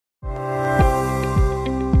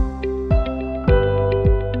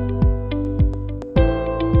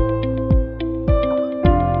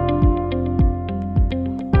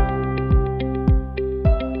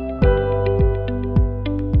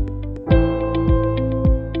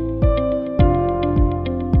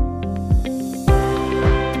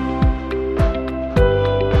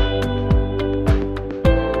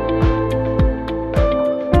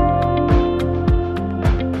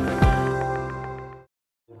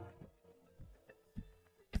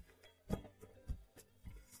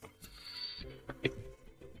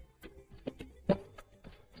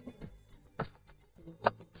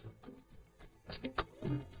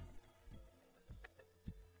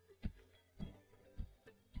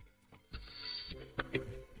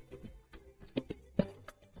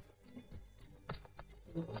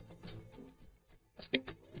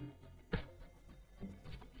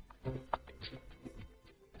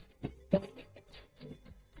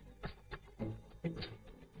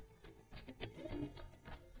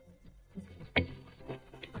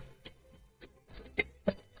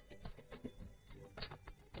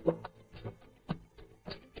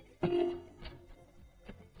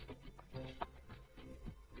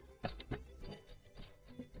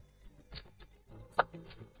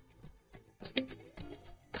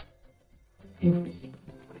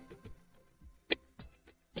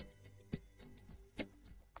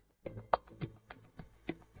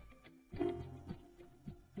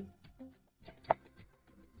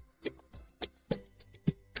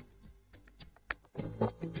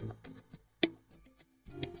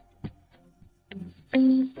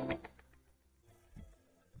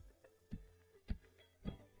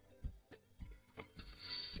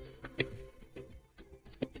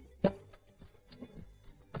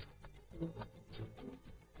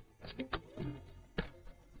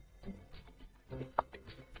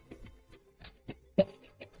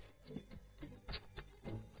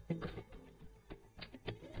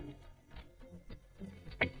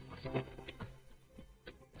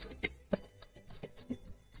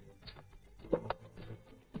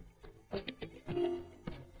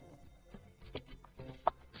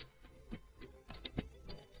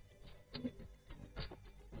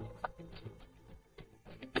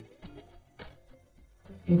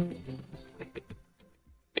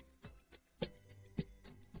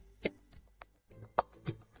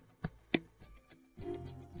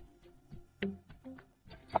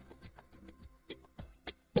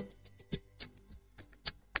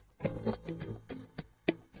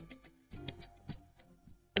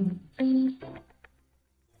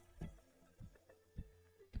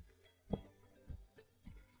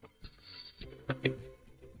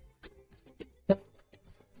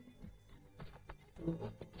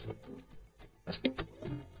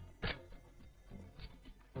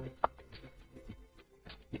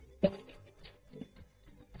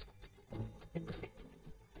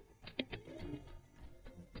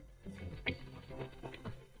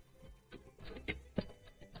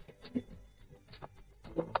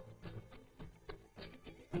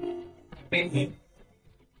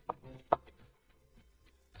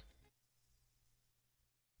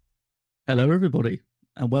Hello, everybody,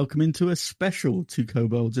 and welcome into a special to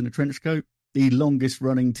Kobolds in a Trench Coat, the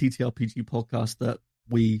longest-running TTRPG podcast that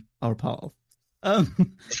we are a part of.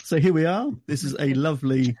 So here we are. This is a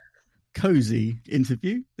lovely, cozy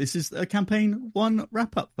interview. This is a campaign 1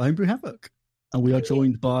 wrap-up for Homebrew Havoc, and we are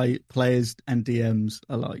joined by players and DMs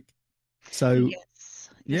alike. So,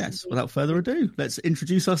 yes, without further ado, let's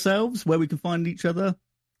introduce ourselves, where we can find each other.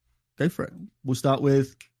 Go for it. We'll start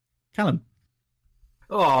with Callum.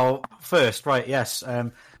 Oh, first, right, yes.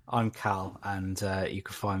 I'm Cal, and you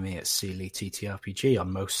can find me at Sealy TTRPG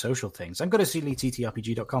on most social things. And go to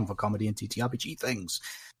SealyTTRPG.com for comedy and TTRPG things.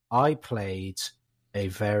 I played a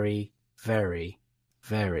very, very,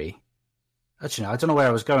 very... Actually, no, I don't know where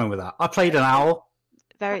I was going with that. I played an owl.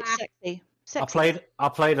 Very sexy. I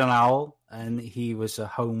played an owl, and he was a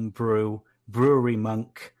homebrew brewery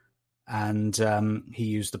monk, and he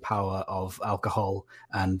used the power of alcohol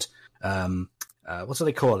and... what do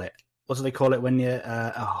they call it? What do they call it when you?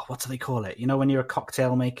 What do they call it? You know, when you're a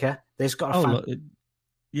cocktail maker, there's got a.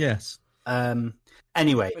 Yes.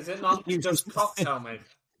 Anyway, is it not just cocktail maker?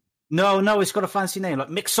 No, it's got a fancy name, like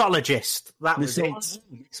mixologist. That was it.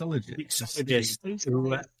 Mixologist.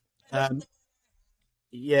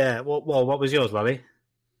 Yeah. What was yours, Lolly?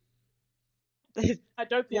 I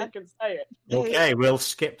don't think I can say it. Okay, we'll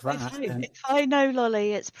skip that. If I know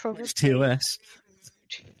Lolly, it's probably TOS.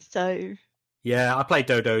 So. Yeah, I played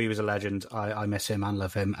Dodo. He was a legend. I miss him and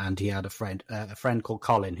love him. And he had a friend called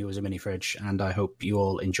Colin, who was a mini fridge. And I hope you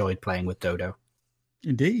all enjoyed playing with Dodo.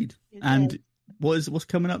 Indeed. And what's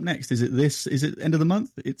coming up next? Is it end of the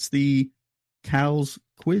month? It's the Cal's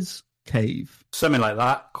Quiz Cave. Something like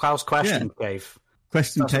that. Cal's Question Cave.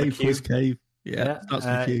 Question Cave, Quiz Cave. Yeah. That's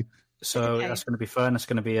the queue. So that's going to be fun. It's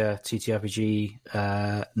going to be a TTRPG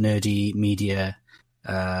nerdy media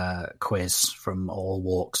quiz from all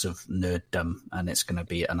walks of nerddom, and it's going to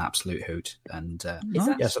be an absolute hoot. And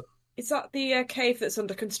is that the cave that's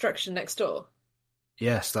under construction next door?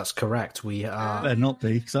 Yes, that's correct. We are better not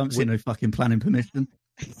be, because I haven't seen no fucking planning permission.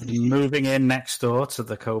 Moving in next door to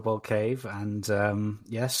the Kobold cave, and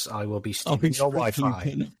yes, I will be stealing your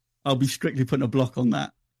Wi-Fi. I'll be strictly putting a block on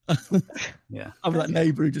that. Yeah, I'm that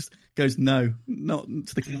neighbour who just goes, no, not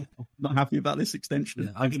to the council. Not happy about this extension. Yeah,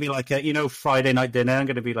 I'm gonna be like, Friday night dinner. I'm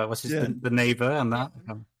gonna be like, what's the neighbour and that?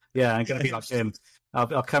 Yeah, I'm gonna be like him.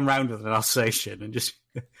 I'll come round with an Alsatian and just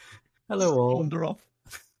hello all. Wander off.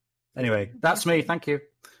 Anyway, that's me. Thank you.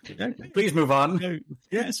 Okay. Please move on.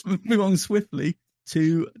 Yes, move on swiftly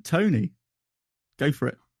to Tony. Go for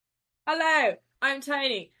it. Hello, I'm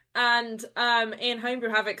Tony, and in Homebrew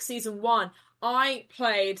Havoc Season 1, I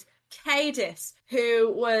played Cadis,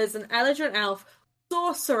 who was an Eldritch elf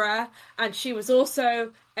sorcerer, and she was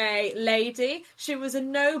also a lady. She was a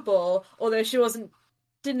noble, although she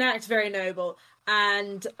didn't act very noble,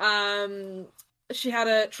 and she had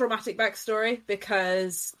a traumatic backstory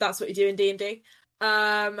because that's what you do in D&D.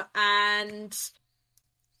 And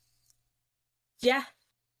yeah,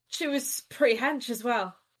 she was pretty hench as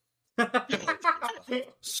well.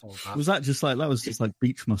 Was that just like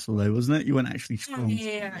beach muscle though, wasn't it? You weren't actually strong.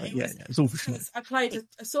 Yeah, it's all for sure. I played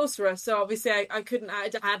a sorcerer, so obviously I couldn't. I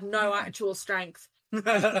had no actual strength,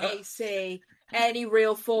 AC, any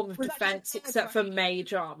real form of defense except for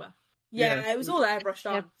mage armor. Yeah, it was all airbrushed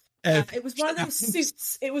on. It was one of those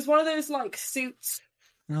suits. It was one of those like suits.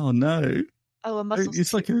 Oh no! Oh, a muscle.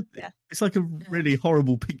 It's like a really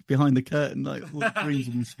horrible peek behind the curtain, like all the dreams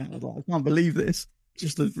and shit. Like, I can't believe this.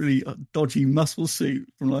 Just a really dodgy muscle suit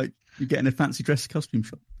from like you get in a fancy dress costume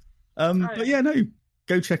shop. But yeah, no,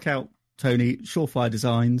 go check out Tony Surefire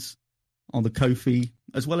Designs on the Ko-fi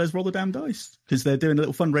as well as Roll the Damn Dice, because they're doing a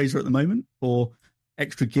little fundraiser at the moment for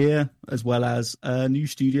extra gear as well as new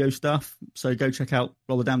studio stuff. So go check out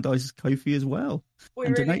Roll the Damn Dice's Ko-fi as well. We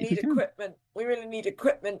really need equipment. We really need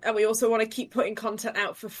equipment, and we also want to keep putting content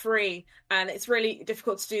out for free. And it's really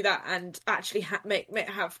difficult to do that and actually have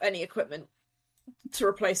any equipment to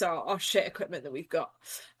replace our shit equipment that we've got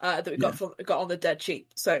got on the dead cheap.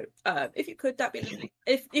 So if you could, that'd be lovely.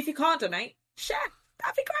 If you can't donate, share.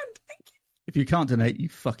 That'd be grand. Thank you. If you can't donate, you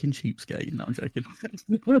fucking cheapskate. No, I'm joking.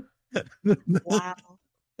 Wow.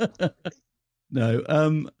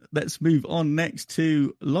 No. Let's move on next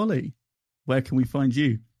to Lolly. Where can we find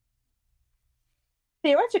you?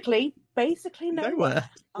 Theoretically, basically Nowhere.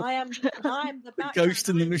 I'm the ghost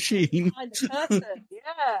in the machine. Behind the curtain.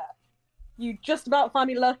 Yeah. You just about find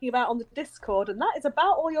me lurking about on the Discord, and that is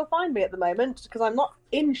about all you'll find me at the moment, because I'm not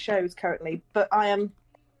in shows currently, but I am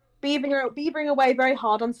beavering away very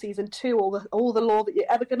hard on season 2, all the lore that you're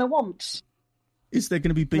ever going to want. Is there going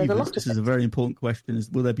to be beavers? This is a very important question.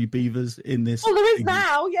 Will there be beavers in this? Well, there is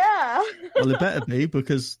now, yeah. Well, there better be,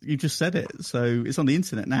 because you just said it, so it's on the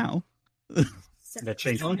internet now. They're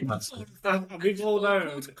changing. We've all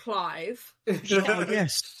known. Clive. Oh,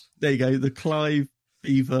 yes. There you go. The Clive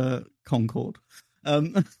Beaver Concord.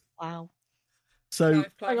 Wow. So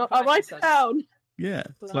I'll write it down. Yeah,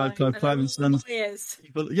 Clive and Sons.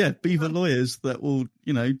 Yeah, Beaver lawyers that will,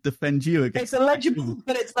 defend you against. It's illegible,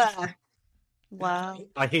 but it's there. Wow.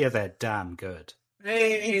 I hear they're damn good.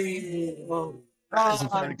 Hey. That's a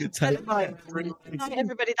very good take.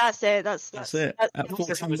 Everybody, that's it. That's it. At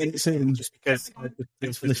 14 minutes in, Just because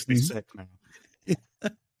it's listening. Sick now.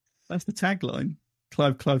 That's the tagline.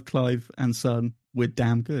 Clive, and Son. We're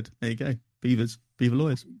damn good. There you go. Beaver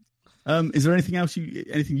lawyers. Is there anything else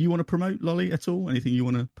anything you want to promote, Lolly, at all? Anything you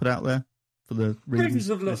want to put out there for the readers,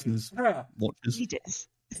 listeners, watchers?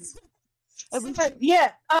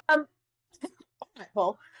 Yeah.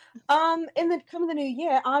 Paul. In the new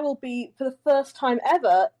year, I will be, for the first time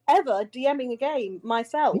ever DMing a game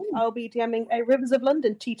myself. Ooh. I'll be DMing a Rivers of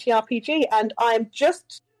London TTRPG, and I'm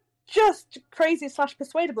just crazy /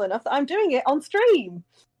 persuadable enough that I'm doing it on stream.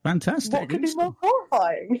 Fantastic. What could be more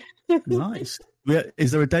horrifying? Nice.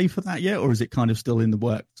 Is there a day for that yet, or is it kind of still in the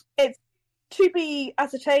works? It's to be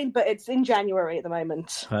ascertained, but it's in January at the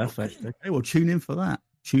moment. Perfect. Okay, well, tune in for that.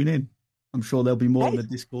 Tune in. I'm sure there'll be more on the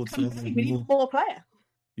Discord server. We need more player.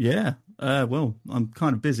 Yeah. Well, I'm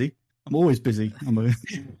kind of busy. I'm always busy.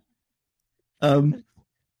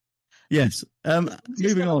 Yes.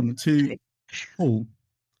 Moving on to Paul.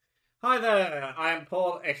 Hi there, I am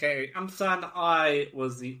Paul, aka Amsan. I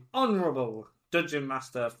was the Honourable Dungeon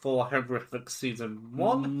Master for Homebrew Havoc Season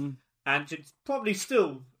 1, and should probably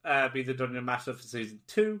still be the Dungeon Master for Season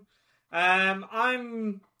 2.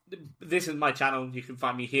 This is my channel, you can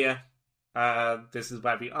find me here. This is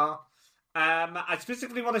where we are. I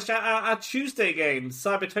specifically want to shout out our Tuesday game,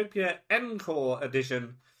 Cybertopia Encore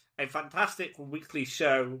Edition, a fantastic weekly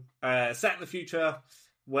show set in the future,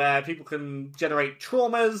 where people can generate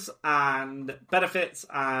traumas and benefits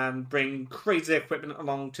and bring crazy equipment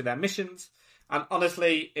along to their missions. And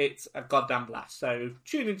honestly, it's a goddamn blast. So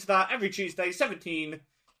tune into that every Tuesday,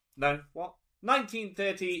 19:30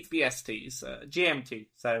 BST, GMT.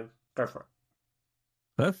 So go for it.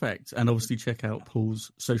 Perfect. And obviously check out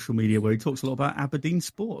Paul's social media where he talks a lot about Aberdeen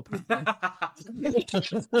sport.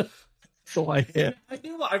 So I hear. I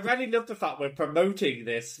know what, I really love the fact we're promoting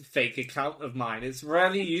this fake account of mine. It's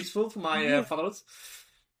really useful for my followers.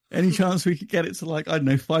 Any chance we could get it to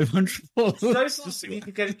 500 followers? So we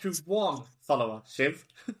could get it to 1 follower, Shiv.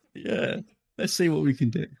 Yeah. Let's see what we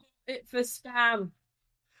can do. It for spam.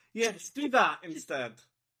 Yes, do that instead.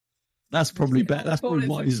 That's probably better. That's probably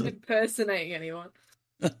wiser. Impersonating anyone.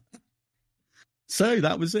 So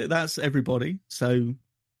that was it. That's everybody. So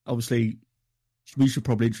obviously we should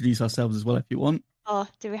probably introduce ourselves as well if you want. Oh,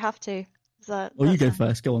 do we have to? You go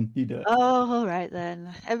first. Go on, you do it. Oh, all right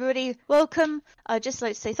then. Everybody, welcome. I'd just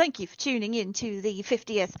like to say thank you for tuning in to the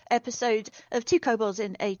 50th episode of Two Kobolds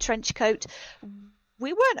in a Trench Coat.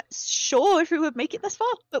 We weren't sure if we would make it this far,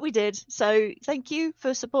 but we did. So thank you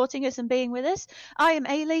for supporting us and being with us. I am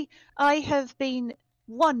Ailey. I have been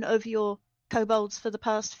one of your kobolds for the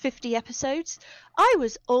past 50 episodes. I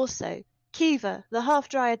was also Kiva, the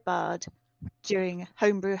half-dryad bard, during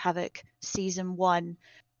Homebrew Havoc Season 1.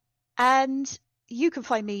 And you can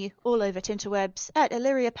find me all over Tinterwebs at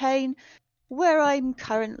Illyria Payne, where I'm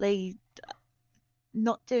currently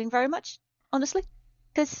not doing very much, honestly,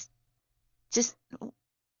 because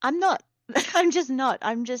I'm not. I'm just not.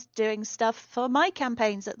 I'm just doing stuff for my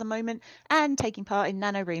campaigns at the moment and taking part in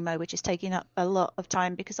NaNoWriMo, which is taking up a lot of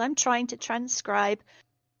time because I'm trying to transcribe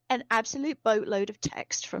an absolute boatload of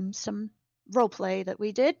text from some roleplay that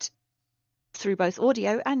we did through both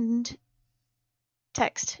audio and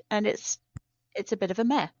text, and it's a bit of a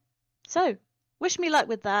meh. So, wish me luck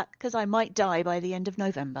with that, because I might die by the end of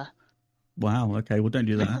November. Wow, okay, well, don't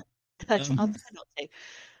do that. I'll try not to.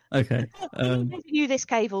 Okay. You this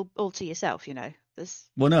cave all to yourself, you know.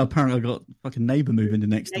 Well, no, apparently I got a fucking neighbour moving in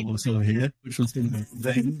next door, so here, which was the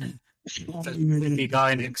thing. The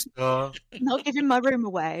guy next door. Not giving my room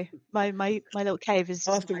away. My little cave is.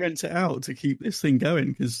 I have to rent it out to keep this thing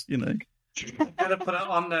going, because, you know. Gotta put it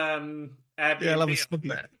on Airbnb. Yeah, I'll have a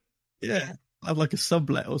sublet. Yeah, I'll have like a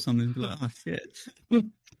sublet or something. Be like, oh shit.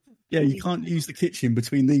 Yeah, you can't use the kitchen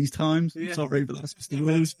between these times. Yeah. Sorry, but that's just the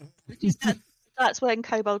rules. That's when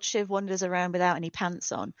Kobold Shiv wanders around without any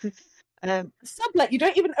pants on. Sublet, you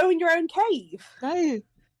don't even own your own cave. No.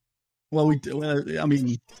 Well, we do. Well, I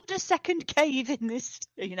mean, A second cave in this,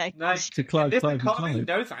 you know. No, to Clive, different Clive, economy, Clive.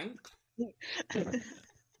 no thanks.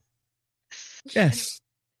 Yes.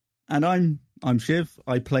 And I'm Shiv.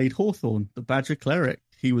 I played Hawthorne, the Badger Cleric.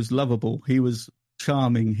 He was lovable. He was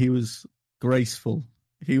charming. He was graceful.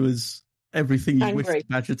 He was everything you wish a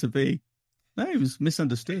Badger to be. No, he was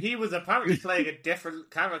misunderstood. He was apparently playing a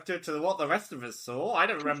different character to what the rest of us saw. I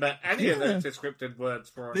don't remember any of those descriptive words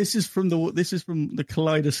for him. This is from the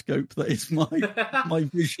kaleidoscope that is my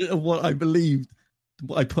vision of what I believed,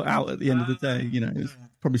 what I put out at the end of the day. You know, it's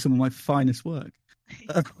probably some of my finest work.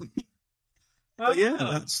 But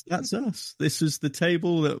yeah, that's us. This is the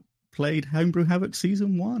table that played Homebrew Havoc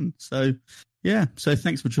Season 1. So yeah, so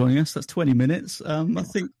thanks for joining us. That's 20 minutes. I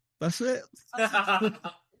think that's it.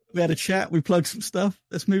 We had a chat. We plugged some stuff.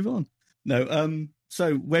 Let's move on. No.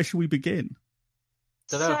 So where should we begin?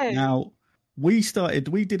 Now we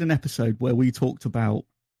did an episode where we talked about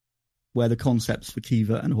where the concepts for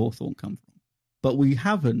Kiva and Hawthorne come from, but we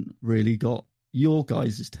haven't really got your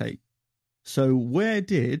guys' take. So where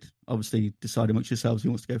did, obviously decide amongst yourselves who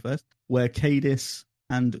wants to go first, where Cadis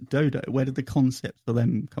and Dodo, where did the concepts for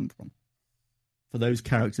them come from? For those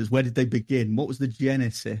characters, where did they begin? What was the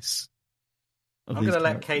genesis? I'm going to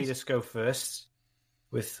let Cadis go first,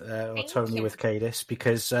 with or Tony with Cadis,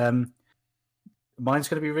 because mine's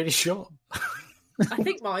going to be really short. I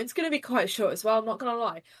think mine's going to be quite short as well, I'm not going to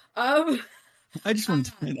lie. I just want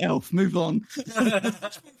to play an elf. Move on. I just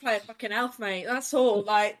want to play a fucking elf, mate. That's all.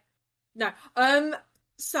 Like, no.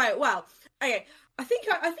 So, well, okay. I think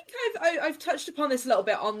I've touched upon this a little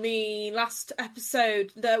bit on the last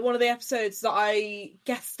episode, one of the episodes that I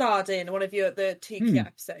guest starred in, one of the Tiki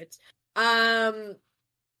episodes.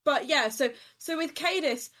 But yeah, so with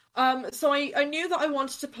Cadis, so I knew that I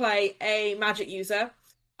wanted to play a magic user.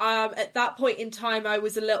 At that point in time, I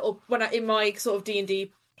was in my sort of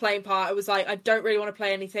D&D playing part, I was like, I don't really want to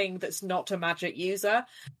play anything that's not a magic user,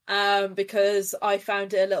 because I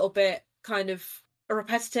found it a little bit kind of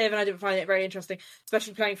repetitive and I didn't find it very interesting,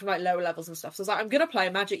 especially playing from like lower levels and stuff. So I was like, I'm going to play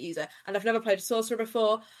a magic user, and I've never played a sorcerer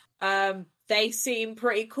before. They seem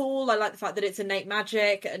pretty cool. I like the fact that it's innate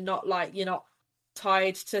magic and not like you're not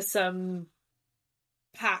tied to some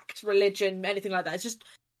pact, religion, anything like that. It's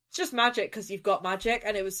just magic because you've got magic,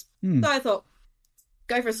 and it was. So I thought,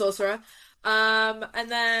 go for a sorcerer. And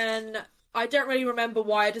then I don't really remember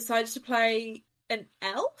why I decided to play an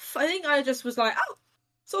elf. I think I just was like, oh,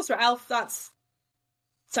 sorcerer elf.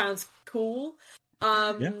 Sounds cool.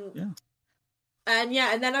 Yeah. And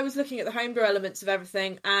then I was looking at the homebrew elements of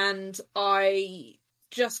everything, and I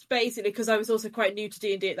just basically, because I was also quite new to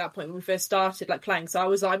D&D at that point when we first started like playing, so I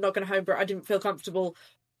was like, I'm not going to homebrew. I didn't feel comfortable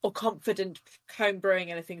or confident homebrewing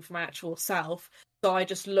anything for my actual self, so I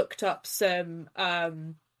just looked up some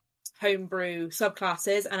homebrew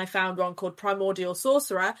subclasses, and I found one called Primordial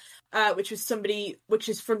Sorcerer, which is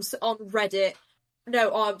from on Reddit.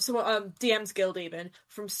 No, DM's Guild even,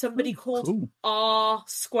 from somebody called R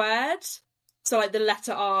Squared. So like the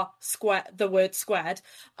letter R squared, the word squared.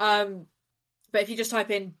 But if you just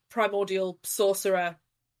type in Primordial Sorcerer,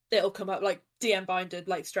 it'll come up like DM Binder,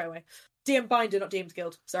 like straight away. DM Binder, not DM's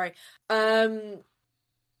Guild, sorry. And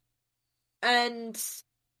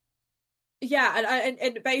yeah,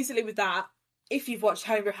 and basically with that, if you've watched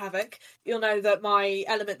Homebrew Havoc, you'll know that my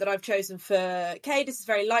element that I've chosen for Cadis is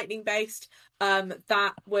very lightning based.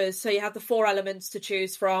 That was, so you had the 4 elements to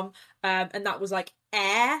choose from, and that was like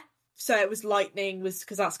air. So it was lightning, was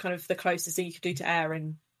because that's kind of the closest thing you could do to air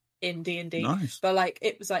in D&D. Nice. But like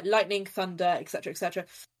it was like lightning, thunder, etc., etc.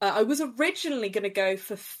 I was originally going to go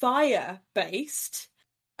for fire based,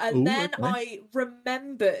 and then okay. I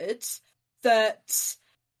remembered that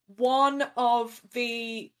one of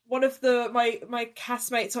my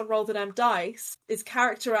castmates on Roll the Damn Dice, his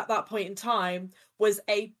character at that point in time was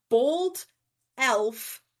a bald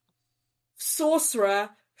elf sorcerer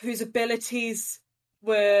whose abilities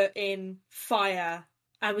were in fire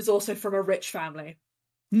and was also from a rich family.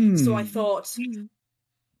 So I thought,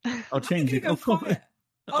 I'll change it. I'll copy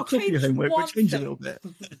your homework, but change it a little bit.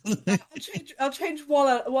 I'll change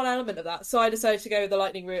one element of that. So I decided to go the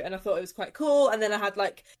lightning route, and I thought it was quite cool. And then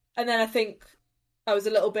I think I was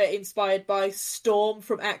a little bit inspired by Storm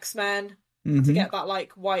from X-Men to get that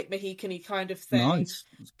like white Mohican-y kind of thing. Nice,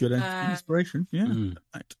 it's good inspiration. Yeah,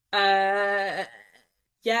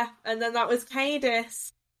 yeah. And then that was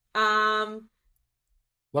Cadis.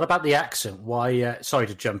 What about the accent? Why? Sorry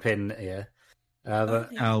to jump in here.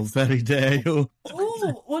 How very dare you?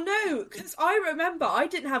 Oh well, no, because I remember I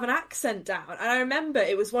didn't have an accent down, and I remember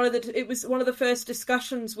it was one of the first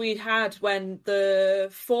discussions we'd had when the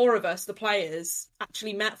 4 of us, the players,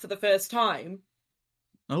 actually met for the first time.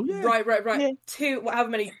 Oh yeah, right. Yeah. However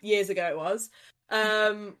many years ago it was,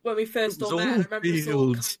 when we first all met. I remember it was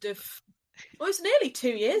all kind of. Well, it's nearly 2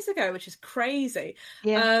 years ago, which is crazy.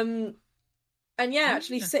 Yeah. And yeah,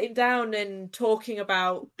 actually sitting down and talking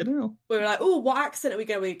about, we were like, oh, what accent are we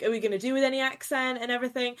going to do with any accent and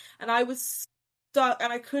everything? And I was stuck,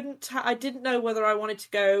 and I didn't know whether I wanted to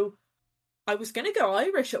go. I was going to go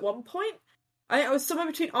Irish at one point. I was somewhere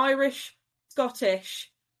between Irish,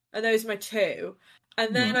 Scottish, and those are my 2.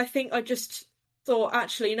 And then I think I just thought,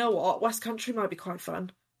 actually, you know what, West Country might be quite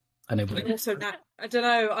fun. And also, I don't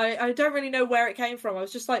know. I don't really know where it came from. I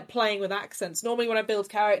was just like playing with accents. Normally, when I build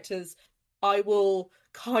characters, I will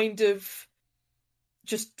kind of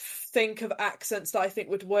just think of accents that I think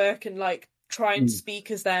would work and like try and speak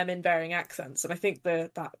as them in varying accents. And I think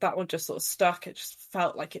that one just sort of stuck. It just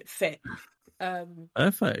felt like it fit.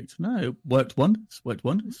 Perfect. No, it worked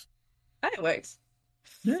wonders. And it works.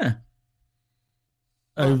 Yeah.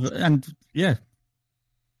 And yeah.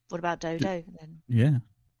 What about Dodo then? Yeah.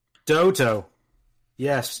 Dodo.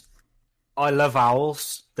 Yes. I love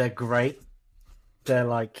owls. They're great.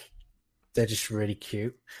 They're just really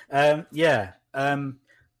cute. Yeah. In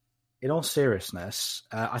all seriousness,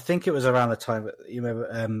 I think it was around the time that you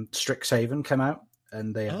remember Strixhaven came out,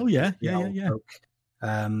 and they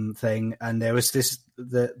thing, and there was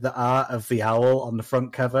the art of the owl on the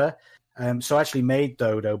front cover. So I actually made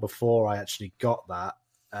Dodo before I actually got that,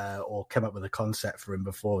 or came up with a concept for him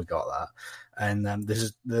before we got that. And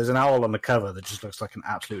there's an owl on the cover that just looks like an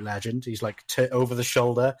absolute legend. He's like over the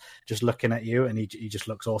shoulder, just looking at you, and he just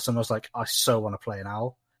looks awesome. I was like, I so want to play an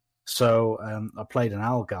owl. So I played an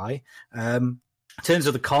owl guy. In terms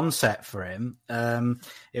of the concept for him,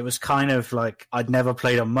 it was kind of like I'd never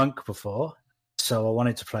played a monk before, so I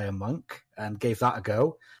wanted to play a monk and gave that a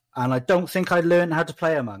go. And I don't think I learned how to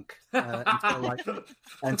play a monk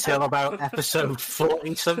until about episode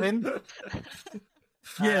 40 something.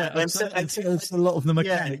 Yeah, until a lot of the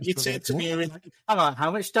mechanics. Yeah, you said to me, hang on,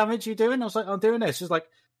 how much damage are you doing? I was like, I'm doing this. It's like,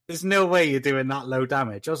 there's no way you're doing that low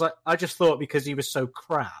damage. I was like, I just thought because he was so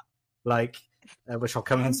crap, which I'll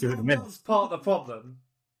come into in a minute. That's part of the problem.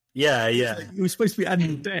 Yeah. You were supposed to be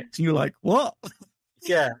adding decks, and you're like, what?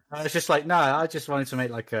 Yeah, I was just like, no, I just wanted to make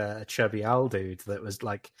like a chubby owl dude that was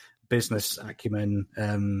like business acumen,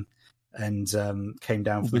 and came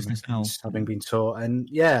down from having been taught, and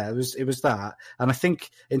yeah, it was that. And I think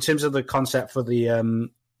in terms of the concept for the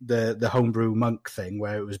homebrew monk thing,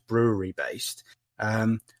 where it was brewery based,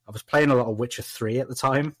 I was playing a lot of Witcher 3 at the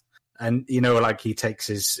time. And, like he takes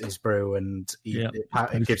his brew and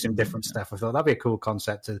it gives him different stuff. I thought that'd be a cool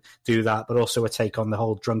concept to do that, but also a take on the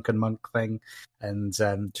whole drunken monk thing, and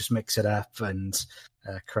just mix it up, and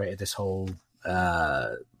created this whole, the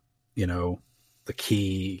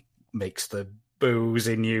key makes the booze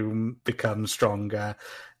in you become stronger.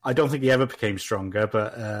 I don't think he ever became stronger,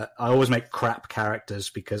 but I always make crap characters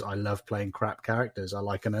because I love playing crap characters. I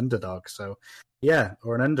like an underdog, so... Yeah,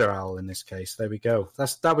 or an under owl in this case. There we go.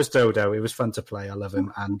 That was Dodo. It was fun to play. I love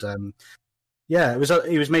him, and Yeah, it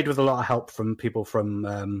was made with a lot of help from people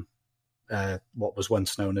from what was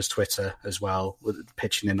once known as Twitter as well, with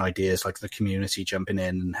pitching in ideas, like the community jumping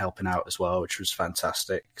in and helping out as well, which was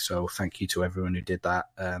fantastic. So thank you to everyone who did that,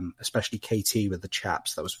 especially KT with the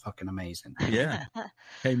chaps. That was fucking amazing. Yeah,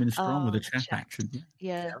 came in strong with the chat action.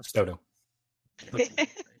 Yeah. Dodo. It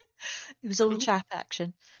was all chap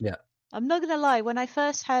action. Yeah. I'm not gonna lie, when I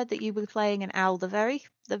first heard that you were playing an owl, the very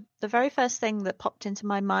first thing that popped into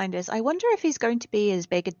my mind is, I wonder if he's going to be as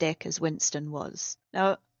big a dick as Winston was.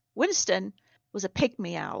 Now, Winston was a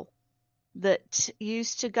pygmy owl that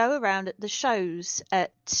used to go around at the shows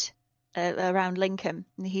at around Lincoln.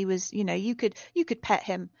 And he was, you could pet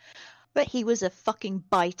him, but he was a fucking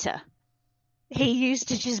biter. He used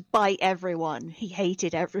to just bite everyone. He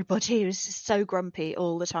hated everybody. He was just so grumpy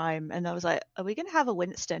all the time. And I was like, are we going to have a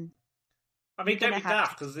Winston? I mean, don't be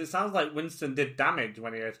daft, because it sounds like Winston did damage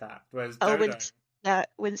when he attacked, whereas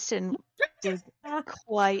Winston did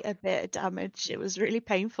quite a bit of damage. It was really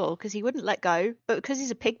painful because he wouldn't let go, but because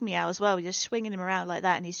he's a pygmy owl as well, you're just swinging him around like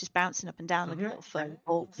that, and he's just bouncing up and down like a little foam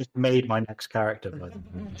ball. Just made my next character.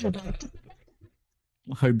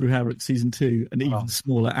 Homebrew Havoc Season 2, an even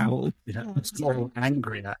smaller owl. Yeah, small,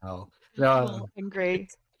 angry owl. Angry.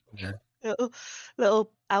 Yeah.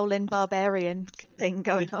 Little owlin barbarian thing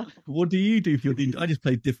going on. What do you do for your D&D? I just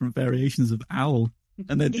play different variations of owl,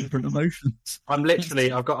 and they're different emotions.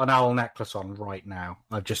 I've got an owl necklace on right now.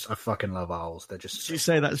 I fucking love owls. They're just. Did you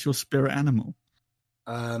say that's your spirit animal?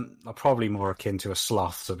 I'm probably more akin to a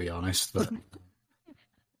sloth, to be honest, but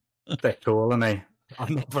they're cool, aren't they?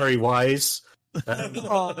 I'm not very wise,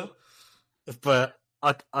 but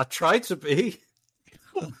I try to be.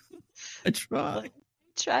 I try.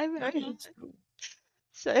 Try very hard.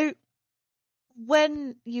 So,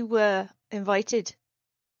 when you were invited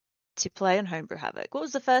to play on Homebrew Havoc, what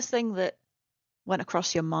was the first thing that went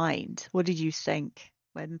across your mind? What did you think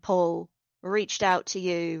when Paul reached out to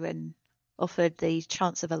you and offered the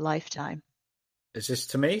chance of a lifetime? Is this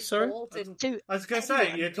to me? Sorry? I was going to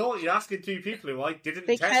say, you're asking two people who I didn't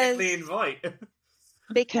technically invite.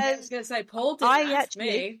 Because I was going to say, Paul didn't ask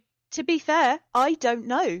me. To be fair, I don't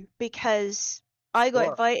know, because I got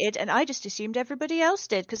invited and I just assumed everybody else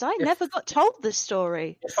did, because I never got told this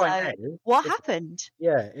story. What happened?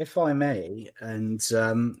 Yeah, if I may, and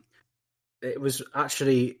it was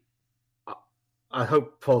actually, I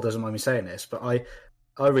hope Paul doesn't mind me saying this, but I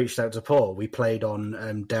reached out to Paul. We played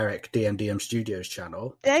on Derek DMDM Studios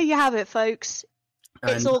channel. There you have it, folks.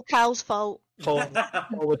 It's all Cal's fault. Paul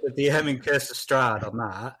was the DM in Curse of Strahd on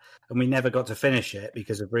that, and we never got to finish it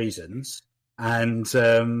because of reasons. And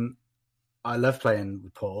I love playing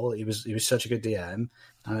with Paul. He was such a good DM,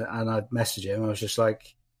 and I'd message him. I was just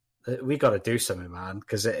like, "We got to do something, man,"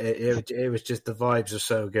 because it was just, the vibes are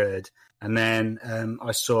so good. And then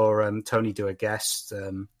I saw Tony do a guest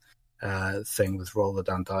thing with Roll the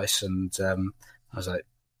Damn Dice, and I was like,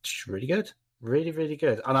 "She's really good, really, really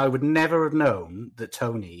good." And I would never have known that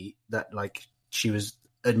she was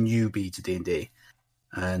a newbie to D&D,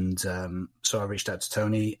 and so I reached out to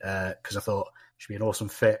Tony because I thought she'd be an awesome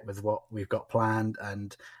fit with what we've got planned,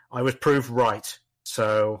 and I was proved right.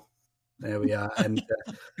 So there we are, and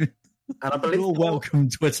I believe you're welcome,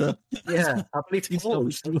 Twitter. Yeah, I believe Paul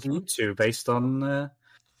was you two based on I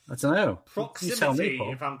don't know, proximity.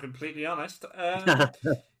 If I'm completely honest,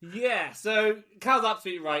 yeah. So Cal's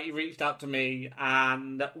absolutely right. He reached out to me,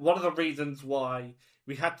 and one of the reasons why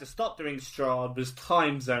we had to stop doing Strahd was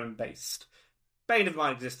time zone based. Bane of my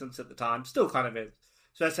existence at the time, still kind of is.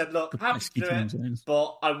 So I said, look, I have to do it,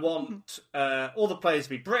 but I want all the players to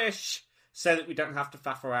be British so that we don't have to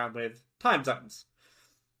faff around with time zones.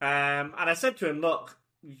 And I said to him, look,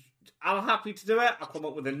 I'm happy to do it. I'll come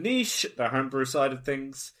up with a niche, the homebrew side of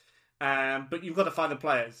things. But you've got to find the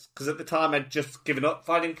players. Because at the time I'd just given up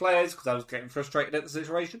finding players because I was getting frustrated at the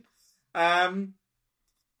situation. And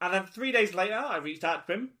then 3 days later, I reached out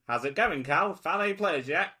to him. How's it going, Cal? Found any players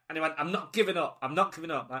yet? And he went, I'm not giving up. I'm not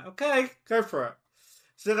giving up. I'm like, okay, go for it.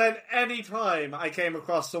 So then any time I came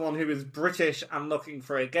across someone who was British and looking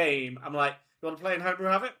for a game, I'm like, you want to play in Homebrew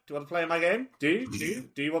Havoc? Do you want to play in my game? Do you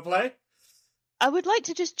want to play? I would like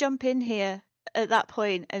to just jump in here at that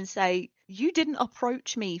point and say, you didn't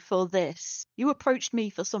approach me for this. You approached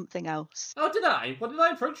me for something else. Oh, did I? What did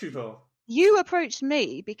I approach you for? You approached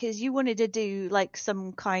me because you wanted to do like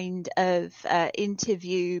some kind of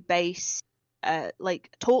interview-based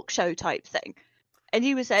like talk show type thing. And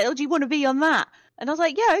you were saying, oh, do you want to be on that? And I was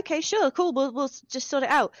like, yeah, okay, sure, cool, we'll just sort it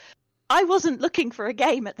out. I wasn't looking for a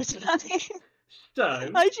game at the time. So,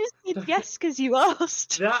 I just said yes because you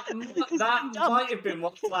asked. That might have been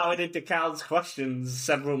what flowered into Cal's questions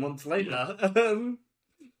several months later.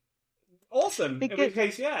 Awesome. Because- In which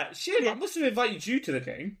case, yeah. Shiv, I must have invited you to the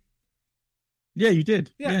game. Yeah, you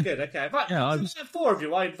did. Yeah, good. Okay. Yeah, Four of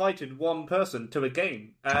you. I invited one person to a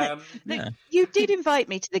game. Yeah. You did invite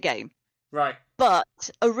me to the game, Right. but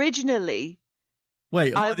originally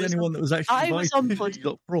Wait, am I I the was only one that was actually I invited? was on board. You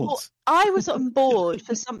got brought. I was on board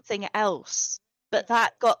for something else, but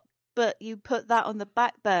you put that on the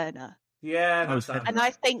back burner, Yeah, I was that's and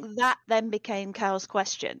I think that then became Cal's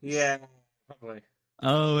question. Yeah, probably.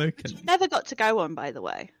 Oh, okay. Never got to go on, by the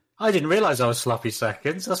way. I didn't realise I was sloppy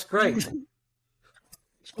seconds. That's great.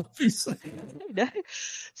 You know?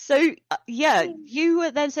 So yeah,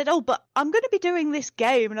 you then said, "Oh, but I'm going to be doing this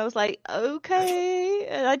game," and I was like, "Okay."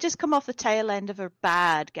 And I just come off the tail end of a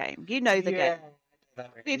bad game. You know the game.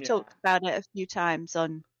 We've talked about it a few times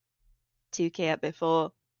on 2K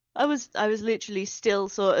before. I was literally still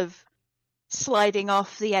sort of sliding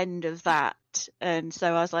off the end of that, and so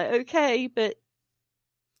I was like, "Okay, but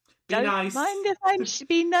don't nice. mind if I'm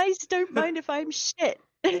be nice. Don't mind if I'm shit,"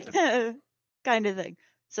 kind of thing.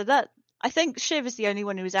 So that I think Shiv is the only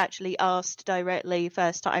one who was actually asked directly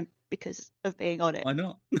first time because of being on it. Why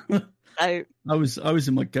not? So I was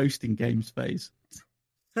in my ghosting games phase.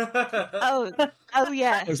 oh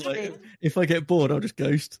yeah. I was like, if I get bored, I'll just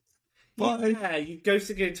ghost. Bye. Yeah, you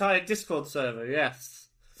ghosted the entire Discord server, yes.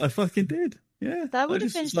 I fucking did. Yeah. That would I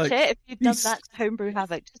have just been was like, shit if you'd done "Peace." that to Homebrew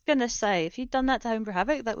Havoc. Just gonna say, if you'd done that to Homebrew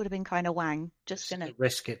Havoc, that would have been kind of wang. Just It's gonna. the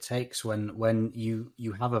risk it takes when you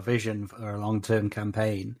have a vision for a long term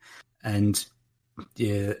campaign, and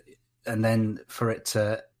then for it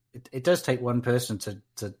to it does take one person to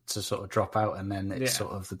sort of drop out, and then it's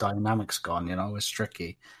sort of the dynamics gone. It's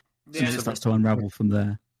tricky. And it starts to unravel from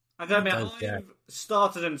there. I gotta admit, does, yeah. I've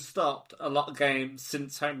started and stopped a lot of games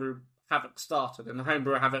since Homebrew Havoc started, and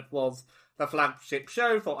Homebrew Havoc was the flagship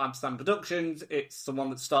show for Amsterdam Productions. It's the one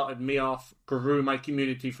that started me off, grew my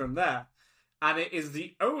community from there, and it is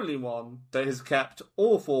the only one that has kept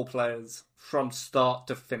all 4 players from start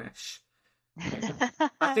to finish.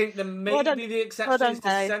 I think there may be the exception is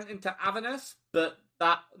Descent into Avernus, but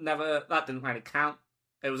that didn't really count.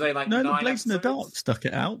 It was only like No, 9 Blades in the episodes. Dark stuck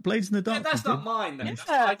it out. Blades in the Yeah, Dark. that's did. not mine then.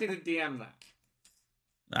 Yeah. I didn't DM that.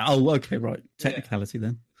 Oh, okay, right. Technicality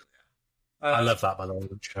then. I love that, by the way,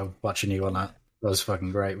 the show. Watching you on that was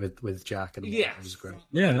fucking great with Jack and Yeah, it was great.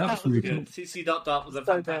 Yeah, that was really good. cool. CC Dot was a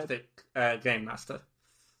fantastic game master.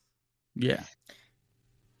 Yeah.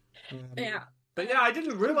 Yeah. But yeah, I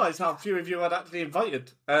didn't realise how few of you had actually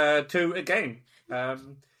invited to a game.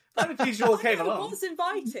 Very pleased you all came I along. was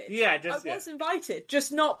invited. Yeah, I was invited,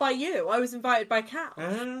 just not by you. I was invited by Cal.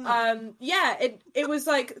 Yeah, it was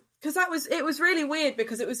like because it was really weird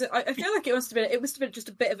because it was. I feel like it must have been just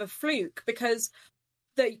a bit of a fluke because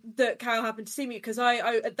that Cal happened to see me because I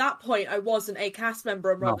at that point I wasn't a cast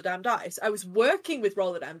member on Roll the Damn Dice. I was working with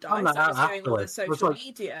Roll the Damn Dice. I was doing all the social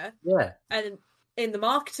media and in the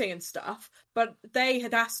marketing and stuff. But I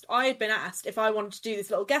had been asked if I wanted to do this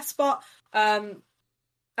little guest spot.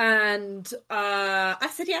 And I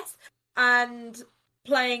said yes. And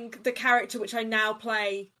playing the character which I now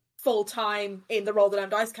play full time in the Roll the Damn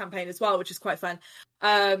Dice campaign as well, which is quite fun.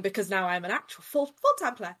 Because now I'm an actual full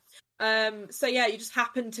time player. So yeah, you just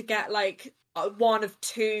happen to get like one of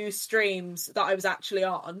 2 streams that I was actually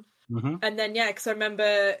on, and then because I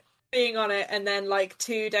remember being on it, and then like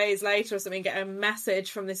 2 days later or something, get a message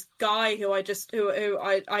from this guy who I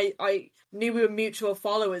knew we were mutual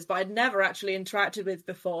followers, but I'd never actually interacted with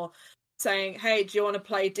before, saying, "Hey, do you want to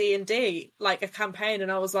play D&D, like a campaign?" And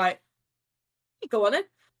I was like, "Go on then.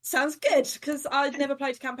 Sounds good," because I'd never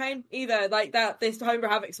played a campaign either. Like that, this Homebrew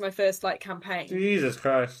Havoc's my first like campaign. Jesus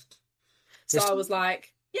Christ! So I was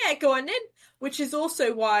like, "Yeah, go on in." Which is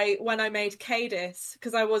also why when I made Cadis,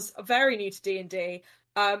 because I was very new to D&D.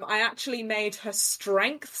 I actually made her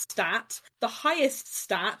strength stat the highest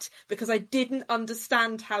stat because I didn't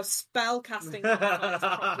understand how spellcasting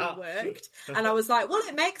properly worked, and I was like, "Well,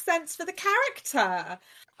 it makes sense for the character."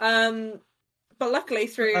 But luckily,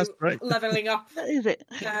 through leveling up, What is it?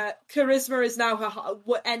 charisma is now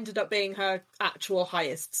what ended up being her actual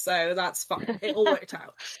highest, so that's fine. It all worked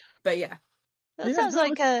out. But yeah, That sounds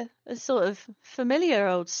like a sort of familiar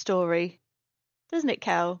old story, doesn't it,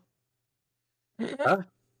 Cal?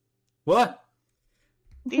 What?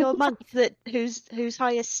 Your monk whose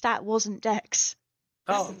highest stat wasn't Dex.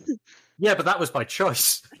 Oh, yeah, but that was by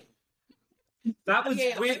choice. That was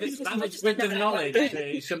Yeah, with the knowledge.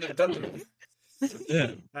 You shouldn't have done it.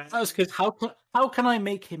 Yeah. That was because how can I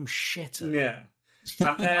make him shitter? Yeah.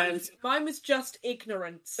 mine was just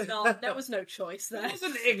ignorance. No, there was no choice there. It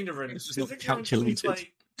wasn't ignorance. It's not Ignorance calculated. was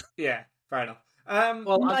yeah, fair enough.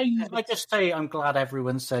 Well, I just say I'm glad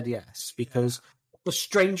everyone said yes because the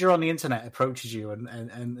stranger on the internet approaches you,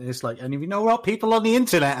 and it's like, and you know what people on the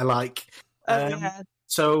internet are like. Yeah.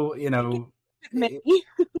 So Me.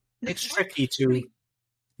 it's tricky to,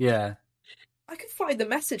 yeah. I could find the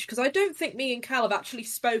message because I don't think me and Cal have actually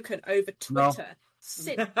spoken over Twitter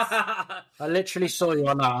since. I literally saw you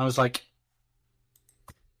on that. And I was like,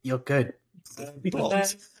 "You're good."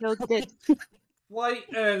 You're good. Quite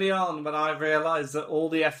early on, when I realised that all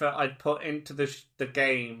the effort I'd put into the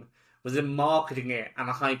game was in marketing it and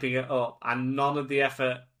hyping it up, and none of the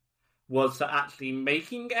effort was to actually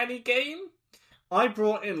making any game, I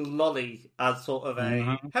brought in Lolly as sort of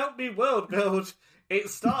a help me world build. It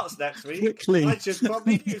starts next week. Quickly. I should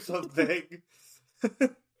probably do something.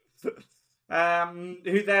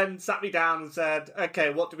 Who then sat me down and said, "Okay,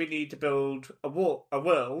 what do we need to build a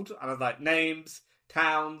world?" And I was like, names,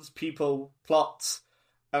 towns, people, plots,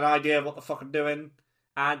 an idea of what the fuck I'm doing.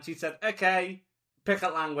 And she said, "Okay, pick a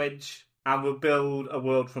language, and we'll build a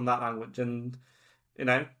world from that language." And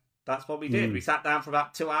that's what we did. We sat down for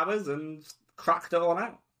about 2 hours and cracked it all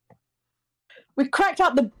out. We cracked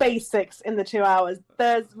out the basics in the 2 hours.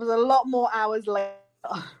 There was a lot more hours later.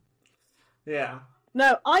 Yeah.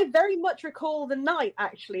 No, I very much recall the night,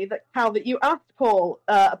 actually, that you asked Paul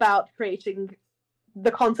about creating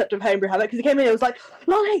the concept of Homebrew Havoc, because he came in and was like,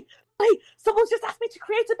 Lolly, someone's just asked me to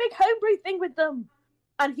create a big homebrew thing with them.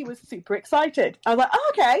 And he was super excited. I was like,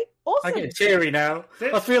 oh, okay, awesome. I get teary now.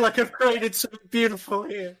 I feel like I've created something beautiful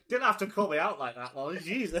here. Didn't have to call me out like that, Lolly.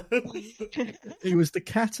 Jesus. He was the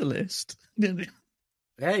catalyst.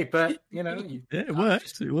 Hey, but, it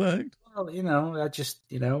worked. It worked. Well, I just,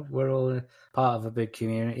 we're all part of a big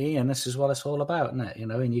community, and this is what it's all about, isn't it?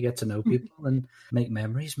 And you get to know people and make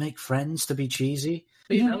memories, make friends, to be cheesy.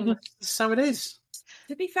 But, that's how it is.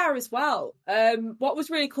 To be fair as well, what was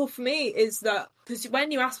really cool for me is that, because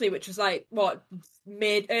when you asked me, which was like, what,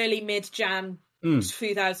 early mid-Jan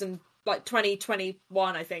 2000, like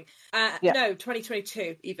 2021, I think. No,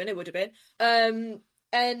 2022 even, it would have been.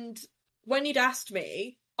 And when you'd asked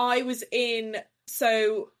me, I was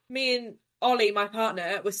so me and Ollie, my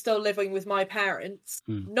partner, was still living with my parents.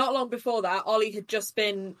 Not long before that, Ollie had just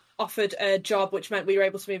been offered a job, which meant we were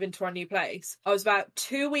able to move into our new place. I was about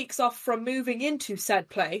 2 weeks off from moving into said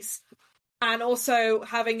place, and also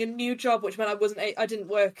having a new job, which meant I didn't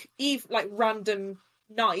work random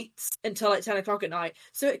nights until like 10 o'clock at night.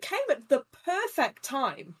 So it came at the perfect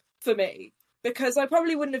time for me, because I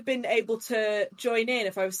probably wouldn't have been able to join in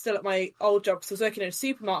if I was still at my old job, because I was working in a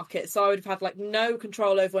supermarket, so I would have had no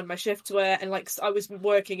control over when my shifts were, and I was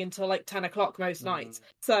working until 10 o'clock most nights.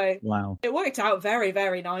 So wow, it worked out very,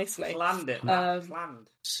 very nicely. Planned it. Planned.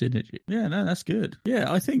 Synergy. Yeah, no, that's good.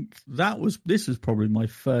 Yeah, I think this was probably my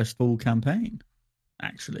first full campaign,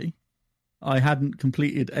 actually. I hadn't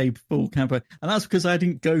completed a full campaign, and that's because I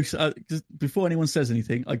didn't ghost. Before anyone says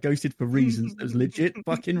anything, I ghosted for reasons. There's legit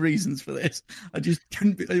fucking reasons for this. I just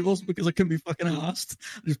couldn't be. It wasn't because I couldn't be fucking arsed.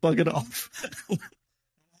 I just buggered off.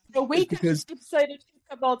 A week after the episode of Two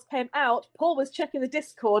Kobolds came out, Paul was checking the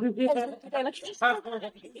Discord.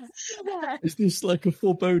 Is this like a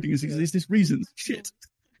foreboding? Is this reasons? Shit.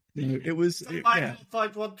 No, it was.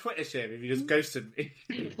 Find one Twitter share if you just ghosted me.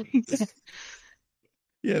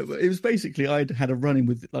 Yeah, but it was basically I'd had a run-in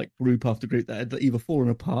with group after group that had either fallen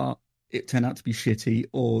apart, it turned out to be shitty,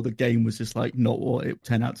 or the game was just not what it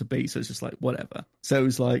turned out to be. So it's just whatever. So it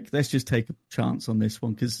was let's just take a chance on this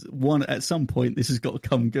one, because at some point this has got to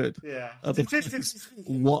come good. Yeah. Otherwise,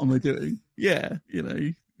 what am I doing? Yeah,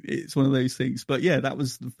 it's one of those things. But yeah, that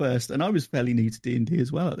was the first, and I was fairly new to D&D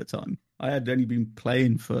as well at the time. I had only been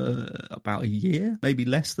playing for about a year, maybe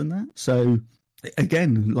less than that. So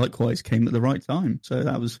again, likewise, came at the right time. So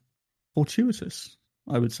that was fortuitous,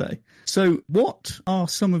 I would say. So what are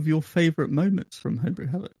some of your favourite moments from Homebrew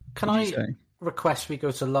Havoc? Can I request we go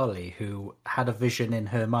to Lolly, who had a vision in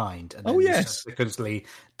her mind and then yes, subsequently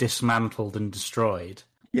dismantled and destroyed?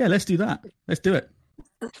 Yeah, let's do that. Let's do it.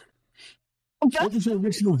 What was your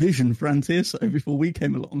original vision for Antirso before we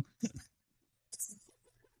came along?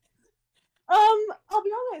 I'll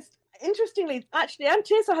be honest. Interestingly, actually,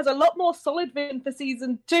 Antirso has a lot more solid vision for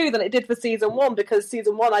season 2 than it did for season 1, because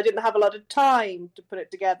season 1 I didn't have a lot of time to put it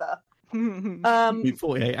together.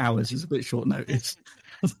 48 hours is a bit short notice.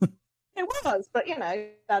 It was, but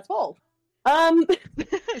that's all. No,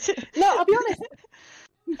 I'll be honest.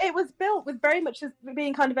 It was built with very much as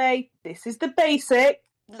being kind of this is the basic,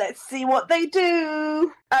 let's see what they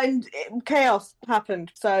do. And chaos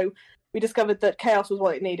happened, so we discovered that chaos was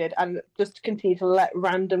what it needed, and just continue to let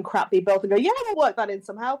random crap be built and go, yeah, we'll work that in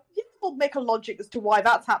somehow. Yeah, we'll make a logic as to why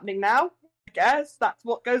that's happening now. guess that's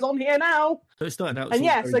what goes on here now. So it started out. And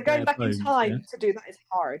sort of so very going bare back in bones, time to do that is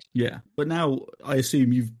hard. Yeah, but now I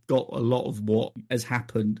assume you've got a lot of what has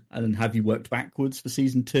happened, and then have you worked backwards for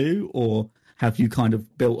season 2, or have you kind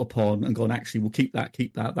of built upon and gone, actually, we'll keep that,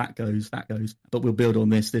 that goes, but we'll build on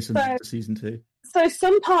this, and that for season 2? So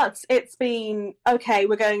some parts it's been, okay,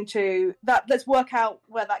 we're going to, let's work out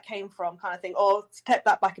where that came from kind of thing, or step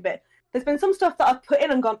that back a bit. There's been some stuff that I've put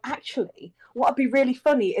in and gone, actually, what would be really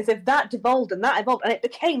funny is if that devolved and it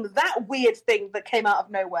became that weird thing that came out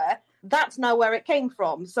of nowhere. That's now where it came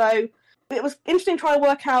from. So it was interesting trying to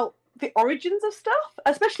work out the origins of stuff,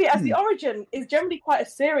 especially as the origin is generally quite a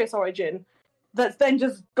serious origin that's then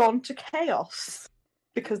just gone to chaos.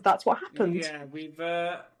 Because that's what happened. Yeah, we've...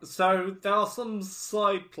 so there are some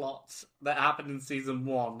side plots that happened in Season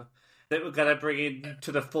 1 that we're going to bring in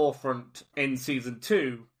to the forefront in Season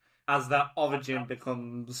 2 as that origin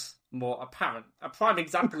becomes more apparent. A prime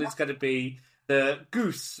example is going to be the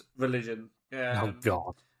Goose religion. Oh,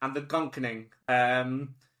 God. And the Gonkening.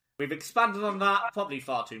 We've expanded on that probably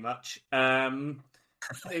far too much.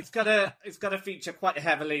 It's gonna feature quite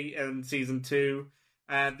heavily in Season 2.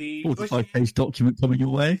 The 45-page document coming your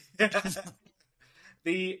way.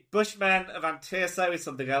 The Bushmen of Antirso is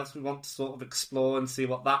something else we want to sort of explore and see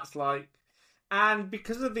what that's like. And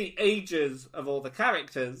because of the ages of all the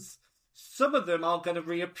characters, some of them are going to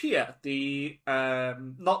reappear. The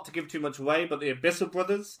not to give too much away, but the Abyssal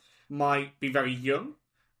brothers might be very young.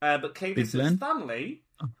 But Cadis's family,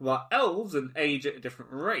 who are elves and age at a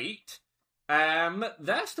different rate,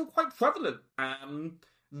 they're still quite prevalent.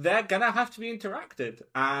 They're gonna have to be interacted,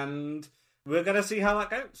 and we're gonna see how that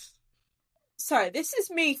goes. Sorry, this is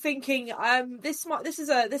me thinking. This is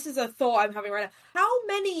a thought I'm having right now. How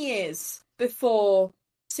many years before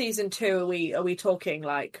season 2 are we talking?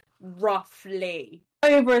 Like roughly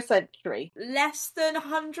over a century. Less than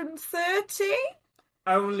 130.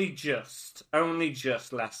 Only just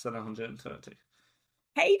less than 130.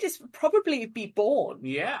 Hades would probably be born.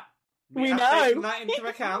 Yeah, we have know taken that into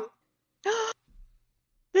account.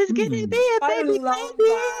 There's gonna be a baby.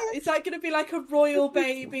 That. Is that gonna be like a royal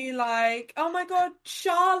baby? Like, oh my god,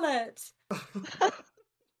 Charlotte. Do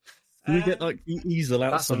we get like the easel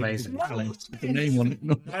outside? That's amazing. With the name on it.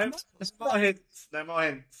 No more hints. No more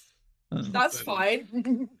hints. That's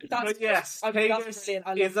fine. But yes, Hades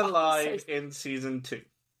is alive in season 2.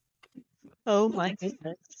 Oh my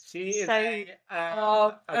goodness! She is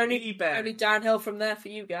only downhill from there for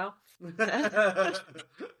you, gal.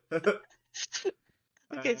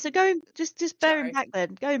 Okay, so going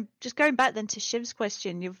back then to Shiv's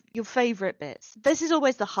question, your favourite bits. This is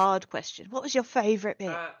always the hard question. What was your favourite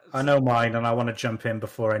bit? I know mine, and I want to jump in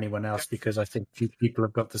before anyone else because I think few people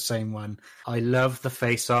have got the same one. I love the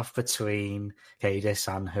face-off between Cadis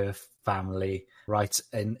and her family, right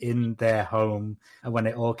in their home, and when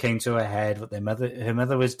it all came to a head, what her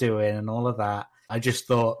mother was doing, and all of that. I just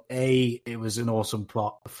thought, it was an awesome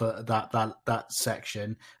plot for that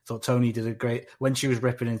section. I thought Tony did a great... When she was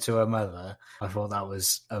ripping into her mother, I thought that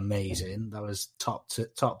was amazing. That was top tier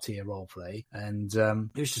roleplay. And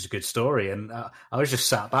it was just a good story. And I was just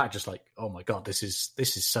sat back just like, oh my God, this is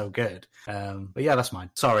so good. But yeah, that's mine.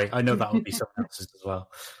 Sorry, I know that would be someone else's as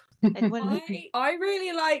well. I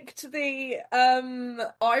really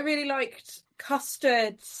liked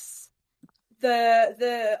Custard's...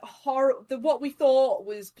 The horror, what we thought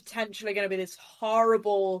was potentially going to be this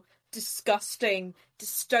horrible, disgusting,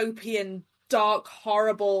 dystopian, dark,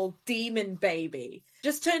 horrible demon baby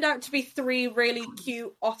just turned out to be 3 really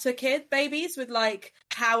cute otter kid babies with like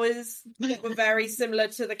powers that were very similar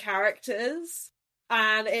to the characters,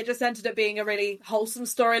 and it just ended up being a really wholesome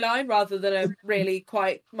storyline rather than a really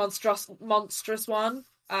quite monstrous one,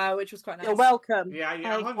 which was quite nice. You're welcome. Yeah.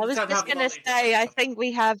 I was just going to say, I think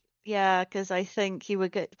we have. Yeah, because I think you were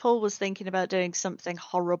good. Paul was thinking about doing something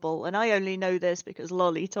horrible, and I only know this because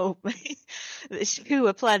Lolly told me that you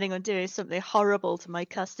were planning on doing something horrible to my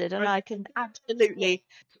custard, and I can absolutely.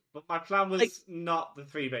 But my plan was not the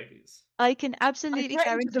 3 babies. I can absolutely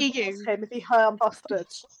guarantee you. Him if he harmed Bustard.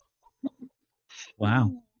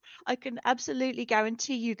 Wow. I can absolutely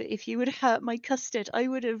guarantee you that if you would hurt my custard, I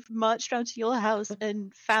would have marched round to your house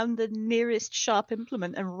and found the nearest sharp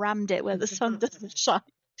implement and rammed it where the sun doesn't shine.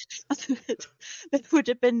 there would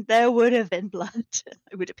have been blood.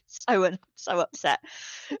 I would have been so upset.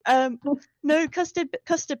 No,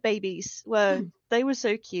 custard babies were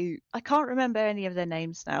so cute. I can't remember any of their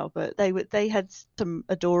names now, but they had some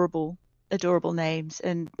adorable names,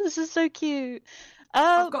 and this is so cute.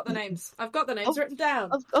 I've got the names written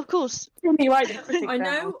down. Of course. I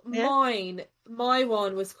know mine. My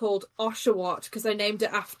one was called Oshawott because I named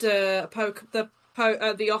it after the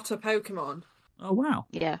the otter Pokemon. Oh wow.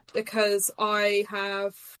 Yeah. Because I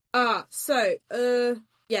have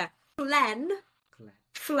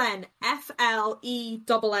Flen,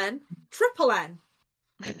 F-L-E-N-N, triple N.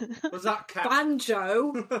 Was that cat?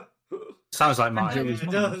 Banjo. Sounds like mine. Banjo was It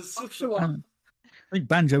mine. does. Sure. I think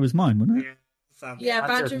Banjo was mine, wasn't it? Yeah, sounds- Yeah,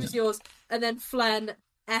 Banjo. Banjo was yours. And then Flen,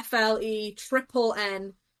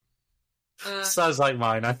 F-L-E-N-N. Sounds like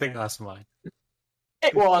mine. I think that's mine.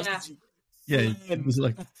 It was. Yeah. Yeah, it was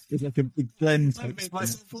like a big Glen I type made thing.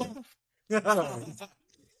 myself laugh.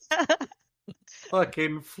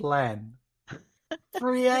 Fucking Flen.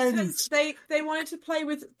 3 ends. Because they wanted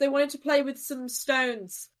to play with some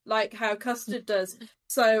stones, like how Custard does.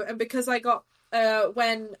 So, and because I got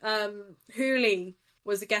when Hooli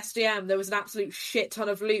was a guest DM, there was an absolute shit ton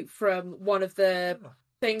of loot from one of the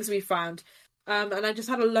things we found. And I just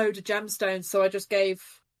had a load of gemstones, so I just gave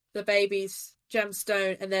the babies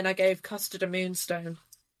gemstone, and then I gave Custard a moonstone.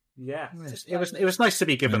 Yeah. It was nice to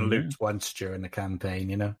be given Yeah. loot once during the campaign,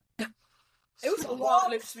 you know. It was a lot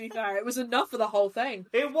of loot, to be fair. It was enough for the whole thing.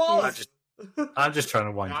 It was. I'm just trying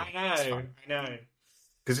to wind I know.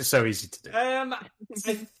 because it's so easy to do. I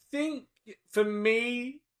think for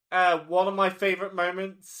me, one of my favourite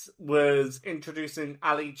moments was introducing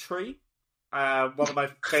Ali Tree. One of my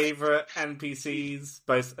favourite NPCs,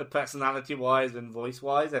 both personality-wise and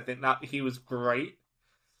voice-wise. I think that he was great.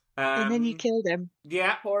 And then you killed him.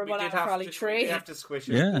 Yeah, Pour him we one did out for have Ali to, Tree. we have to squish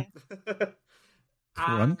him. Yeah.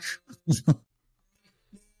 Crunch.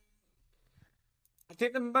 I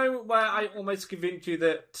think the moment where I almost convinced you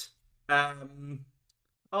that,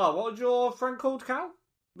 what was your friend called, Cal?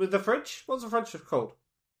 With the fridge? What's the fridge called?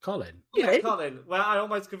 Colin. Yeah, Colin. Where I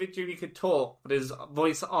almost convinced you he could talk, but his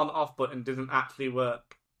voice on/off button didn't actually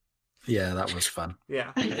work. Yeah, that was fun.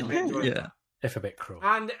 Yeah, I enjoyed Yeah. that. If a bit cruel.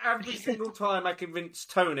 And every single time I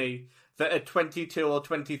convinced Tony that a 22 or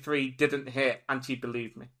 23 didn't hit, and she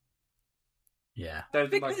believed me. Yeah.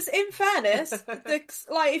 Those are my- Because in fairness,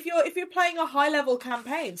 like if you're playing a high level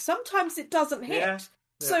campaign, sometimes it doesn't hit. Yeah.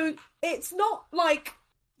 So it's not like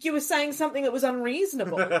you were saying something that was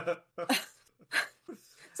unreasonable.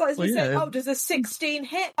 It's like Well, you say, yeah. "Oh, does a 16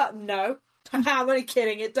 hit?" No, I'm only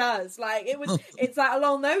kidding. It does. Like it's like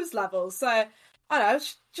along those levels. So I don't know,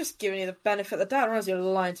 just giving you the benefit of the doubt, otherwise you're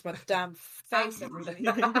lying to my damn face. Everybody.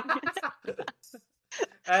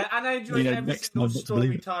 And I enjoyed You know, every next single time not to story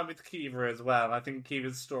believe it. time with Kiva as well. I think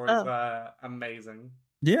Kiva's stories Oh. were amazing.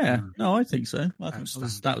 Yeah, no, I think so. I think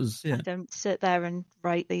Outstanding. that was I yeah. don't sit there and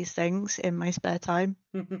write these things in my spare time.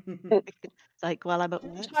 It's like while I'm at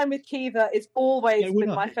work. Time with Kiva is always Yeah, we're been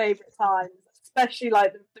not- my favourite times, especially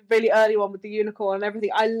like the really early one with the unicorn and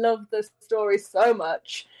everything. I love the story so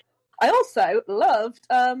much. I also loved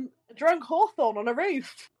drunk Hawthorne on a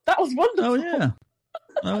roof. That was wonderful. Oh yeah.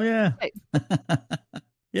 Oh yeah.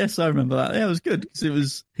 Yes, I remember that. Yeah, it was good because it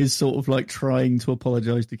was his sort of like trying to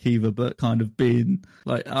apologise to Kiva, but kind of being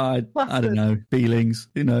like, I don't know, feelings.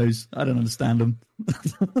 Who knows? I don't understand them.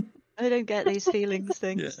 I don't get these feelings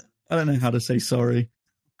things. Yeah. I don't know how to say sorry.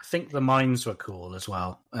 I think the mines were cool as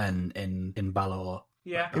well, and in Balor.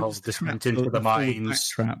 Yeah. The whole descent into the mines.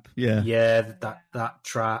 Trap. Yeah. Yeah, that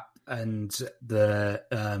trap and the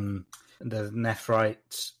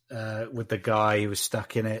Nephrite with the guy who was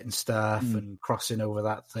stuck in it and stuff, and crossing over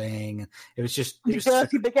that thing. It was The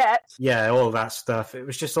dirty baguette. yeah, all that stuff. It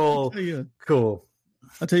was just all Yeah. cool.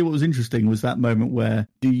 I'll tell you what was interesting was that moment where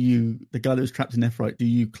the guy that was trapped in Nephrite, do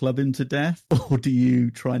you club him to death or do you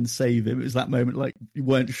try and save him? It was that moment like you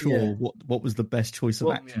weren't sure Yeah. what was the best choice of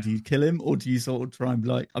Well, action. Do you kill him or do you sort of try and be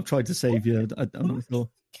like, I've tried to save you? I'm not sure.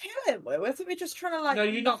 Kill him. I thought we were just trying to like No,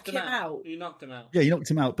 you knocked him him out. You knocked him out. Yeah, you knocked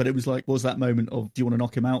him out, but it was like, was that moment of, do you want to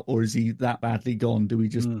knock him out or is he that badly gone? Do we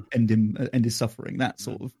just end his suffering? That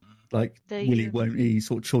sort of like, The, will he, won't he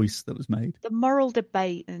sort of choice that was made. The moral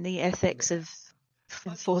debate and the ethics of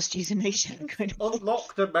forced euthanasia. Kind of.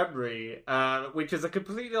 Unlocked a memory, which is a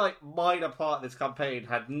completely like minor part of this campaign,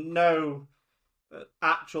 had no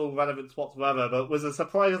actual relevance whatsoever, but was a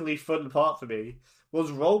surprisingly fun part for me. Was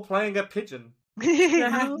role playing a pigeon. When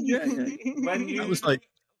you That was like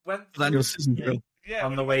went Daniel through- Season Drill. yeah,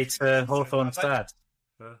 On the way to Hawthorne's dad.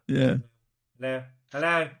 Yeah.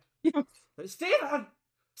 Hello. Stephen.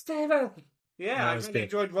 Yeah, That I was really good.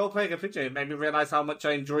 enjoyed role playing a pigeon. It made me realise how much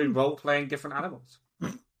I enjoy role playing different animals.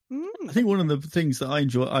 I think one of the things that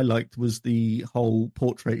I liked was the whole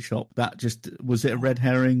portrait shop. That just, was it a red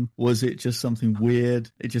herring? Was it just something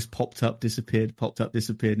weird? It just popped up, disappeared,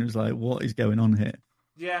 and it was like, what is going on here?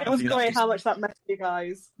 Yeah, It was great how much that messed you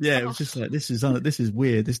guys. Yeah, it was just like, this is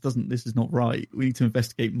weird. This is not right. We need to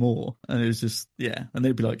investigate more. And it was just, yeah. And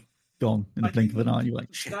they'd be like, gone in the I blink of an think eye. You're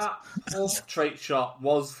like, shit. That portrait shot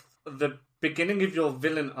was the beginning of your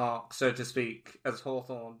villain arc, so to speak, as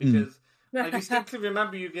Hawthorne, because I distinctly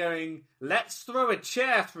remember you going, let's throw a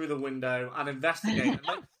chair through the window and investigate. I'm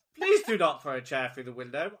like, please do not throw a chair through the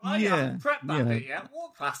window. I haven't prepped that bit yet.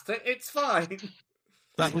 Walk past it, it's fine.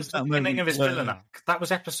 That was the beginning of his villain arc. That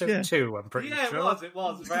was episode 2, I'm pretty sure. It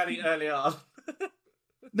was very early on.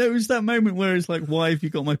 No, it was that moment where it's like, why have you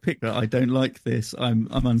got my picture? I don't like this. I'm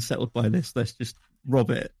unsettled by this. Let's just rob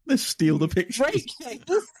it. Let's steal the pictures.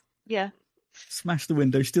 Yeah. Smash the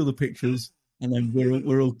window, steal the pictures, and then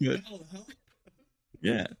we're all good.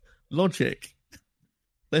 Yeah. Logic.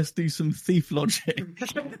 Let's do some thief logic.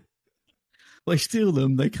 If I steal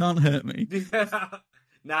them, they can't hurt me.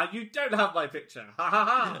 Now you don't have my picture. Ha ha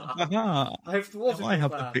ha. Ha-ha. I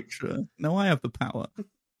have the picture. No, I have the power.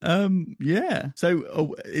 Yeah.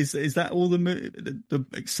 So, is that all the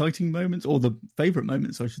exciting moments, or the favourite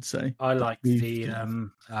moments, I should say? I like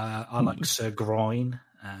I like Sir Groin.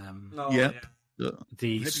 Yeah. The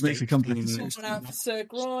pulling out for Sir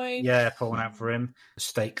Groin. Yeah, pulling out for him.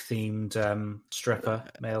 Steak themed stripper,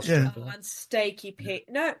 male Yeah. stripper. And Steaky Pete.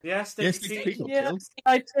 No. Yeah, Steaky Pete. Yeah,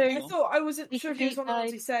 I too. I thought I wasn't sure if he was one of the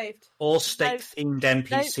ones he saved. All steak themed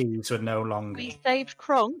NPCs were no longer. We saved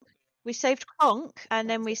Kronk. We saved Kronk, and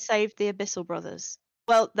then we saved the Abyssal Brothers.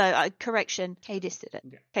 Well, no, correction. Cadis did it.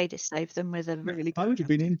 Yeah. Cadis saved them with a really. I would have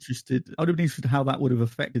been interested. How that would have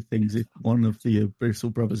affected things if one of the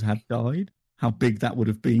Abyssal Brothers had died. How big that would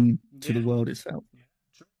have been to the world itself. Yeah,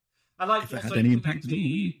 true. I like If it also had any impact at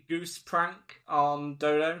the goose prank on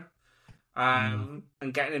Dodo, and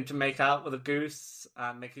getting him to make out with a goose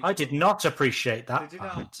and making. I did not appreciate that. Did you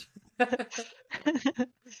not?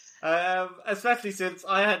 Especially since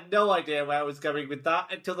I had no idea where I was going with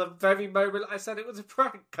that until the very moment I said it was a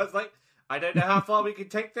prank. Because I don't know how far we can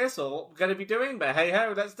take this or what we're going to be doing, but hey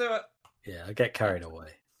ho, let's do it. Yeah, I get carried away.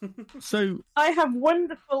 So I have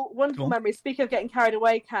wonderful memories, speaking of getting carried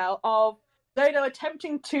away, Cal, of Dodo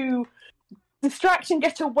attempting to distract and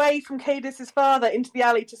get away from Cadis's father into the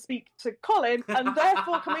alley to speak to Colin, and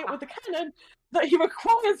therefore coming up with the canon that he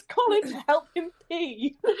requires Colin to help him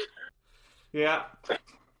pee. Yeah.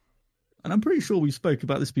 and I'm pretty sure we spoke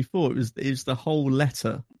about this before. It's the whole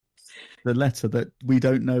letter. The letter that we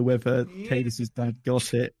don't know whether Cadis's dad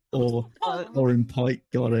got it or Lauren Pike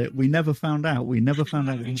got it. We never found out.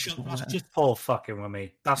 That's just Paul fucking with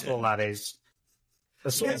me. That's all that is.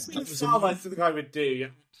 That's I think I would do. Yeah,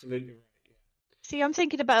 absolutely right. See, I'm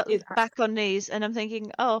thinking about Back on Knees, and I'm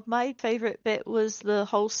thinking, my favourite bit was the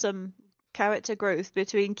wholesome character growth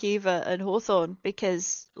between Kiva and Hawthorne,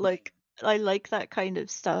 because, I like that kind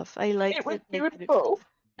of stuff. I like it was beautiful.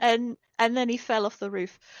 And then he fell off the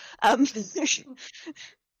roof. And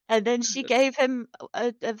then she gave him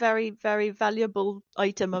a very, very valuable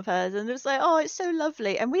item of hers. And it was like, it's so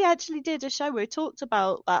lovely. And we actually did a show where we talked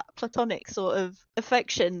about that platonic sort of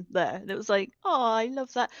affection there. And it was like, I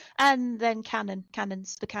love that. And then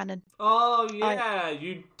cannons, the cannon. Oh, yeah.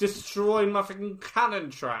 You destroyed my fucking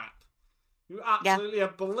cannon trap. You absolutely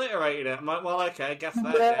obliterated it. I'm like, well, okay, I guess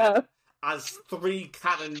that's it. As 3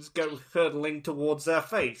 cannons go hurtling towards their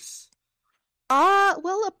face.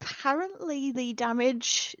 Well, apparently the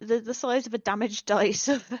damage, the size of a damage dice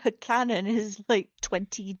of a cannon is like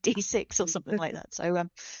 20 d6 or something like that. So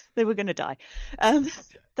they were going to die.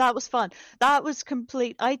 That was fun. That was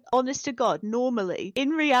complete. Honest to God, normally,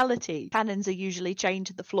 in reality, cannons are usually chained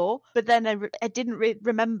to the floor. But then I didn't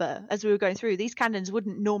remember as we were going through, these cannons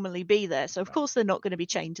wouldn't normally be there. So, of course, they're not going to be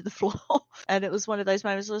chained to the floor. And it was one of those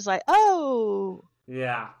moments where I was like, oh.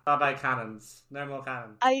 Yeah, bye-bye cannons. No more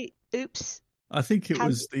cannons. Oops. I think it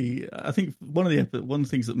was one of the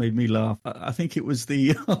things that made me laugh. I think it was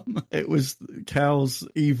it was Cal's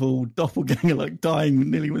evil doppelganger dying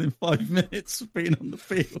nearly within 5 minutes of being on the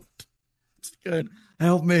field. Just going,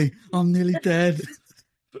 help me, I'm nearly dead.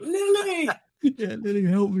 Lily! Yeah, Lily,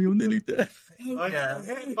 help me, I'm nearly dead.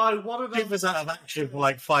 By one of them. He was out of action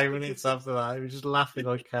for 5 minutes after that. He was just laughing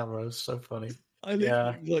on camera. It was so funny. I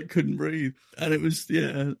literally couldn't breathe. And it was,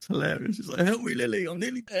 it's hilarious. It's like, help me, Lily, I'm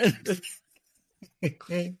nearly dead.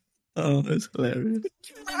 Oh, that's hilarious.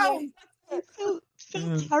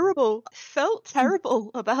 Felt terrible. Felt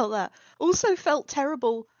terrible about that. Also felt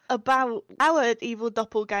terrible about our evil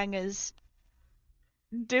doppelgangers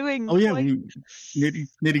doing. Oh yeah, we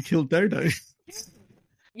nearly killed Dodo.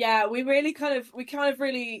 Yeah, we kind of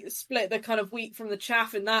really split the kind of wheat from the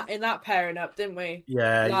chaff in that pairing up, didn't we?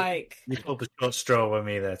 Yeah, you pulled the short straw with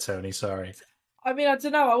me there, Tony. Sorry. I mean, I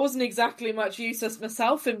don't know. I wasn't exactly much use as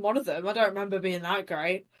myself in one of them. I don't remember being that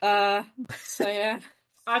great. So yeah.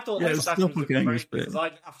 I thought Yeah, this it's session was doppelgangers great bit. because I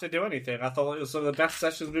didn't have to do anything. I thought it was some of the best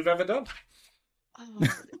sessions we've ever done. Oh,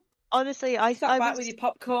 honestly, I Sat back was with your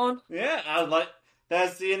popcorn. Yeah, I was like,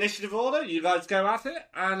 there's the initiative order. You guys go at it,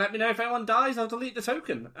 and let me know if anyone dies. I'll delete the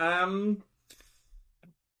token.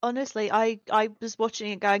 honestly, I was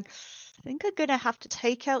watching it going, I think I'm gonna have to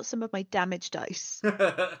take out some of my damage dice.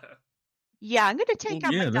 Yeah, I'm gonna take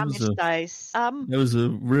out Yeah, my there was damage a- dice. There was a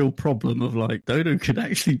real problem of like Dodo could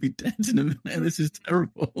actually be dead in a minute. And this is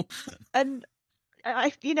terrible. And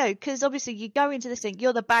I, because obviously you go into this thing,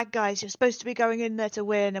 you're the bad guys, you're supposed to be going in there to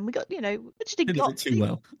win, and we got, actually Did a got bit too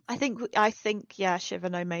well. I think, yeah, Shiv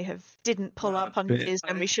and I may have didn't pull our punches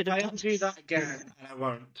when we should have I'll done. do that again, and I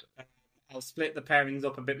won't. I'll split the pairings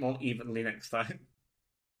up a bit more evenly next time.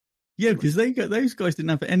 Yeah, because those guys didn't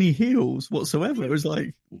have any heals whatsoever. It was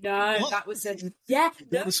like, No, What? that was no, That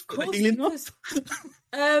of was course, healing up? because,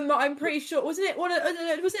 I'm pretty sure was it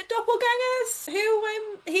doppelgangers who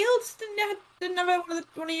healed? Didn't have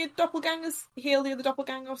one of your doppelgangers heal the other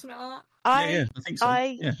doppelganger or something like that? yeah, I think so.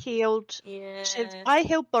 I Yeah. healed. Yeah, I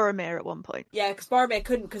healed Boromir at one point. yeah, because Boromir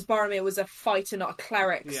couldn't, because Boromir was a fighter, not a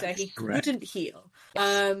cleric, so Yeah, he correct. couldn't heal.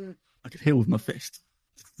 I could heal with my fist.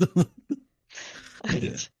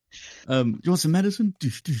 Yeah. You want some medicine?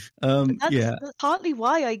 Yeah. That's partly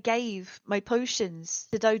why I gave my potions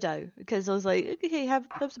to Dodo, because I was like, okay, have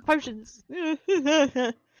some potions.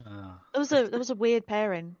 That was a weird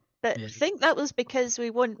pairing, but Yeah. I think that was because we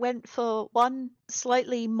went for one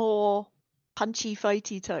slightly more punchy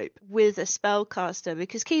fighty type with a spellcaster,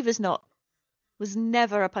 because Kiva's was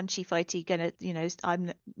never a punchy fighty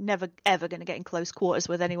I'm never ever gonna get in close quarters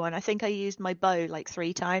with anyone. I think I used my bow like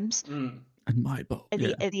 3 times. And my bow. At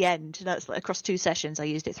Yeah. the end, that's like across 2 sessions, I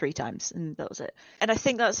used it 3 times, and that was it. And I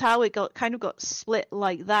think that's how it got split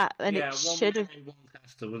like that, and yeah, it should have. one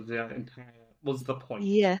caster was the point.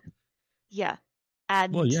 Yeah.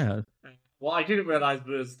 And Well, yeah. What I didn't realise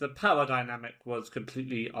was the power dynamic was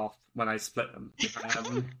completely off when I split them.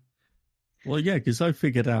 Well, yeah, because I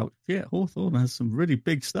figured out, Hawthorne has some really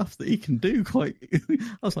big stuff that he can do quite... I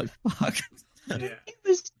was like, fuck. Yeah. it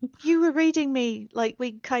was you were reading me, like,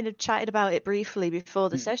 we kind of chatted about it briefly before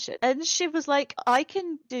the session, and she was like, I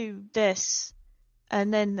can do this,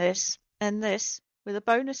 and then this, and this, with a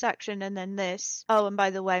bonus action, and then this. Oh, and by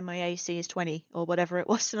the way, my AC is 20, or whatever it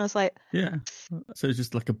was, and I was like, Yeah. So it's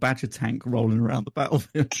just like a badger tank rolling around the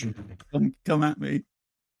battlefield. Come at me.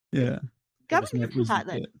 Yeah. going It from was that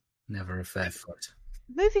then. legit. Never a fair fight.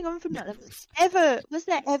 Moving on from that, was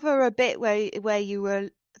there ever a bit where you were,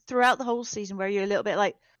 throughout the whole season, where you're a little bit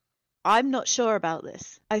like, I'm not sure about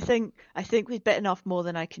this. I think we've bitten off more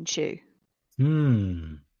than I can chew.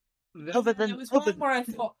 Other than It was one where I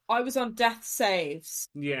thought I was on death saves.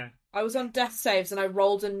 Yeah. I was on death saves, and I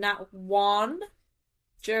rolled a nat 1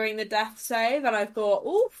 during the death save, and I thought,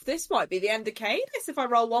 oof, this might be the end of Cadis if I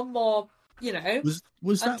roll one more, Was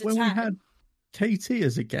that under when 10. we had KT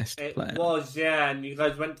as a guest It player? was, yeah, and you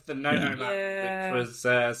guys went to the no-no Yeah. map, Yeah. which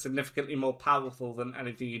was significantly more powerful than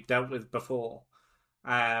anything you'd dealt with before.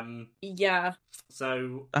 Yeah.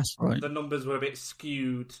 So That's right. the numbers were a bit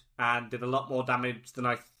skewed and did a lot more damage than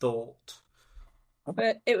I thought.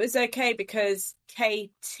 But it was okay because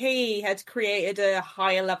KT had created a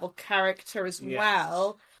higher level character as Yes.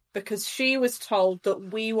 well, because she was told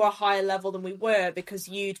that we were higher level than we were because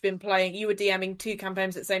you were DMing 2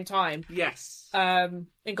 campaigns at the same time. Yes. And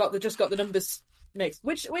got the numbers mixed,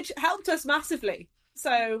 which helped us massively.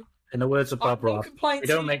 So In the words of Bob no Ross, complaints we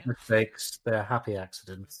don't here. make mistakes, they're happy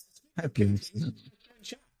accidents.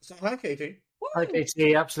 So hi, Katie. Hi,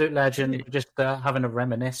 Katie, absolute legend. We're just having a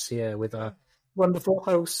reminisce here with our wonderful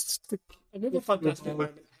hosts. Another fantastic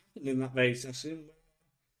moment happened in that very session.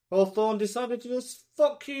 Hawthorne decided to just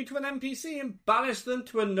fuck you to an NPC and banish them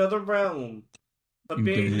to another realm. For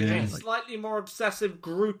being Yeah. a slightly more obsessive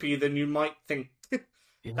groupie than you might think.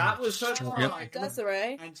 That was her Oh, crime.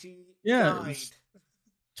 Desiree. And she Yeah, it died. was-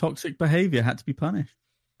 Toxic behaviour had to be punished.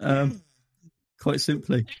 Quite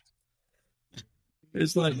simply.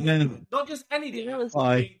 It's like, man, Not just any damage.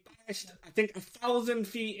 Bye. She banished, I think, 1,000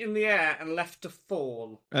 feet in the air and left to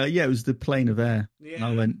fall. it was the plane of air. Yeah. And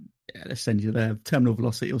I went, let's send you there. Terminal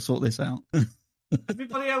velocity will sort this out.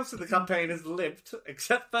 Everybody else in the campaign has lived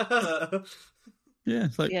except for her. Yeah,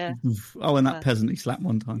 it's like, Yeah. oh, and that peasant he slapped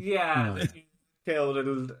one time. Yeah. killed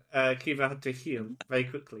and Kiva had to heal very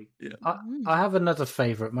quickly. Yeah. I have another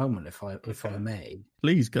favourite moment, if I may.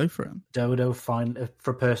 Please go for him. Dodo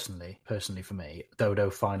personally for me, Dodo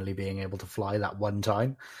finally being able to fly that one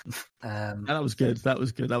time. That was good. That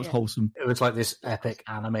was good. That was wholesome. It was like this epic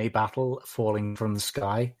anime battle falling from the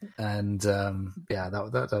sky, and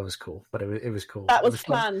that was cool. But it was cool. That was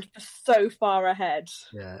fun. planned so far ahead.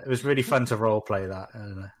 Yeah, it was really fun to role play that,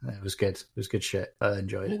 and it was good. It was good shit. I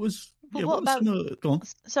enjoyed it. Go on.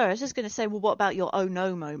 Sorry, I was just going to say, well, what about your oh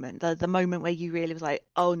no moment? The moment where you really was like,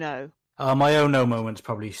 oh no. My oh no moment's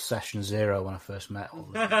probably session 0 when I first met all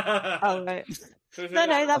of them. Oh, right. No,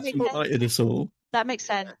 that makes sense. Excited us all. That makes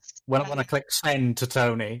sense. When I click send to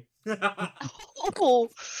Tony.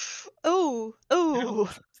 Oh,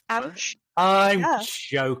 ouch. I'm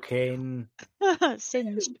joking.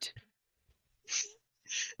 Singed.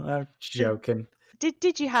 I'm joking.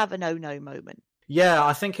 Did you have an oh no moment? Yeah,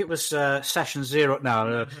 I think it was session 0.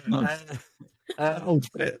 No.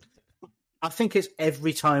 I think it's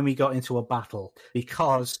every time we got into a battle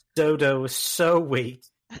because Dodo was so weak.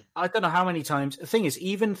 I don't know how many times. The thing is,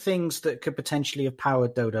 even things that could potentially have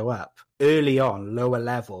powered Dodo up early on, lower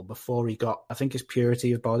level, before he got, I think, his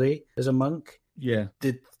purity of body as a monk. Yeah.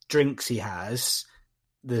 The drinks he has,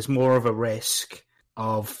 there's more of a risk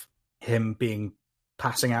of him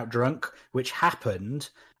passing out drunk, which happened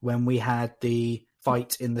when we had the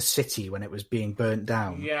fight in the city when it was being burnt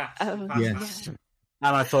down. Yeah. Yes.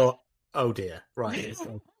 And I thought, oh dear, right.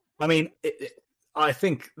 I mean, I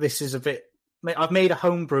think this is a bit... I've made a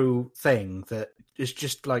homebrew thing that is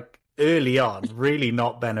just like early on really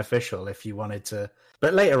not beneficial if you wanted to...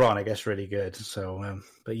 But later on, I guess, really good. So,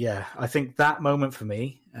 but yeah, I think that moment for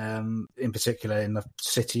me, in particular in the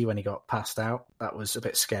city when he got passed out, that was a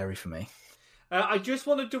bit scary for me. I just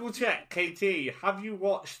want to double check, KT, have you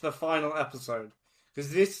watched the final episode?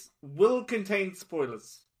 Because this will contain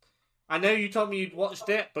spoilers. I know you told me you'd watched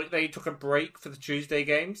it, but then you took a break for the Tuesday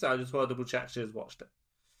game, so I just want to double check she's watched it.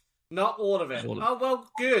 Not all of it. Oh, well,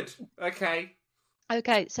 good. Okay.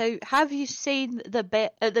 Okay, so have you seen the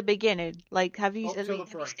bit at the beginning? Like, have you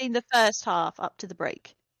seen the first half up to the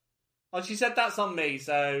break? Oh, she said that's on me,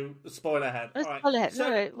 so spoiler ahead. All right.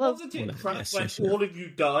 So, wasn't it crap when all of you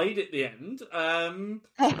died at the end? And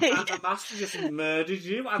the master just murdered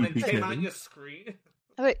you and then came out your screen?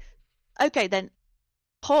 Okay, then,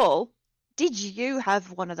 Paul, did you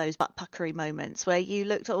have one of those butt puckery moments where you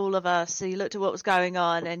looked at all of us, so you looked at what was going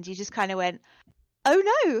on, and you just kind of went, oh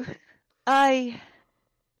no, my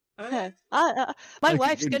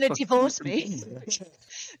wife's going to divorce me?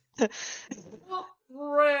 Not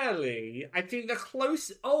really. I think the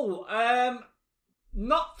close...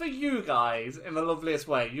 not for you guys in the loveliest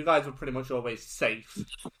way. You guys were pretty much always safe.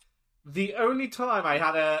 The only time I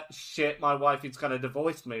had a shit, my wife is going to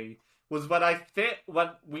divorce me was when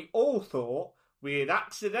we all thought we had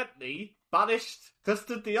accidentally banished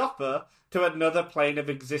Custard the Upper to another plane of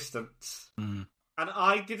existence. Mm. And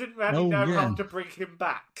I didn't really know how to bring him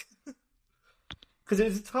back. Because it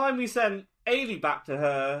was the time we sent Ailey back to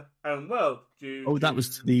her own world. That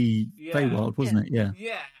was to the Feywild, wasn't it? Yeah.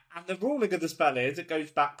 Yeah, and the ruling of the spell is it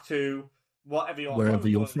goes back to wherever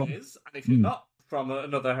you're from. Is. And if you're not from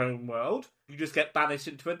another home world, you just get banished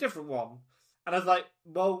into a different one. And I was like,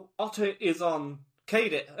 well, Otter is on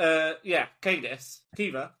Kiva,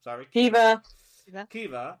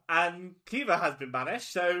 and Kiva has been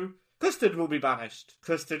banished, so Custard will be banished.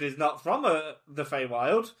 Custard is not from the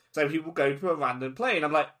Feywild, so he will go to a random plane.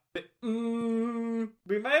 I'm like,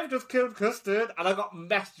 we may have just killed Custard, and I got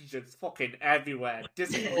messages fucking everywhere.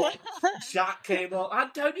 Discord, chat came up,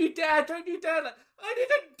 and don't you dare. I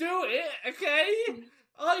didn't do it, okay?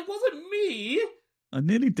 It wasn't me. I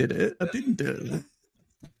nearly did it. I didn't do it.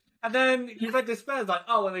 And then you read the spells like,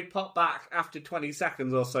 and they pop back after 20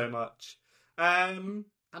 seconds or so much. I'm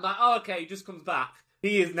like, okay, he just comes back.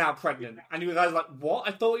 He is now pregnant. And you guys are like, what?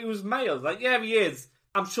 I thought he was male. Like, yeah, he is.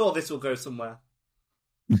 I'm sure this will go somewhere.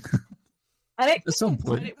 At some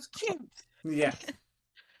point. And it was cute. Yeah.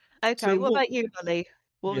 Okay, so what about you, Molly?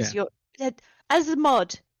 What was your... As a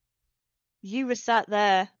mod, you were sat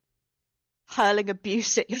there hurling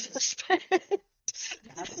abuse at your husband.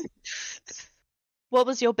 What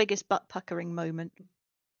was your biggest butt puckering moment?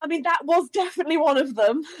 I mean, that was definitely one of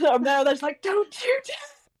them. I'm there, they're just like, don't you dare!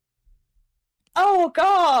 Oh,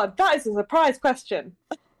 God, that is a surprise question.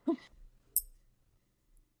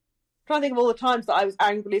 Trying to think of all the times that I was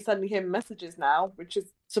angrily sending him messages now, which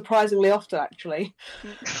is surprisingly often, actually.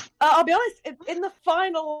 I'll be honest, in the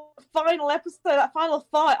final episode, that final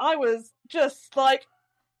fight, I was just like...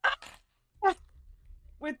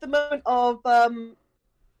 with the moment of...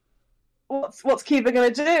 what's Kiva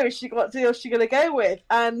going to do? What deal is she going to go with?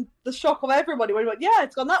 And the shock of everybody when he went, yeah,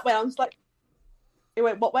 it's gone that way. I was like, it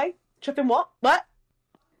went what way? Tripping what? What?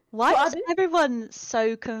 Why What was everyone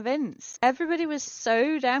so convinced? Everybody was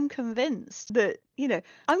so damn convinced that,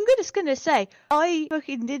 I'm just going to say, I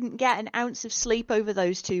fucking didn't get an ounce of sleep over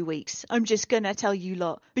those 2 weeks. I'm just going to tell you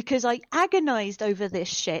lot. Because I agonized over this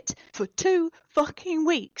shit for 2 fucking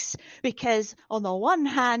weeks. Because on the one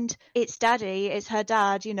hand, it's Daddy, it's her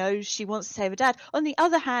dad, she wants to save her dad. On the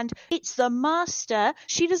other hand, it's the master.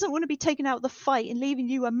 She doesn't want to be taken out of the fight and leaving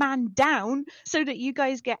you a man down so that you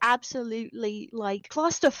guys get absolutely,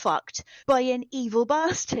 clusterfucked by an evil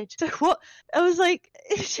bastard. So what? I was like,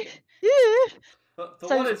 yeah. But for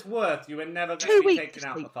So, what it's worth, you were never 2 going to be weeks taken of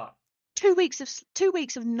out the sleep. fight. 2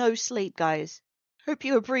 weeks of no sleep, guys. Hope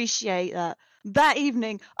you appreciate that. That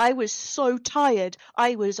evening, I was so tired,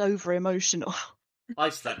 I was over emotional. I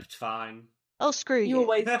slept fine. Oh, screw you. You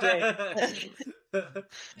always do.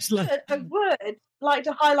 It's like, A word like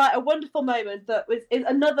to highlight a wonderful moment that is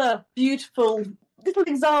another beautiful little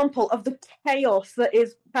example of the chaos that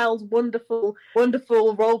is Cal's wonderful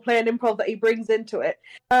role-play and improv that he brings into it.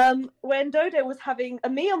 When Dodo was having a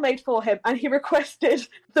meal made for him and he requested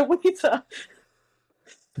the waiter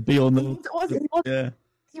to be on the. Yeah.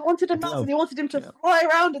 he wanted a mouse and he wanted him to fly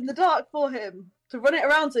around in the dark for him, to run it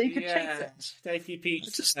around so he could chase it. Davey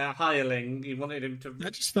Pete's hireling, he wanted him to...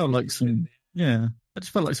 That just felt like some. Yeah. I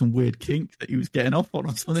just felt like some weird kink that he was getting off on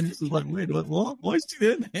or something. It was like weird. Like, what? Why is he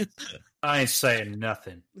doing this? I ain't saying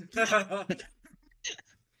nothing.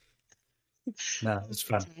 No, it was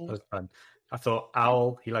fun. It was fun. I thought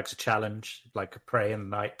Owl, he likes a challenge, like a prey in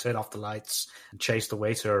the night, turn off the lights and chase the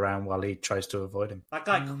waiter around while he tries to avoid him. That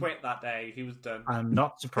guy quit that day. He was done. I'm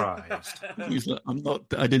not surprised. He was like,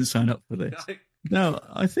 I didn't sign up for this. No,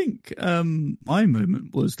 I think my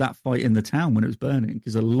moment was that fight in the town when it was burning,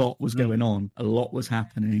 because a lot was going on, a lot was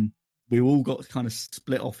happening. We all got kind of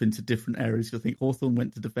split off into different areas. I think Hawthorne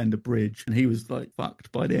went to defend a bridge, and he was like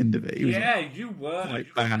fucked by the end of it. He was, you were. Like,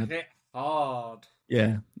 You got bad. hit hard.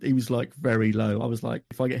 Yeah, he was like very low. I was like,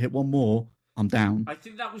 if I get hit one more, I'm down. I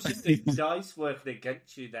think that was just the dice working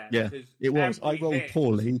against you then. Yeah, because it was. I every rolled hit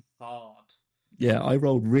poorly. was hard. Yeah, I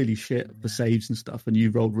rolled really shit for saves and stuff, and you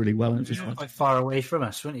rolled really well. And it was just You were like, quite far away from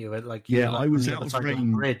us, weren't you? I was on out the of other side of the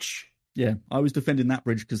range. bridge. Yeah, I was defending that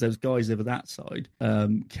bridge because there was guys over that side.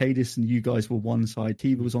 Cadis and you guys were one side.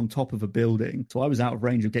 Kiva was on top of a building, so I was out of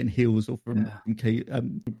range of getting heals or from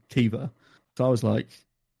Kiva. So I was like,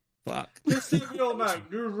 fuck. Just so we all know,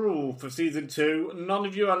 new rule for season 2, none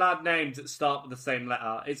of you are allowed names that start with the same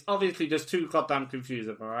letter. It's obviously just too goddamn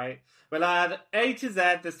confusing, alright? We'll add A to Z,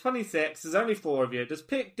 there's 26, there's only 4 of you. Just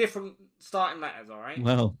pick different starting letters, alright?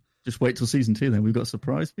 Well, just wait till season 2 then. We've got a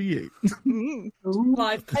surprise for you.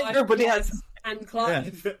 Clive, Everybody has. and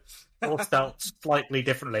Clive. All spelled slightly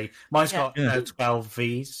differently. Mine's got 12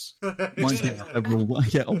 V's. Mine's got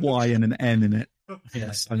a Y and an N in it.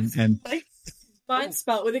 Yes. And an N. Mine's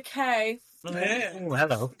spelt with a K. Oh,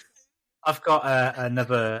 hello. I've got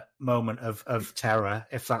another moment of terror,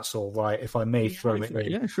 if that's all right, if I may throw it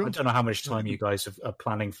in. Yeah, sure. I don't know how much time you guys are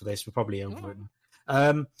planning for this. We're probably over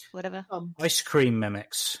it. Whatever. Ice cream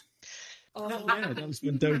mimics. Oh, Yeah, that was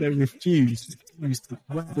when Dodo refused to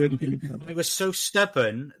do anything about I it. was so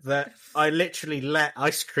stubborn that I literally let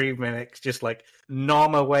ice cream mimics just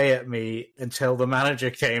nom away at me until the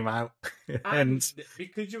manager came out and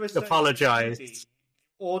because you were so apologised. greedy,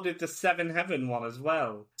 ordered the 7 Heaven one as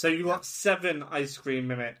well. So you got 7 ice cream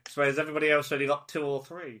mimics, whereas everybody else only got 2 or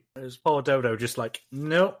 3. It was poor Dodo just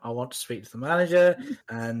no, I want to speak to the manager.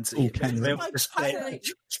 And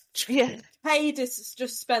Yeah. Cadis has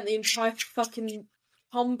just spent the entire fucking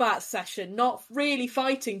combat session not really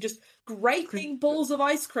fighting, just scraping balls of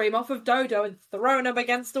ice cream off of Dodo and throwing them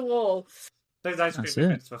against a wall. Those ice cream That's it.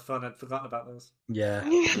 mimics were fun. I'd forgotten about those. yeah.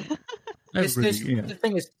 Everybody, yeah. The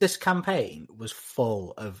thing is, this campaign was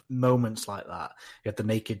full of moments like that. You had the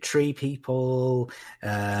naked tree people. You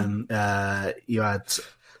had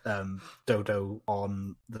Dodo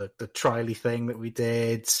on the Triley thing that we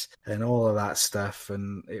did, and all of that stuff.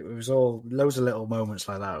 And it was all loads of little moments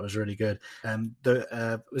like that. It was really good.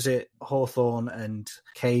 Was it Hawthorne and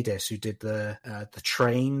Cadis who did the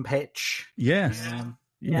train pitch? Yes.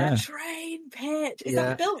 Yeah. Train pit. Is Yeah.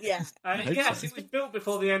 that built yet? Yes, it was built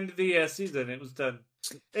before the end of the season. It was done.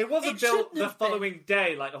 It wasn't It built shouldn't the have been. following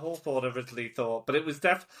day like the Hawthorne originally thought, but it was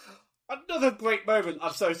another great moment.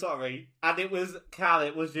 I'm so sorry. And it was, Cal,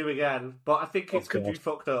 it was you again, but I think it's because God. you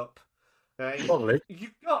fucked up. Right? Probably.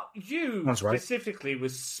 You That's right. specifically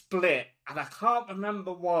was split, and I can't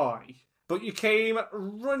remember why. but you came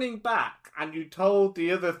running back and you told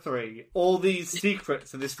the other three all these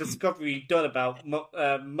secrets and this discovery you'd done about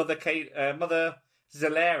Mother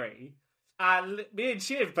Zeleri. And me and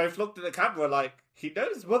Shiv both looked at the camera like, he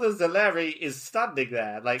knows Mother Zeleri is standing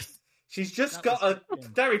there. Like, she's just got a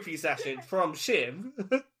therapy session from Shiv.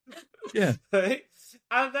 Yeah. Right?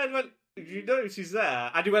 And then went, you know she's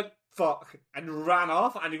there. And he went, fuck, and ran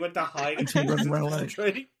off, and he went to hide Until he ran away.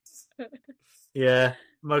 trees. Yeah,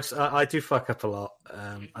 I do fuck up a lot,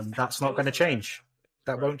 and that's not going to change.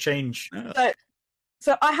 That won't change.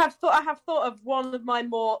 So I have thought of one of my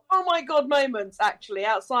more oh my god moments actually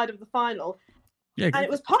outside of the final. Yeah, And it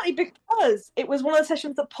was partly because it was one of the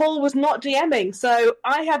sessions that Paul was not DMing, so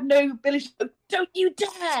I had no ability to don't you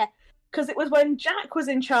dare! Because it was when Jack was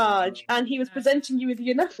in charge and he was presenting you with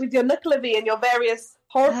your Knucklevi and your various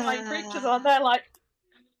horrifying creatures on there, like,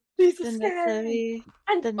 these are scary.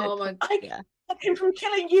 And I kept him from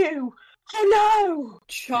killing you. Oh no!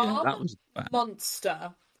 Charm that was bad.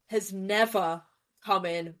 Monster has never come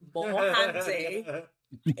in more handy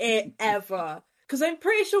ever. Because I'm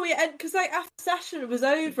pretty sure because like after the session was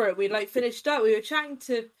over and we like finished up, we were chatting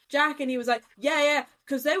to Jack and he was like, yeah,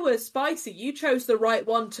 because they were spicy. You chose the right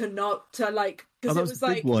one to not to like. Because that was the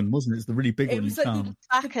big one, wasn't it? It's the really big one. Was like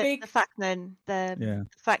the Facnon, the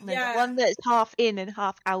one that's half in and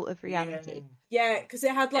half out of reality. Yeah, because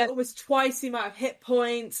it had like almost twice the amount of hit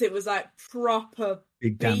points. It was like proper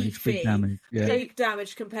big damage, big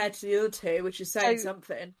damage compared to the other two, which is saying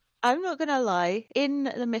something. I'm not gonna lie, in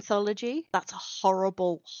the mythology, that's a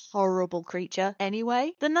horrible, horrible creature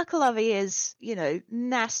anyway. The Knucklevi is,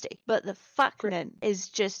 nasty, but the Facnon is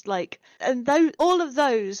just like, and all of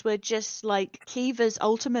those were just like Kiva's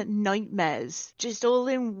ultimate nightmares, just all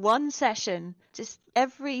in one session. Just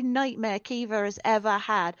every nightmare Kiva has ever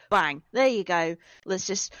had, bang, there you go. Let's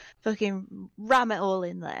just fucking ram it all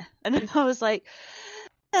in there. And I was like,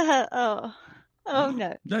 Oh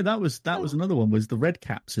no! No, that was another one. Was the red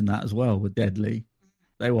caps in that as well? Were deadly.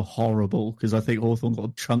 They were horrible because I think Hawthorne got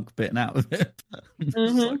a chunk bitten out of it.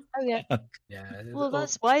 Oh yeah. Yeah. Well,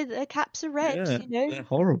 that's why the caps are red. They're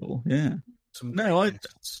horrible. Yeah.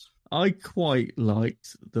 I quite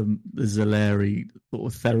liked the Zeleri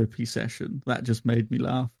sort of therapy session. That just made me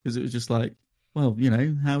laugh because it was just like, well,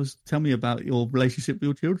 tell me about your relationship with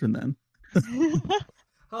your children then.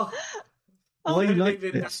 Why you like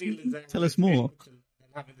this? Tell us more.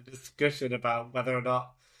 Having the discussion about whether or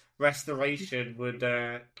not restoration would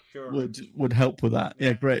cure would help with that.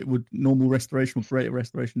 Yeah, great. Would normal restoration or greater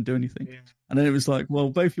restoration do anything? Yeah. And then it was like,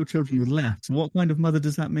 well, both your children were left. What kind of mother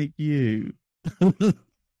does that make you? Very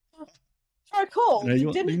cool.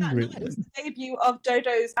 Didn't that night was the debut of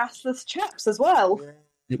Dodo's Assless Chaps as well? Yeah.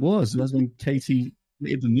 It was. That was when Katie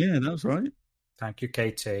did them. Yeah, that was right. Thank you,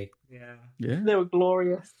 Katie. Yeah. They were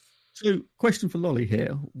glorious. So, question for Lolly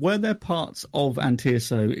here. Were there parts of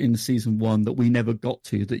Antioso in Season 1 that we never got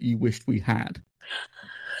to that you wished we had?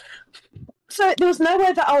 So there was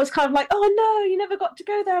nowhere that I was kind of like, oh no, you never got to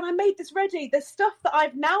go there and I made this ready. There's stuff that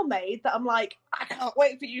I've now made that I'm like, I can't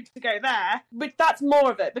wait for you to go there. But that's more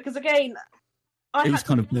of it, because again... it was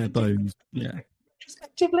kind of bare bones, yeah.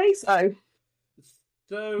 Respectively, so...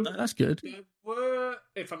 No, that's good. There were,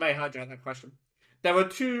 if I may hijack that question... There were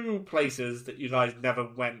two places that you guys never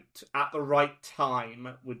went at the right time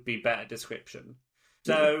would be better description.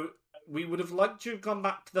 So we would have liked to have gone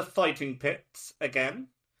back to the fighting pits again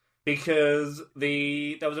because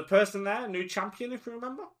there was a person there, a new champion, if you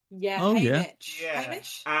remember. Yeah, oh, Hamish. Yeah.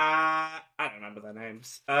 Hamish? I don't remember their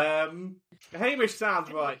names. Hamish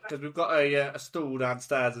sounds right because we've got a stool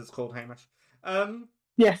downstairs that's called Hamish.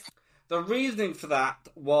 Yes. The reasoning for that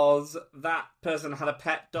was that person had a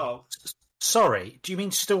pet dog. Sorry, do you mean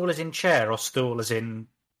stool as in chair or stool as in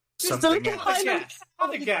something else? Yes. Have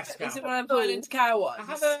a guess, Is it one of Highland cow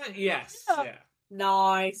ones? Yes. Yeah.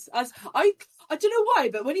 Nice. I don't know why,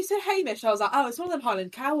 but when you said Hamish, I was like, oh, it's one of them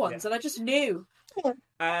Highland cow ones, and I just knew.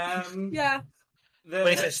 Yeah. When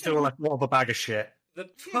you said stool, like, what of a bag of shit? The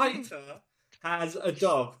fighter has a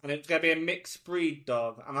dog, and it's going to be a mixed breed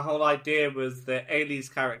dog, and the whole idea was that Ailey's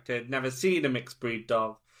character had never seen a mixed breed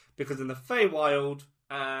dog, because in the Feywild...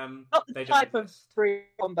 not the type of breed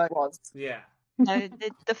combo was. Yeah. No,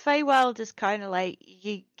 the Feywild is kind of like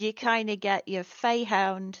you kind of get your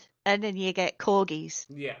Feyhound and then you get corgis.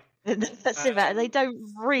 Yeah. That's about it. They don't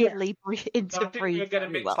really interbreed. I think we're going to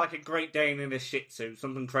mix like a Great Dane and a Shih Tzu,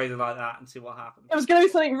 something crazy like that, and see what happens. It was going to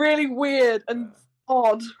be something really weird and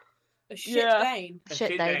odd. A shit Dane. A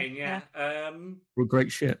shit Dane, yeah. Or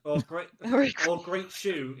great shit. Or great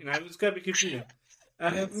shoe. It's going to be confusing.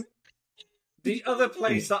 The other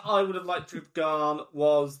place that I would have liked to have gone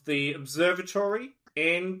was the observatory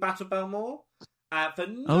in Battle Belmore. For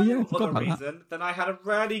no I forgot other about that. reason than I had a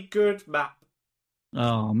really good map.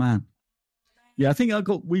 Oh man. Yeah, I think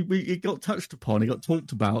it got touched upon, it got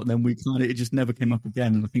talked about, and then it just never came up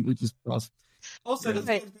again. And I think we just lost. Also, Yeah. there's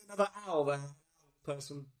going to be another owl there.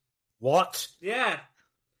 Person. What? Yeah.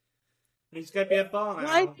 He's going to be a barn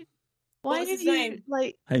owl. Why was did his you name?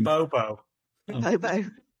 like Hey, Bobo. Bobo?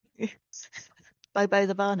 Bobo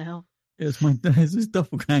the barn owl. it's his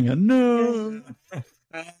doppelganger. No.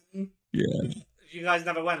 Yeah. You guys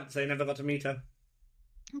never went, so you never got to meet her.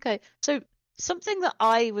 Okay, so something that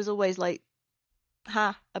I was always like,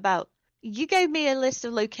 about. You gave me a list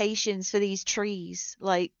of locations for these trees,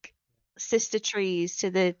 like sister trees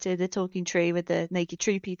to the talking tree with the naked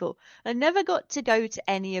tree people. I never got to go to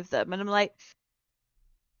any of them, and I'm like,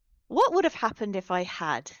 what would have happened if I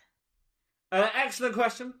had? Excellent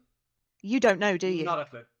question. You don't know, do you? Not a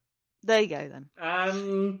clue. There you go then.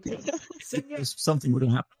 So yeah, Something would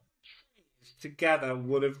have happened. together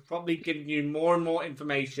would have probably given you more and more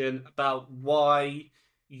information about why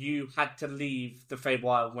you had to leave the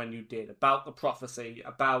Feywild when you did, about the prophecy,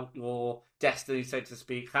 about your destiny, so to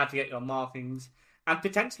speak, how to get your markings, and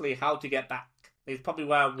potentially how to get back. It's probably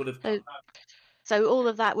where I would have gone. So all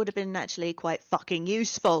of that would have been actually quite fucking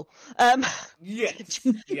useful. Yes,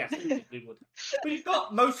 it probably would. But you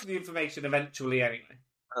got most of the information eventually anyway.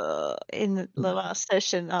 In the last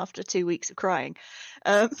session after 2 weeks of crying.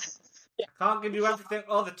 Can't give you everything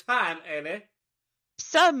all the time, Ellie.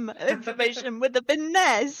 Some information would have been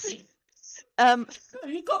nice.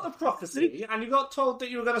 You got the prophecy, and you got told that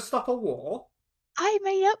you were going to stop a war. I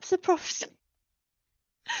made up the prophecy.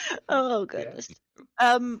 Oh goodness.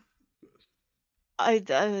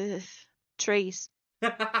 Trees.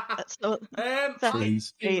 That's not.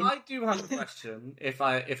 Trees. I do have a question. If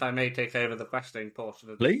I may take over the questioning portion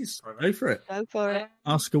of Please, go for it. Go for it.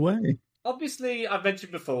 Ask away. Obviously, I've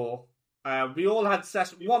mentioned before, we all had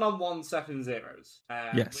one-on-one session zeros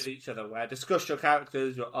Yes. with each other, where discuss your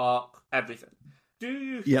characters, your arc, everything. Do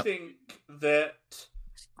you Yep. think that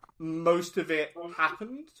most of it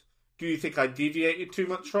happened? Do you think I deviated too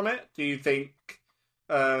much from it? Do you think,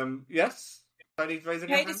 yes? I need raising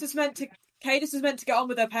your hand? Cadis was meant to get on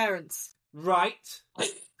with her parents. Right,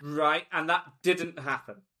 and that didn't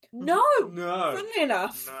happen. No. No. Funnily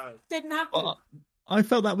enough, No. didn't happen. Well, I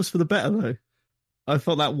felt that was for the better, though. I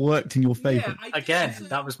felt that worked in your favour. I Again, did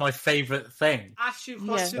that was my favourite thing. ask you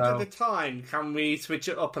questions at the time. Can we switch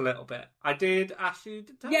it up a little bit? I did ask you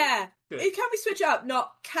to tell Yeah. Good. Can we switch it up?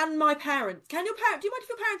 Not, can your parents, do you mind if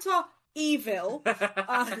your parents are evil?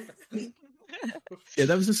 Yeah,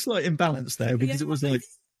 there was a slight imbalance there because Yeah. it was like,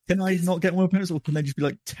 can I not get more parents, or can they just be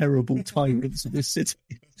like terrible tyrants of this city?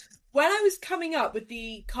 When I was coming up with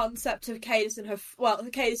the concept of Cadis and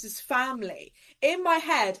Cadis's family, in my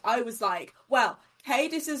head, I was like, well,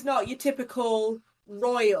 Cadis is not your typical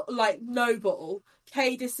royal, like, noble.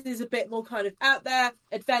 Cadis is a bit more kind of out there,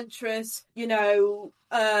 adventurous, not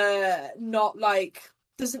like,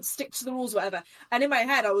 doesn't stick to the rules or whatever. And in my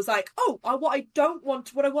head, I was like, what I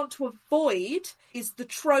want to avoid is the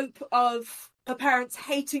trope of her parents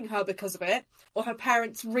hating her because of it, or her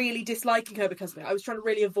parents really disliking her because of it. I was trying to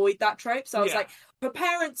really avoid that trope. So I was like, her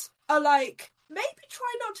parents are like, maybe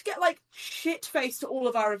try not to get like shit-faced at all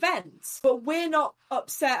of our events, but we're not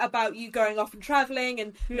upset about you going off and travelling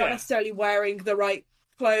and not necessarily wearing the right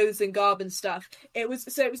clothes and garb and stuff. It was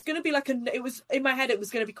going to be like in my head it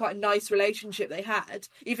was going to be quite a nice relationship they had,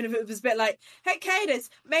 even if it was a bit like, hey Cadis,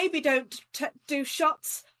 maybe don't do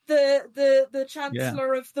shots. The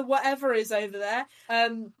chancellor of the whatever is over there.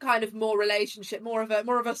 Kind of more relationship, more of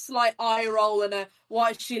a slight eye roll and a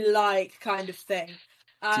what is she like kind of thing.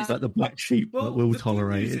 She's like the black sheep that will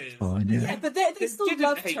tolerate it. Fine, yeah, but they still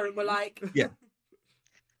loved her and were like, yeah.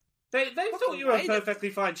 They thought you were a perfectly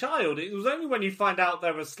fine child. It was only when you find out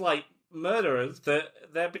there were slight murderers that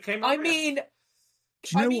there became. I mean,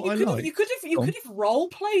 do you know what I like? You could have role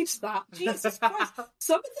played that. Jesus Christ!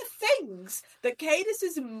 Some of the things that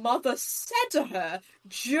Cadis's mother said to her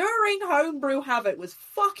during Homebrew Havoc was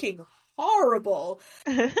fucking horrible.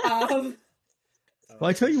 But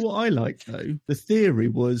I tell you what I like though. The theory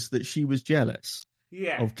was that she was jealous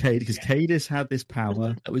of Cadis because Cadis had this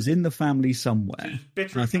power that was in the family somewhere.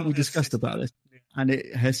 And I think we discussed about this. And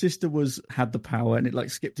her sister had the power, and it like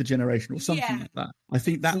skipped a generation or something like that. I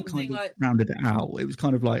think that kind of rounded it out. It was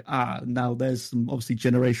kind of like, now there's some obviously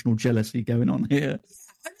generational jealousy going on here.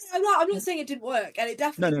 I'm not saying it didn't work, and it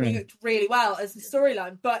definitely worked really well as the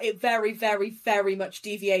storyline, but it very, very, very much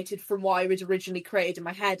deviated from what I was originally created in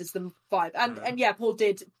my head as the vibe. And yeah, Paul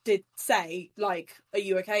did say, like, are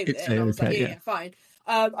you okay with it? And I was like, yeah, fine.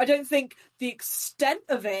 I don't think the extent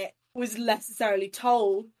of it was necessarily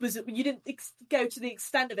told, was that you didn't go to the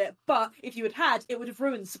extent of it, but if you had, it would have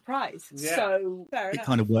ruined the surprise. Yeah. So fair It enough.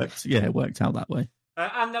 kind of worked. Yeah, it worked out that way.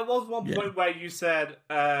 And there was one point where you said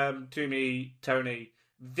to me, Tony,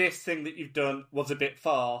 this thing that you've done was a bit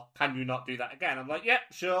far. Can you not do that again? I'm like, yeah,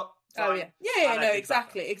 sure. Oh fine. yeah, And no, I did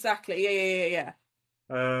exactly, yeah.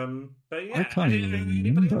 But yeah, I can't even anybody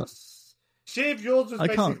remember. else? Shiv, yours was I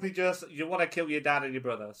can't- basically just you want to kill your dad and your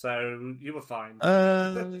brother, so you were fine.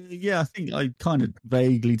 Yeah, I think I kind of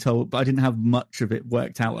vaguely told, but I didn't have much of it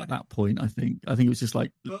worked out at that point. I think it was just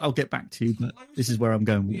like, I'll get back to you, but this is where I'm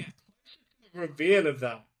going with it. Reveal of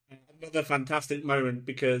that, another fantastic moment,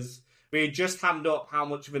 because we had just hammed up how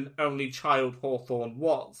much of an only child Hawthorne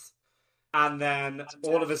was, and then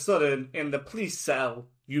all of a sudden in the police cell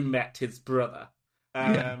you met his brother.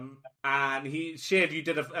 And Shiv, you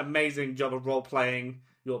did an amazing job of role playing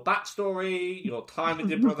your backstory, your time with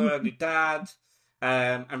your brother and your dad,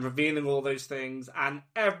 and revealing all those things. And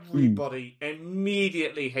everybody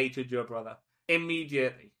immediately hated your brother.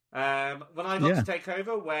 Immediately. When I got to take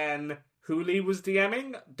over, when Hooli was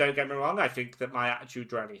DMing, don't get me wrong, I think that my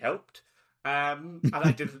attitude really helped. And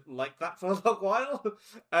I didn't like that for a long while.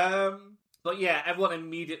 But yeah, everyone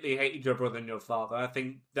immediately hated your brother and your father. I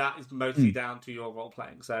think that is mostly down to your role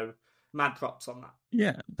playing. So, mad props on that.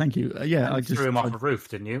 Yeah, thank you. I just threw him off a roof,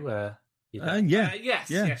 didn't you?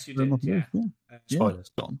 Yes, you did. Yeah. Spoilers.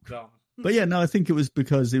 Gone. But yeah, no, I think it was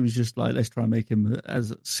because it was just like, let's try and make him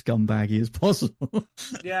as scumbaggy as possible.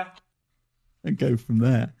 Yeah. And go from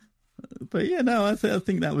there. But yeah, no, I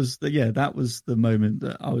think that was the moment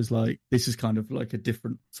that I was like, this is kind of like a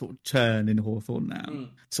different sort of turn in Hawthorne now.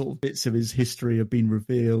 Sort of bits of his history have been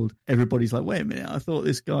revealed. Everybody's like, wait a minute, I thought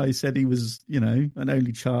this guy said he was, an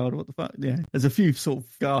only child. What the fuck? Yeah, there's a few sort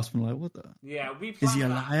of gasps and like, what the? Yeah, we is he a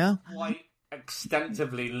planned liar? that quite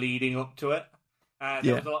extensively leading up to it.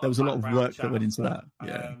 There was a lot of work that went into that.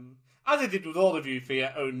 As I did with all of you for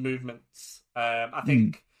your own movements. I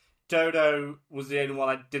think Dodo was the only one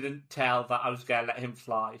I didn't tell that I was going to let him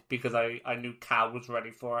fly, because I knew Cal was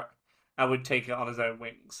ready for it and would take it on his own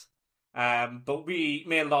wings. But me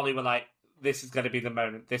and Lolly were like, this is going to be the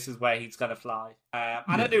moment. This is where he's going to fly.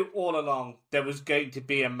 And I knew all along there was going to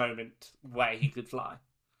be a moment where he could fly.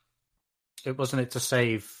 It wasn't it to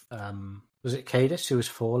save... was it Cadis who was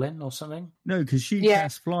falling or something? No, because she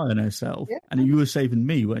cast fly on herself, and you were saving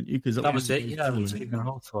me, weren't you? Because that was it. Yeah, it was even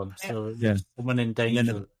Hawthorne. So someone in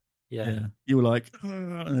danger. You were like,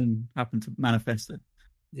 and then happened to manifest it.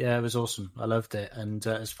 Yeah, it was awesome. I loved it. And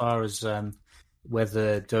as far as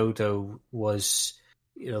whether Dodo was,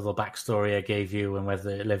 the backstory I gave you, and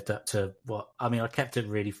whether it lived up to I kept it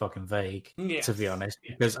really fucking vague, to be honest,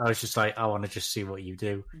 because I was just like, I want to just see what you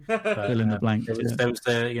do. But, fill in the blanks.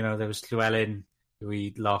 There was Llewellyn, who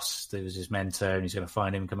he lost. There was his mentor, and he's going to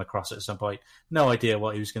find him, come across it at some point. No idea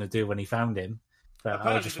what he was going to do when he found him. But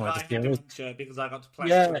I just wanted to see because I got to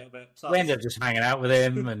play a little bit. So we ended up just hanging out with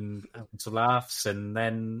him and having some laughs, and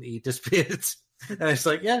then he disappeared. And it's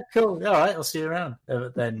like, yeah, cool, all right, I'll see you around.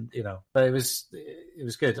 But then, but it was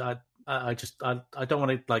good. I don't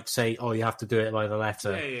want to say, oh, you have to do it by the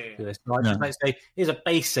letter. Do this. I just like to say, here's a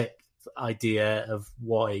basic idea of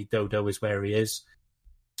why Dodo is where he is.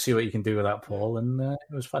 See what you can do with that, Paul, and it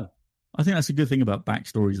was fun. I think that's a good thing about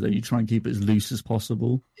backstories, though. You try and keep it as loose as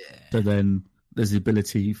possible. So then there's the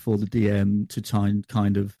ability for the DM to try and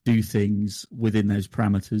kind of do things within those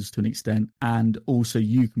parameters to an extent. And also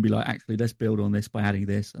you can be like, actually, let's build on this by adding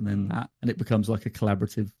this and then that. And it becomes like a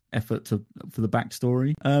collaborative effort for the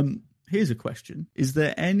backstory. Here's a question. Is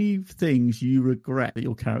there any things you regret that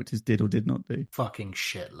your characters did or did not do? Fucking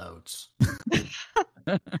shitloads.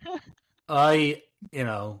 I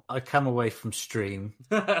come away from stream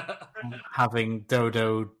having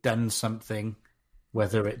Dodo done something,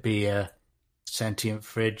 whether it be a sentient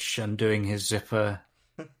fridge undoing his zipper,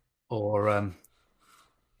 or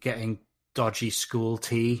getting dodgy school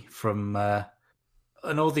tea from,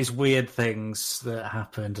 and all these weird things that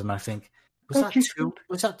happened. And I think, was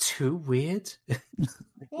that too weird?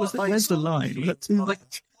 Where's the line? Was that too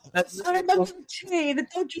I remember the tea, the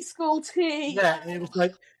dodgy school tea. Yeah, it was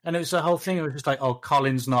like, and it was the whole thing. It was just like, oh,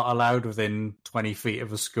 Colin's not allowed within 20 feet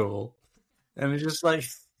of a school, and it's just like,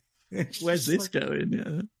 where's this going?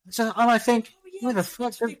 Yeah. So, and I think, why the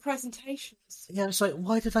fuck? Presentations. Yeah, it's like,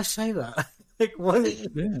 why did I say that? Like, what?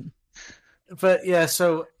 Yeah. But yeah,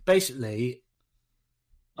 so basically,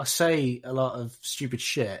 I say a lot of stupid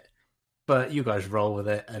shit, but you guys roll with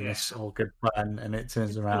it, and it's all good fun, and it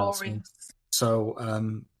turns around.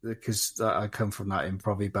 So because I come from that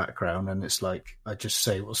improv background, and it's like I just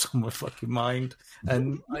say what's on my fucking mind,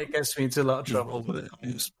 and it gets me into a lot of trouble. But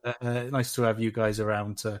it's nice to have you guys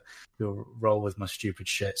around to roll with my stupid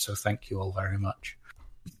shit. So thank you all very much.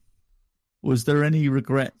 Was there any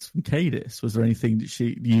regrets from Cadis? Was there anything that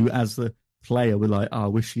you as the player were like, I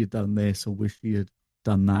wish she had done this or wish she had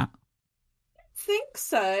done that? I think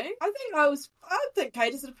so. I think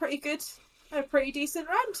Cadis had a pretty decent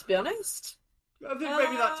run, to be honest. I think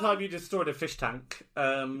maybe that time you destroyed a fish tank.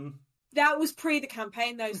 That was pre the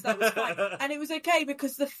campaign, though, so that was fine. And it was okay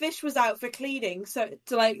because the fish was out for cleaning. So,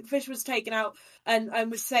 the fish was taken out and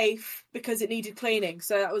was safe because it needed cleaning.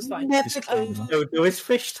 So that was fine. No, his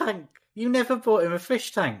fish tank. You never bought him a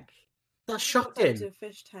fish tank. That's shocking. A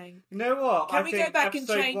fish tank. You know what? Can we go back and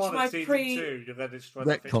change my pre? You're going to destroy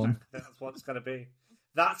the fish tank. That's what it's going to be.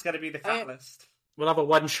 That's going to be the catalyst. We'll have a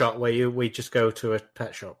one shot where we just go to a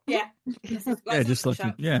pet shop. Yeah,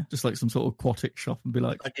 just like some sort of aquatic shop, and be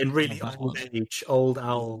like in really old age, old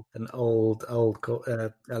owl and old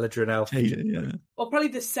Eladrin elf. Yeah. Or probably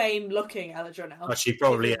the same looking Eladrin elf. She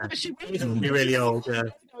probably she'd be really old.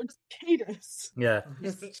 Yeah.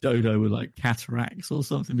 Dodo with like cataracts or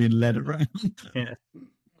something being led around. Yeah.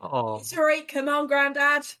 Oh, it's alright. Come on,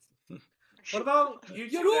 Grandad. What about you?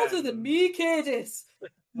 You're older than me, Cadis.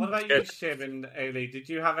 What about you, Shiv and Oli? Did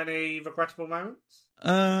you have any regrettable moments?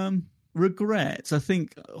 Regrets. I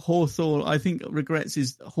think regrets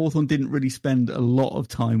is Hawthorne didn't really spend a lot of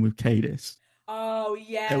time with Cadis. Oh,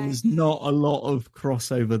 yeah. There was not a lot of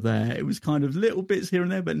crossover there. It was kind of little bits here and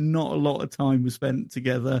there, but not a lot of time was spent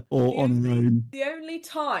together or on their own. The only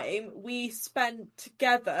time we spent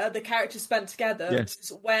together, the characters spent together,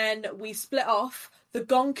 was when we split off, the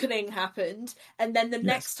gonkening happened, and then the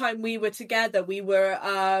next time we were together, we were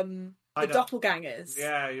the doppelgangers.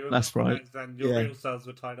 Yeah, you were that's right. And your real selves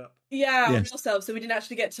were tied up. Yeah, our real selves. So we didn't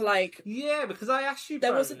actually get to Yeah, because I asked you.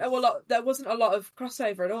 There wasn't a lot of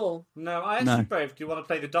crossover at all. No, I asked you both. Do you want to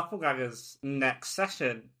play the doppelgangers next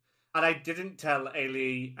session? And I didn't tell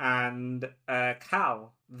Ailey and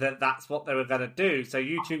Cal that that's what they were going to do. So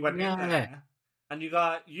you two went in there, and you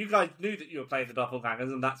guys knew that you were playing the doppelgangers,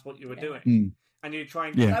 and that's what you were doing. And you were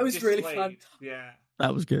trying to that was really fun. Yeah.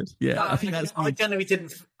 That was good. Yeah, I think that's. I generally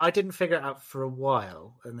didn't. I didn't figure it out for a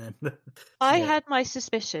while, and then I had my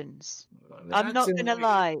suspicions. I'm not going to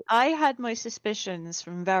lie. I had my suspicions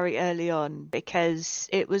from very early on because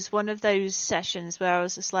it was one of those sessions where I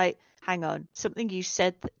was just like, "Hang on, something you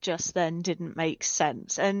said just then didn't make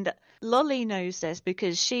sense." And Lolly knows this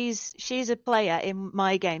because she's a player in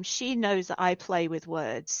my game. She knows that I play with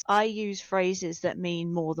words. I use phrases that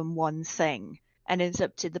mean more than one thing. And it's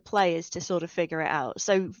up to the players to sort of figure it out.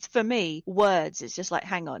 So for me, words, it's just like,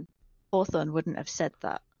 hang on, Hawthorne wouldn't have said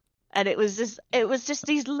that. And it was just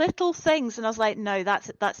these little things. And I was like, no,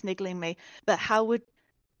 that's niggling me. But how would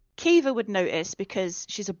Kiva would notice because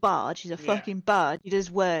she's a bard. She's a fucking bard. She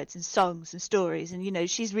does words and songs and stories. And,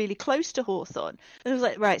 she's really close to Hawthorne. And I was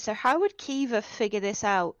like, right, so how would Kiva figure this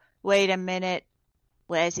out? Wait a minute.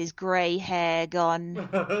 Where's his grey hair gone?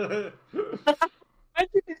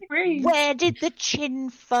 Where did the chin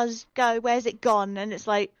fuzz go? Where's it gone? And it's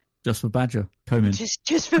like just for Badger, Comin.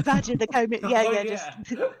 Just for Badger, the Comin. Yeah, just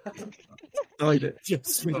died it.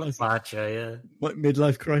 Just Badger, Like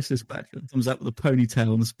midlife crisis Badger comes out with a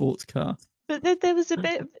ponytail on a sports car. But then there was a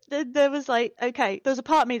bit. There was like, okay, there was a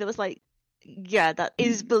part of me that was like, yeah, that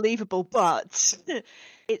is believable, but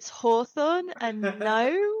it's Hawthorne, and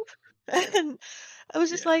no, and I was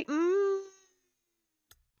just like,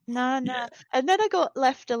 No. Yeah. And then I got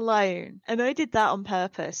left alone, and I did that on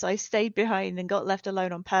purpose. I stayed behind and got left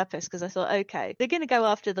alone on purpose because I thought, okay, they're going to go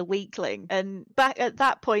after the weakling. And back at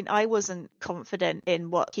that point, I wasn't confident in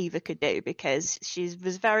what Kiva could do because she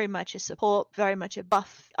was very much a support, very much a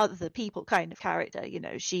buff other people kind of character.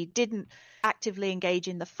 She didn't actively engage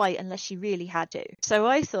in the fight unless she really had to. So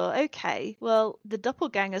I thought, okay, well, the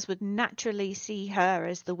doppelgangers would naturally see her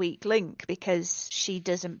as the weak link because she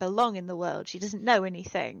doesn't belong in the world. She doesn't know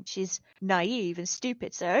anything. She's naive and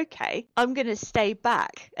stupid. So, okay, I'm going to stay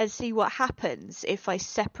back and see what happens if I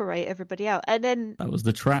separate everybody out. And then that was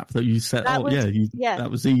the trap that you set up. He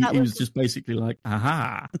was just basically like,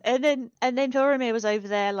 aha. And then Boromir was over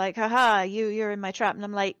there like, haha, you're in my trap. And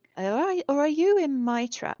I'm like, are you in my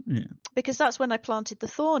trap? Yeah. Because that's when I planted the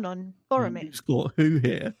thorn on Boromir. Who's got who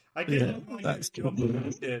here? I did. That's did.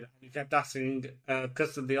 You kept asking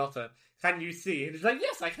Custom the Otter, can you see? And he's like,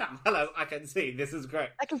 yes, I can. Hello, I can see. This is great.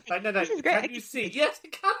 I can see. Like, no, this is great. Can you see? Yes, I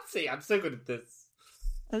can see. I'm so good at this.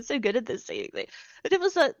 I'm so good at this thing. But it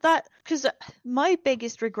was that because my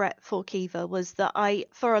biggest regret for Kiva was that I,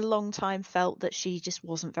 for a long time, felt that she just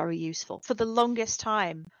wasn't very useful. For the longest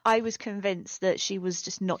time, I was convinced that she was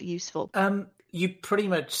just not useful. You pretty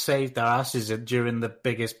much saved our asses during the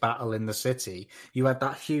biggest battle in the city. You had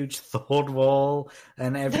that huge thorn wall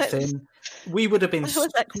and everything. We would have been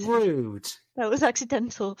screwed. That was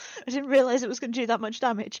accidental. I didn't realise it was going to do that much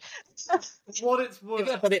damage. What it's worth.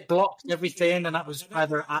 Yeah, but it blocked everything, and that was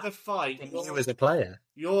either the fight. you as a player.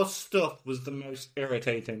 Your stuff was the most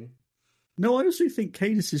irritating. No, I also think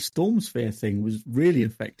Cadis's Storm Sphere thing was really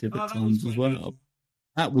effective at times as well.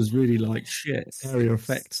 That was really like shit area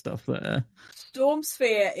effect stuff there. Storm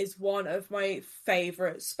Sphere is one of my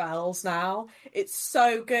favourite spells now. It's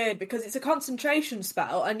so good because it's a concentration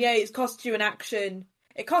spell, and yeah, it costs you an action.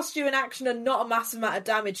 It costs you an action and not a massive amount of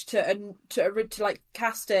damage to like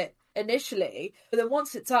cast it initially. But then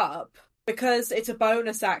once it's up, because it's a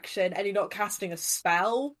bonus action and you're not casting a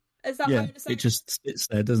spell as that bonus action, it just sits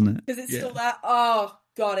there, doesn't it? Because it's still there. Oh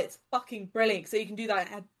god, it's fucking brilliant. So you can do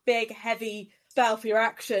that a big, heavy spell for your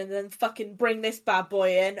action, and then fucking bring this bad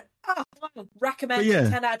boy in. Oh, recommend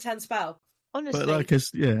 10 out of 10 spell. Honestly,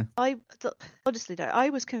 but honestly though, I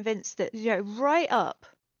was convinced that right up,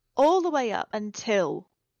 all the way up until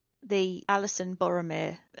the Alison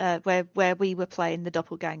Boromir, where we were playing the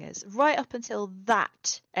doppelgangers, right up until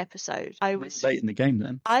that episode, I was late in the game.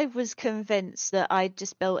 Then I was convinced that I'd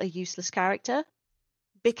just built a useless character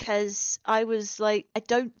because I was like, I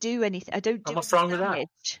don't do anything. I don't do what's wrong with damage.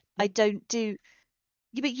 that? I don't do.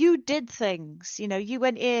 Yeah, but you did things, you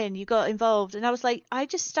went in, you got involved, and I was like, I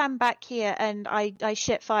just stand back here and I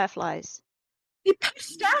shit fireflies. You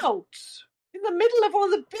pissed out in the middle of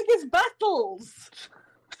one of the biggest battles.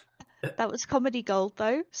 That was comedy gold,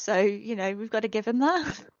 though, so, we've got to give him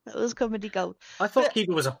that. That was comedy gold. I thought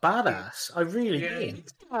Kiva was a badass. I really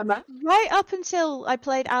did. Right up until I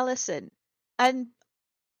played Alison, and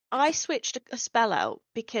I switched a spell out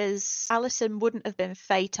because Alison wouldn't have been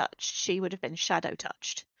Fey touched; she would have been Shadow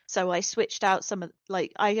touched. So I switched out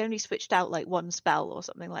I only switched out like one spell or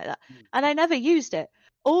something like that, and I never used it.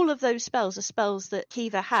 All of those spells are spells that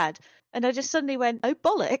Kiva had, and I just suddenly went, "Oh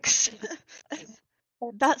bollocks!"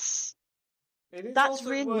 That's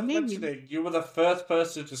really worth mentioning. You were the first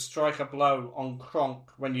person to strike a blow on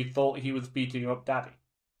Kronk when you thought he was beating up Daddy.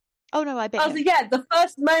 Oh no, I bet. The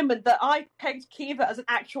first moment that I pegged Kiva as an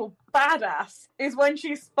actual badass is when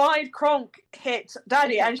she spied Kronk hit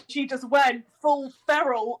Daddy and she just went full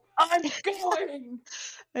feral. I'm going!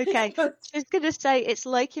 Okay, just going to say, it's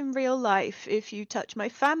like in real life, if you touch my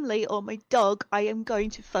family or my dog, I am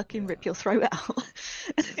going to fucking rip your throat out.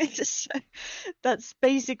 That's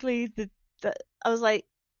basically I was like,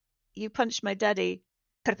 you punched my daddy,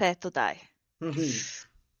 prepare to die.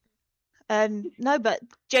 No, but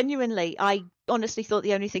genuinely, I honestly thought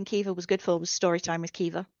the only thing Kiva was good for was story time with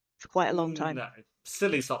Kiva for quite a long time. No,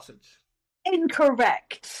 silly sausage.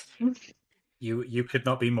 Incorrect. You could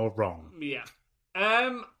not be more wrong. Yeah.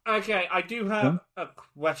 Okay, I do have a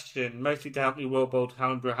question, mostly to help me world build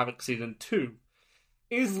Homebrew Havoc Season 2.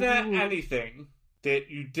 Is there anything that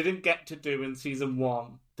you didn't get to do in Season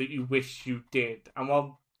 1 that you wish you did? And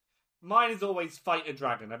well, mine is always fight a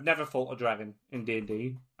dragon. I've never fought a dragon in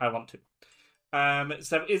D&D. I want to.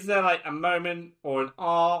 So is there like a moment or an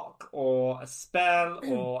arc or a spell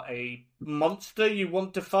or a monster you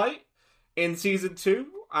want to fight in Season 2?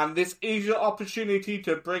 And this is your opportunity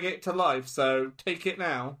to bring it to life, so take it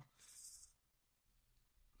now.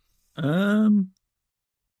 That's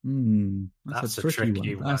a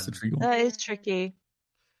tricky one. That's a tricky one. That is tricky.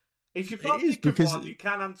 If you can't think of one, you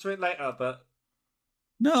can answer it later, but...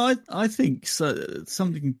 No, I think so,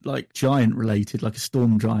 something like giant related, like a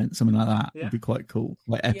storm giant, something like that would be quite cool,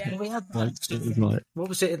 quite epic. Yeah, we had that. What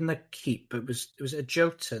was it in the keep? It was a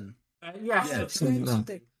Jotun. Something like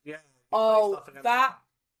that. Yeah. Oh,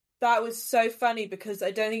 that was so funny because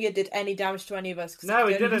I don't think it did any damage to any of us. No,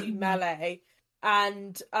 it didn't. didn't. Do melee,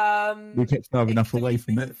 and we kept far enough away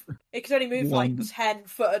from it. It could only move like 10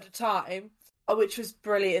 foot at a time, which was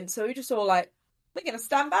brilliant. So we just all like, we're gonna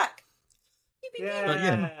stand back.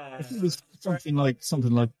 If it was something like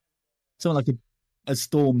a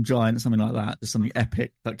storm giant, something like that, just something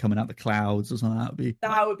epic, like coming out the clouds or something,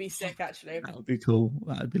 that would be sick. Actually, that would be cool.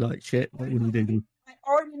 That would be like shit. What would we do? I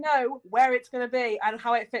already know where it's going to be and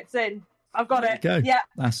how it fits in. I've got it. Go. Yeah,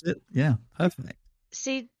 that's it. Yeah, perfect.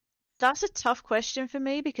 See, that's a tough question for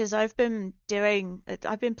me because I've been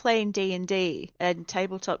playing D&D and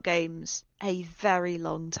tabletop games a very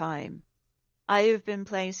long time. I have been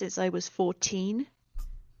playing since I was 14.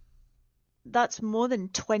 That's more than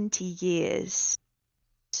 20 years.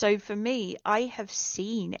 So for me, I have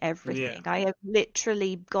seen everything. Yeah. I have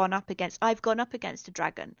literally gone up against. I've gone up against a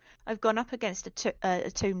dragon. I've gone up against a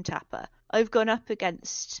tomb tapper. I've gone up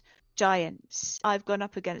against giants. I've gone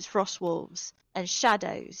up against frost wolves and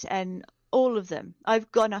shadows and all of them.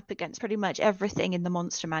 I've gone up against pretty much everything in the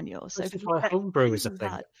monster manual. So This is why homebrew is a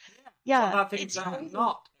thing. Yeah, Well, I think it's that's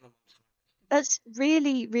not. that's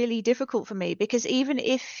really, really difficult for me because even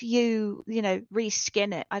if you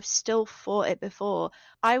reskin it, I've still fought it before.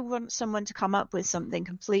 I want someone to come up with something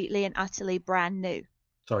completely and utterly brand new.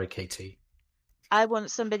 Sorry, KT. I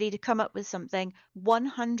want somebody to come up with something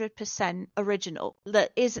 100% original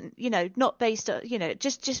that isn't, not based on,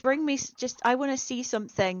 just bring me, I want to see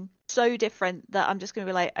something so different that I'm just going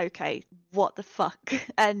to be like, okay, what the fuck?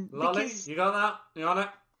 And Lolly, because you got that? You on it?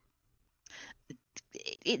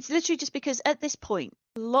 it's literally just because at this point,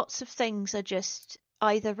 lots of things are just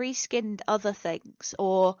either reskinned other things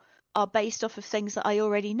or are based off of things that I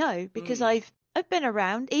already know because I've been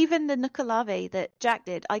around. Even the Nukalave that Jack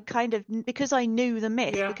did, I kind of, because I knew the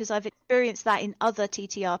myth, because I've experienced that in other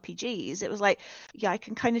TTRPGs, it was like, yeah, I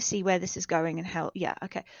can kind of see where this is going and how, yeah,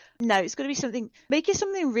 okay. No, it's going to be something, make it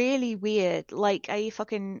something really weird, like a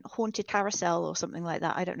fucking haunted carousel or something like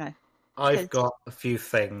that. I don't know. I've got a few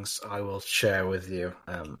things I will share with you,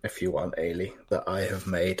 if you want, Ailey, that I have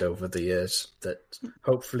made over the years that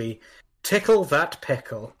hopefully tickle that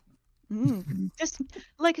pickle. Just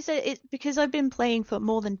like I said, it's because I've been playing for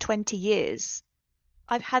more than 20 years.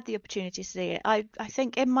 I've had the opportunity to see it. I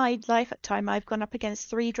think in my life at time I've gone up against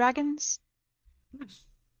 3 dragons,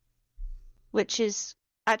 which is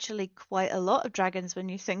actually quite a lot of dragons when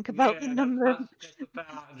you think about the number.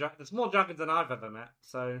 There's more dragons than I've ever met.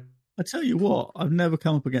 So I tell you what, I've never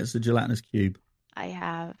come up against a gelatinous cube. I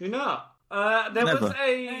have. you know, there Never. was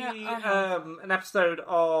an episode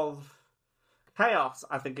of Chaos,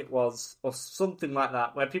 I think it was, or something like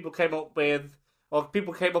that, where people came up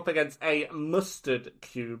against a mustard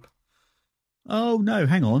cube. Oh no,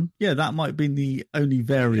 hang on. Yeah, that might have been the only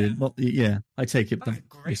variant. I take it back.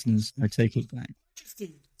 Listeners, I take it back. Just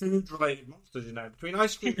food-related monsters, between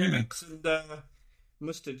ice cream mimics and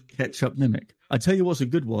mustard cube. Ketchup mimic. I tell you what's a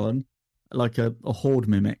good one, like a horde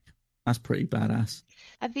mimic. That's pretty badass.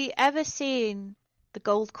 Have you ever seen the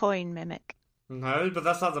gold coin mimic? No, but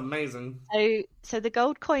that sounds amazing. So the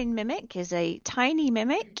gold coin mimic is a tiny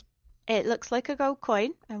mimic. It looks like a gold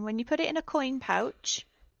coin, and when you put it in a coin pouch,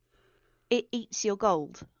 it eats your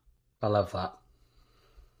gold. I love that.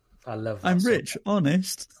 I love that. I'm rich,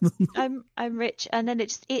 honest. I'm rich, and then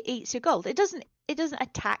it eats your gold. It doesn't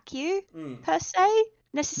attack you per se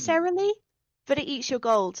necessarily, but it eats your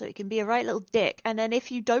gold, so it can be a right little dick. And then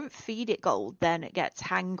if you don't feed it gold, then it gets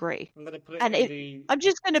hangry. I'm gonna put it I'm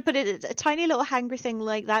just going to put it, a tiny little hangry thing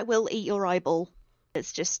like that will eat your eyeball.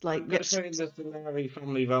 It's just like... I'm gonna put it in the Solari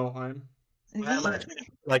family Valheim.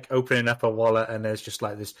 Like opening up a wallet and there's just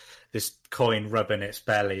like this coin rubbing its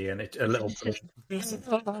belly and a little so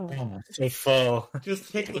full.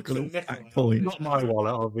 Just hit the coin. Not my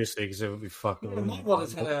wallet, obviously, because it would be fucking. My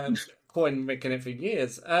wallet's had a coin making it for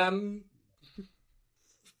years. A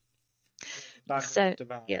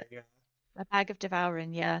bag of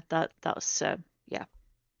devouring, yeah. That's yeah.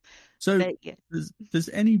 So, But, yeah.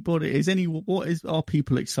 are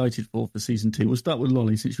people excited for season 2? We'll start with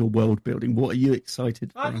Lolly, since you're world building. What are you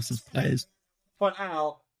excited for us as players? Point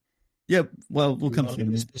out. Yeah, well, we'll come to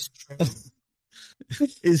him.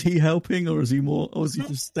 Is he helping, or is he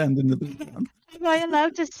just standing in the background? Am I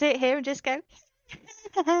allowed to sit here and just go?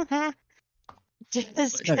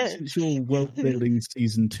 Since you're world building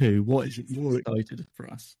season 2, what is it you're excited for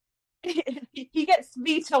us? He gets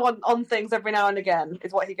veto on things every now and again,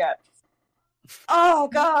 is what he gets. Oh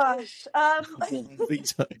gosh.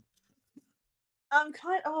 Veto.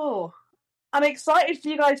 I'm excited for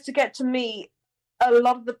you guys to get to meet a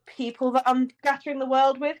lot of the people that I'm scattering the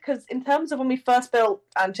world with, because in terms of when we first built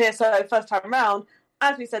Antirso first time around,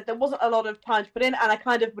 as we said, there wasn't a lot of time to put in, and I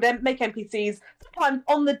kind of would make NPCs sometimes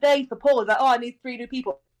on the day for Paul. Like, I need 3 new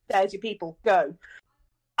people. There's your people. Go.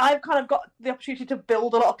 I've kind of got the opportunity to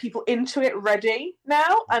build a lot of people into it ready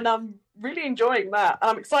now, and I'm really enjoying that. And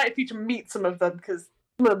I'm excited for you to meet some of them, because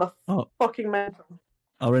some of them are fucking mental.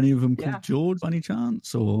 Are any of them called George by any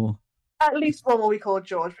chance, or...? At least one will be called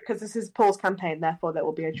George, because this is Paul's campaign, therefore there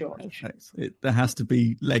will be a George. There has to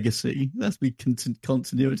be legacy. There has to be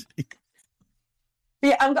continuity.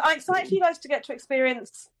 Yeah, I'm excited for you guys to get to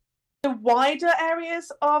experience the wider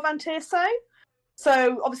areas of Antirso.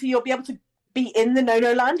 So obviously you'll be able to be in the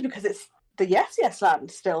No-No land, because it's the Yes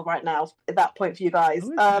land still right now at that point for you guys.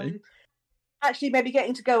 Okay. actually maybe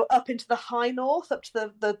getting to go up into the high north, up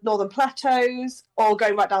to the northern plateaus, or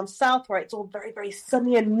going right down south where it's all very, very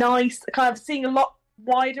sunny and nice, kind of seeing a lot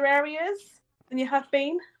wider areas than you have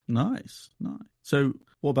been. Nice. So,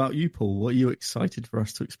 what about you, Paul? What are you excited for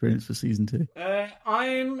us to experience for season 2?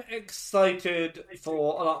 I'm excited for a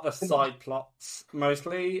lot of the side plots,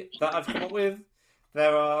 mostly, that I've come up with.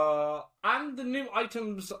 There are... And the new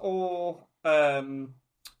items or...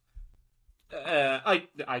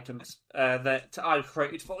 items that I've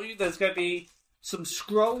created for you. There's going to be some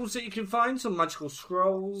scrolls that you can find, some magical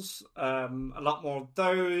scrolls, a lot more of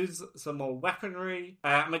those, some more weaponry.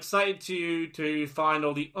 I'm excited to find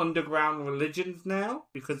all the underground religions now,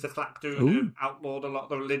 because the Clackdoon have outlawed a lot of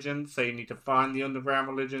the religions, so you need to find the underground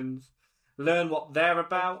religions, learn what they're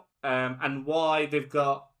about, and why they've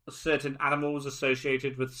got certain animals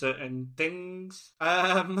associated with certain things.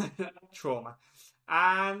 Trauma.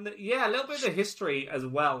 And yeah, a little bit of the history as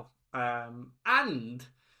well. And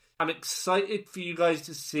I'm excited for you guys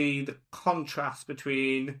to see the contrast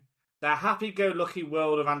between the happy-go-lucky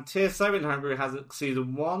world of Antirso in Homebrew Havoc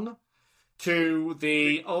Season 1 to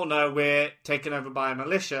the, oh no, we're taken over by a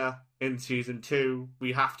militia in Season 2,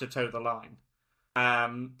 we have to toe the line.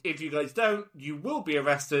 If you guys don't, you will be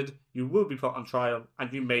arrested, you will be put on trial,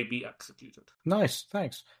 and you may be executed. Nice,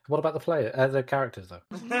 thanks. What about the characters, though?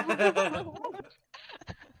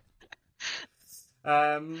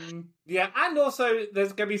 Yeah, and also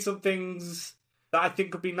there's going to be some things that I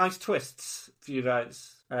think could be nice twists for you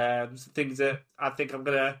guys. Some things that I think I'm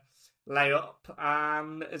going to lay up,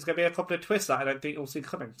 and there's going to be a couple of twists that I don't think you'll see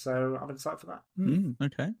coming. So I'm excited for that.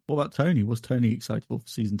 Okay. What about Tony? What's Tony excited for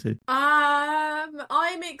season 2?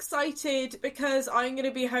 I'm excited because I'm going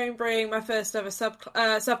to be homebrewing my first ever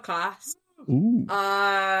subclass. Ooh.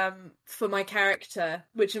 For my character,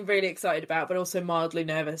 which I'm really excited about, but also mildly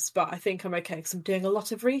nervous. But I think I'm okay because I'm doing a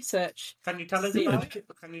lot of research. Can you tell us?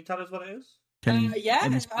 Can you tell us what it is? Yeah.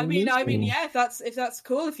 I mean, yeah. If that's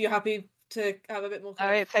cool. If you're happy to have a bit more. All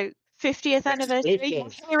right, so 50th anniversary. You're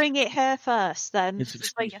hearing it here first. Then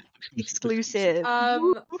It's like exclusive.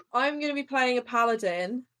 I'm going to be playing a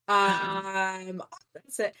paladin.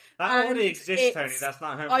 That's it. That already exists, Tony. That's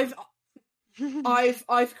not home.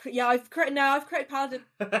 I've created paladin. I've created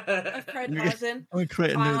paladin. I'm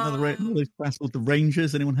creating another class called the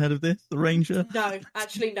Rangers. Anyone heard of this? The Ranger? No,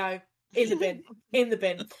 actually no. In the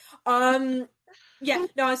bin. Yeah,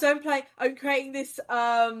 no. So I'm creating this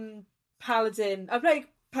paladin. I'm playing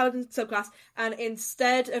paladin subclass, and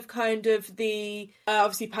instead of kind of the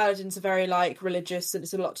obviously paladins are very like religious, and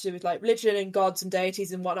it's a lot to do with like religion and gods and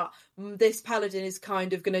deities and whatnot. This paladin is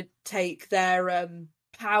kind of going to take their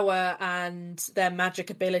power and their magic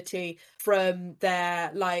ability from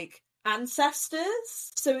their like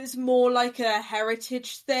ancestors, so it's more like a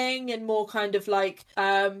heritage thing and more kind of like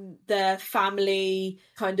their family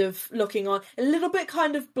kind of looking on a little bit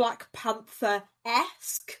kind of Black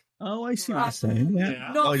Panther-esque. Oh, I see what you're saying.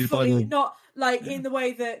 Yeah. Not fully, not like in the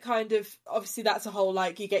way that kind of obviously that's a whole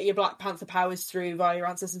like you get your Black Panther powers through via your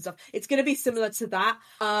ancestors and stuff. It's going to be similar to that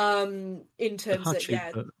in terms of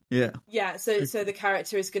So the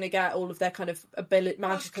character is going to get all of their kind of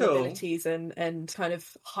magical abilities and kind of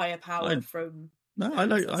higher power from. No, I'm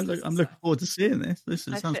looking forward to seeing this. This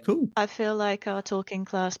sounds cool. I feel like our Talking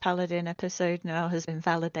Class Paladin episode now has been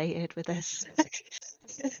validated with this.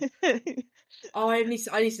 Oh, I need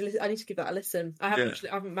to give that a listen. I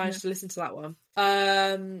haven't managed to listen to that one. So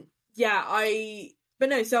I'm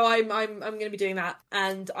going to be doing that,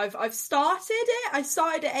 and I've started it. I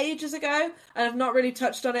started it ages ago, and I've not really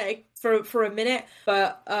touched on it for a minute.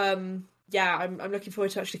 But I'm looking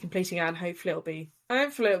forward to actually completing it, and hopefully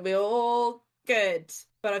it'll be all good.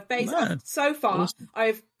 But I've based so far. Awesome.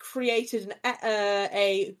 I've created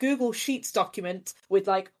a Google Sheets document with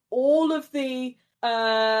like all of the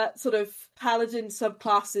sort of paladin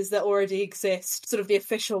subclasses that already exist, sort of the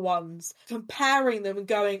official ones, comparing them and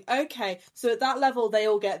going, okay, so at that level they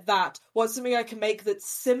all get that. What's something I can make that's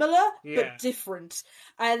similar but different?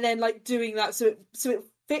 And then like doing that so it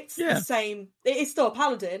fits the same. It is still a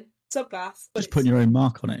paladin subclass, but just putting your own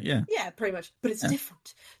mark on it. Yeah, pretty much, but it's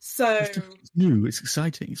different. So it's new, it's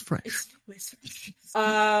exciting, it's fresh.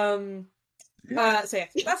 That's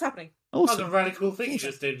happening. Awesome. That was a really cool thing you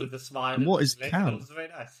just did with the smile. And what is Cal? That was very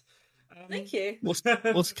nice. Thank you.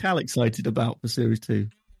 What's Cal excited about for Series 2?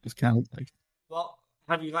 What's Cal excited? Well,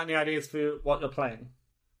 have you got any ideas for what you're playing?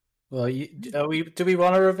 Well, do we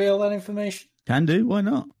want to reveal that information? Can do. Why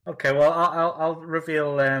not? Okay. Well, I'll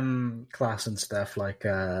reveal class and stuff like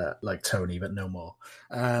Tony, but no more.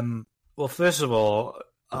 Well, first of all,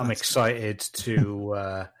 I'm excited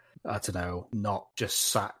to I don't know, not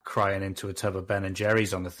just sat crying into a tub of Ben and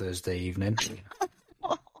Jerry's on a Thursday evening.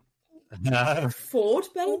 Ford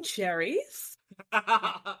Ben & Jerry's?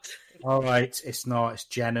 All right, it's not. It's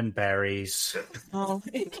Jen and Berries. Oh,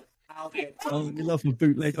 you love a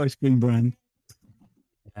bootleg ice cream brand.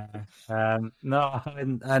 No,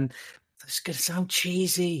 and it's going to sound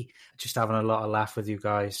cheesy. Just having a lot of laugh with you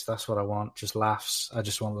guys. That's what I want. Just laughs. I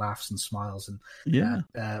just want laughs and smiles. And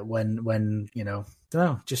when you know, don't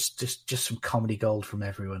know, just some comedy gold from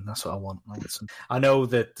everyone. That's what I want. I know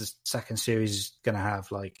that the second series is going to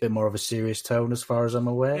have like a bit more of a serious tone, as far as I'm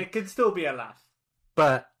aware. It can still be a laugh,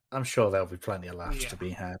 but I'm sure there'll be plenty of laughs to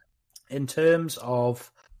be had. In terms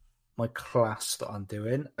of my class that I'm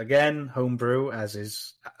doing, again, homebrew, as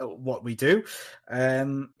is what we do.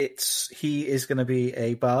 He is going to be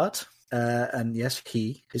a bard, and yes,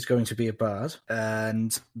 he is going to be a bard,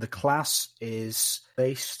 and the class is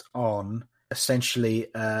based on essentially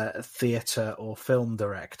a theatre or film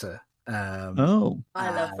director. I love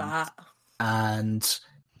that. And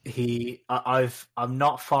I'm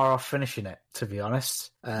not far off finishing it, to be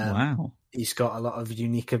honest. Wow. He's got a lot of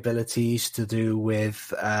unique abilities to do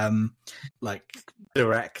with like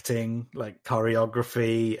directing, like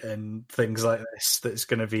choreography and things like this. That's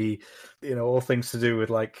going to be, all things to do with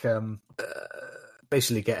like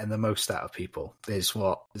basically getting the most out of people is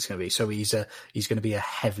what it's going to be. So he's going to be a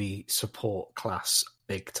heavy support class,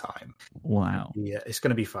 big time. Wow. Yeah, it's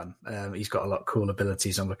going to be fun. He's got a lot of cool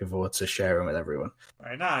abilities. I'm looking forward to sharing with everyone.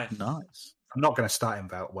 Very nice. Nice. I'm not going to start him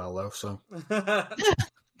out well though, so.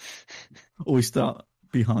 Always start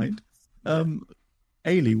behind.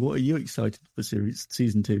 Ailey, what are you excited for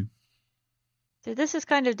season 2? So this is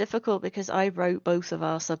kind of difficult because I wrote both of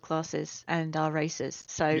our subclasses and our races,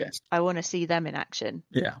 so I want to see them in action.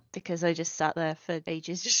 Yeah. Because I just sat there for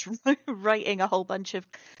ages just writing a whole bunch of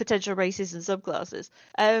potential races and subclasses.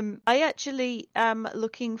 I actually am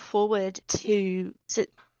looking forward to,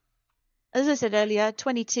 as I said earlier,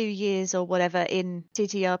 22 years or whatever in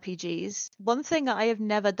TTRPGs. One thing I have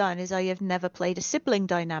never done is I have never played a sibling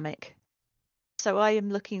dynamic. So I am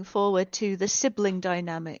looking forward to the sibling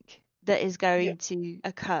dynamic that is going to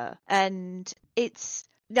occur. And it's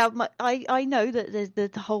now I know that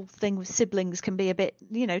the whole thing with siblings can be a bit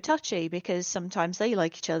touchy, because sometimes they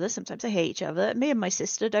like each other, sometimes they hate each other. Me and my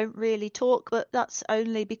sister don't really talk, but that's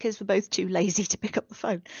only because we're both too lazy to pick up the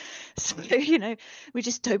phone. So we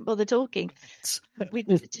just don't bother talking. We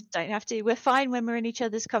just don't have to. We're fine when we're in each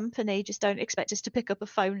other's company, just don't expect us to pick up a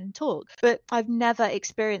phone and talk. But I've never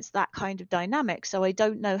experienced that kind of dynamic, so I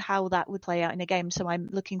don't know how that would play out in a game. So I'm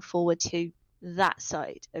looking forward to that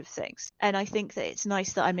side of things. And I think that it's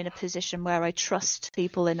nice that I'm in a position where I trust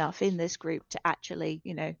people enough in this group to actually,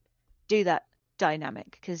 do that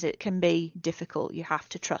dynamic, because it can be difficult. You have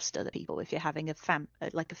to trust other people if you're having a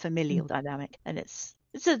familial dynamic, and it's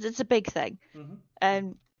a big thing.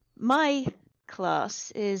 Mm-hmm. My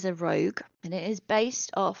class is a rogue, and it is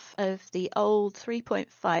based off of the old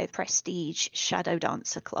 3.5 prestige shadow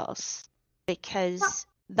dancer class, because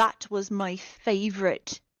that was my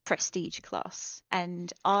favorite prestige class,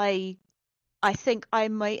 and I think I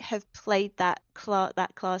might have played that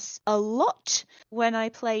class a lot when I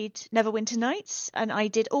played Neverwinter Nights, and I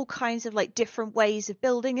did all kinds of like different ways of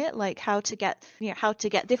building it, like how to get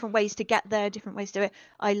different ways to get there, different ways to do it.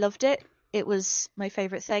 I loved it. It was my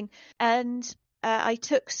favorite thing. And I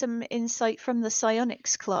took some insight from the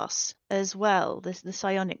psionics class as well, the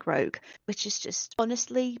psionic rogue, which is just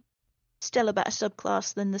honestly still a better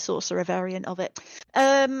subclass than the sorcerer variant of it.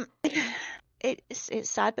 It's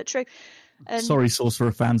sad but true. Sorry,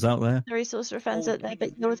 sorcerer fans out there. Sorry, sorcerer fans out there,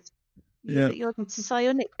 but your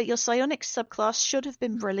psionic subclass should have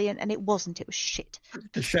been brilliant, and it wasn't. It was shit.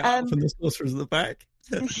 A shout out from the sorcerers at the back.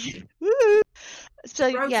 So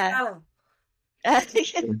yeah.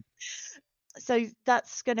 So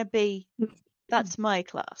that's my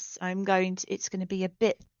class. It's gonna be a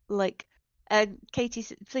bit like. Katie,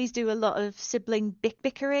 please do a lot of sibling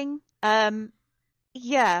bickering.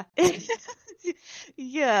 Yeah.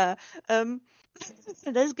 Yeah.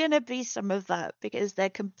 There's going to be some of that, because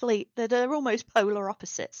they're almost polar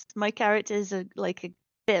opposites. My characters are like a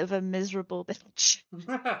bit of a miserable bitch.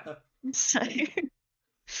 So.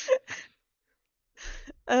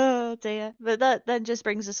 Oh dear. But that then just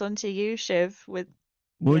brings us on to you, Shiv, with.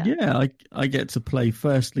 Well, yeah, I get to play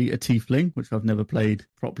firstly a tiefling, which I've never played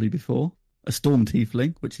properly before. A storm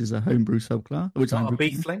tiefling, which is a homebrew subclass. Which I'm a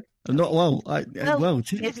beefling. Not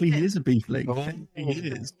technically he is a beefling. Oh. He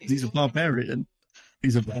is. He's a barbarian.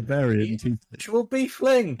 He's a barbarian. Actual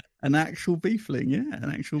beefling. An actual beefling, yeah.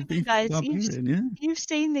 An actual beefling barbarian, yeah. You've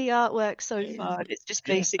seen the artwork so far. It's just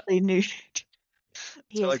basically nude.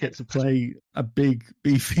 He So is I get to play a big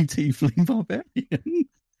beefy tiefling barbarian.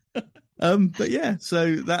 But yeah,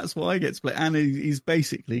 so that's what I get to play, and he's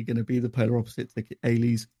basically going to be the polar opposite to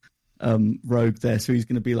Ailey's rogue there. So he's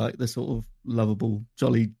going to be like the sort of lovable,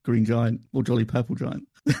 jolly green giant or jolly purple giant,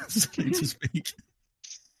 so to speak.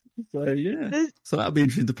 So yeah, so that'll be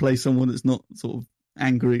interesting to play someone that's not sort of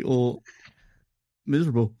angry or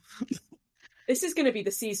miserable. This is going to be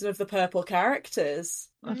the season of the purple characters.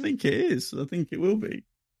 I think it is. I think it will be.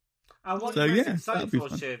 And what So, are you most yeah, excited that'd be for,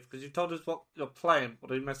 fun. Shiv? Because you've told us what you're playing.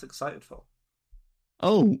 What are you most excited for?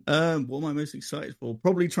 Oh, what am I most excited for?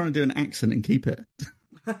 Probably trying to do an accent and keep it.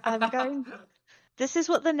 I'm going. This is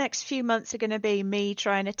what the next few months are going to be. Me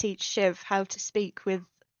trying to teach Shiv how to speak with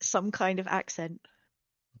some kind of accent.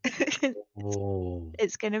 Oh,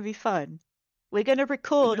 It's going to be fun. We're going to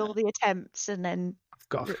record all the attempts and then. I've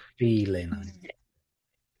got a feeling I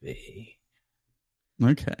be.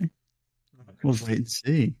 Okay. We'll wait and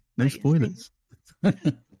see. No spoilers.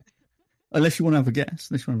 Unless you want to have a guess.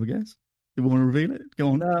 Do you want to reveal it? Go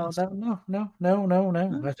on. No. I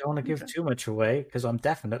don't want to give too much away because I'm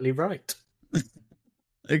definitely right.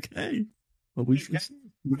 Okay. Well, we should see.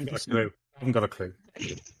 I haven't got a clue.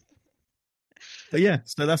 But yeah,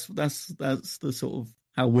 so that's the sort of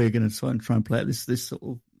how we're going to try and play it. This sort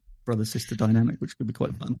of brother-sister dynamic, which could be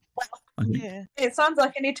quite fun. I think. Yeah. It sounds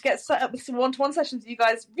like I need to get set up with some one-to-one sessions with you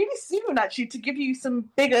guys really soon, actually, to give you some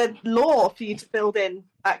bigger lore for you to build in,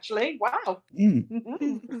 actually. Wow.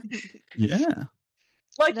 Yeah.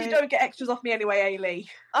 Like No. you don't get extras off me anyway, Ailey.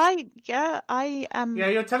 I am. Yeah,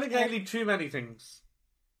 you're telling Ailey too many things.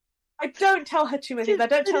 I don't tell her too many things. I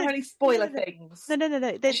don't tell her any spoiler No. things.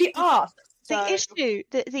 No. She asks. The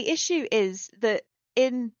so- issue is that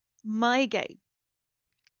in my game,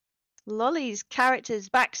 Lolly's character's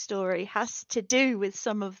backstory has to do with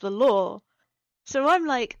some of the lore. So I'm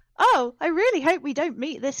like, oh, I really hope we don't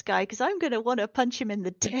meet this guy because I'm going to want to punch him in the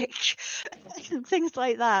dick. Things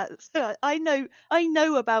like that. So I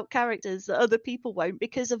know about characters that other people won't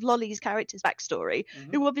because of Lolly's character's backstory.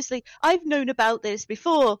 Mhm. Who obviously I've known about this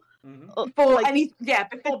before. Mhm. Before like,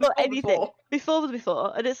 anything.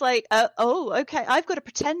 Before, and it's like, oh, okay, I've got to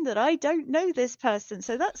pretend that I don't know this person.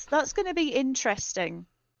 So that's going to be interesting,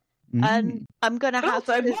 and I'm going to But have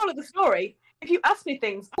also, to. moral of the story, if you ask me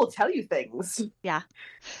things, I'll tell you things.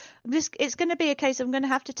 It's going to be a case I'm going to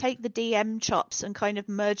have to take the DM chops and kind of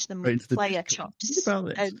merge them Right with into the player Discord. chops. Think about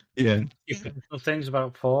this. And- Yeah. Some things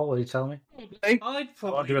about Paul, will you tell me? I'd I'll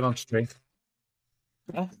probably do it on stream.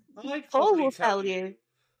 I'd Paul probably will tell you.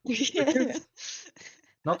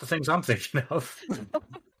 Not the things I'm thinking of.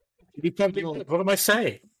 You probably what am I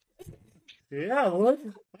saying? Yeah, well,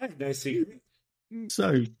 I have no secret.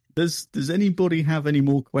 So, does anybody have any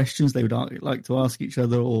more questions they would like to ask each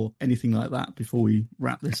other or anything like that before we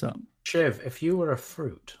wrap this up? Shiv, if you were a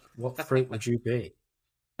fruit, what fruit would you be?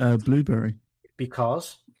 Blueberry,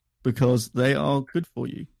 Because because they are good for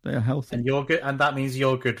you. They are healthy. and you're good, and that means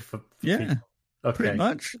you're good for Yeah, people. Okay. pretty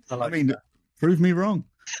much. I like mean, that. prove me wrong.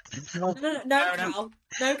 No, Fair enough. Cal.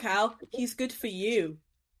 No, Cal. He's good for you.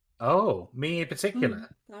 Oh, me in particular.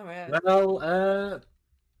 All right. Well,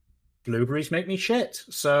 blueberries make me shit.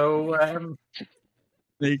 So,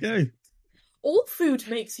 There you go. All food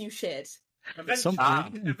makes you shit. Some Eventually,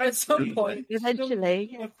 point, At some point.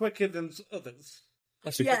 Eventually. More quicker than others.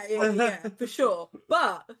 that's a Yeah, good- yeah, for sure.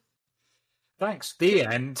 But Thanks. The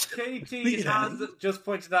end. Katie has just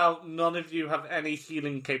pointed out none of you have any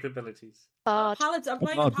healing capabilities. Bard. Paladin, I'm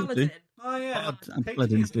playing Bard a would paladin. do. Oh yeah, Bard and Katie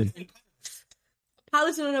paladins has do. any-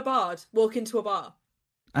 Paladin and a bard walk into a bar.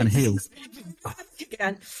 And heal.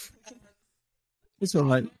 Again. It's all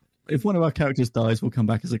right. If one of our characters dies, we'll come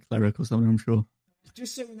back as a cleric or something, I'm sure.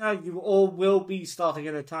 Just so you know, you all will be starting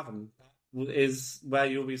in a tavern. Is where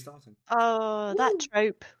you'll be starting. Oh, that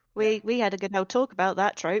trope. We had a good old talk about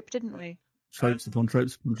that trope, didn't we? Tropes upon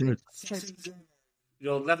tropes upon tropes. Session 0.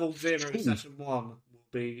 Your level 0 session 1 will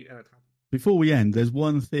be in a tavern. Before we end, there's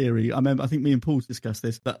one theory. I think me and Paul discussed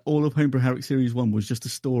this, that all of Homebrew Havoc Series 1 was just a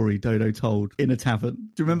story Dodo told in a tavern.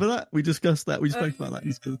 Do you remember that? We discussed that. We spoke about that.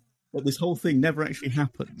 He said that this whole thing never actually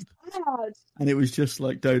happened. God. And it was just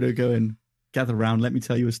like Dodo going, gather round, let me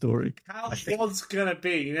tell you a story. Cal was gonna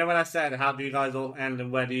be, you know when I said, how do you guys all end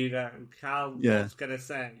and where do you go? Cal Yeah. was gonna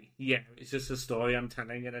say, yeah, it's just a story I'm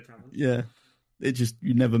telling in a tavern. Yeah. It just,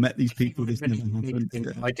 you never met these people. This never happened.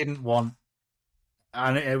 Yeah. I didn't want,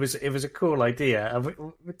 and it was a cool idea, and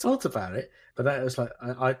we talked about it, but that was like,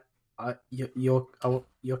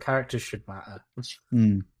 your characters should matter.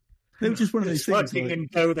 Hmm. It was just one of those It's things. fucking Like, in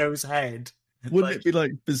Dodo's head. wouldn't it be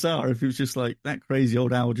like bizarre if it was just like that crazy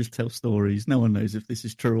old owl just tells stories? No one knows if this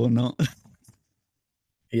is true or not.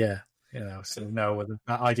 Yeah. So no,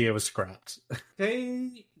 that idea was scrapped.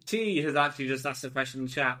 KT has actually just asked a question in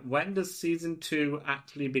chat. When does season 2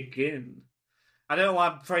 actually begin? I don't know why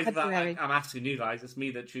I'm phrasing that February. like I'm asking you guys. It's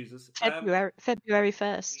me that chooses. February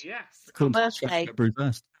 1st. Yes. Birthday. February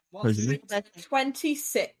 1st. What's supposedly. the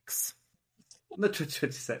 26. No,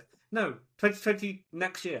 2026. No, 2020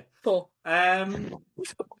 next year. 4.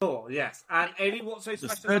 4, yes. And Amy, what's so The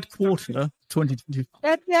special? third quarter, 2020.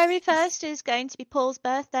 February 1st is going to be Paul's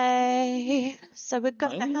birthday. So we're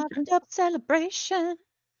going to have a double celebration.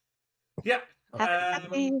 Yeah.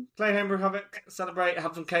 Happy. Play Homebrew Havoc, celebrate,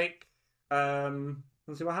 have some cake, and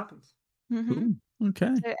see what happens. Mm-hmm. Ooh,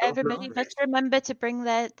 okay. So everybody must remember to bring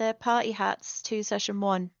their party hats to session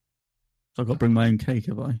 1. So I've got to bring my own cake,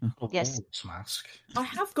 have I? Yes. Kobold's mask. I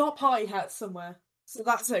have got party hats somewhere, so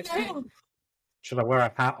that's okay. Should I wear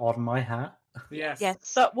a hat on my hat? Yes.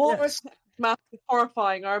 Yes. That walrus mask is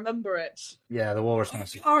horrifying. I remember it. Yeah, the walrus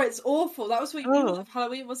mask. Oh, it's awful. That was what you wanted for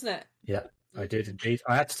Halloween, wasn't it? Yeah, I did indeed.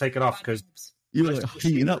 I had to take it off because You were like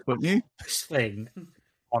heating up, weren't you? this thing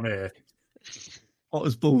on Earth, Hot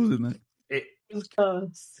as balls, isn't it?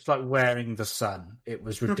 it's like wearing the sun. It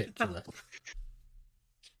was ridiculous.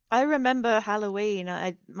 I remember Halloween.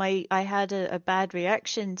 I had a bad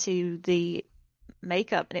reaction to the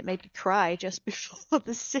makeup, and it made me cry just before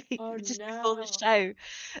the scene, Oh, just no. before the show.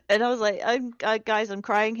 And I was like, guys, I'm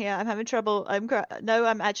crying here. I'm having trouble. I'm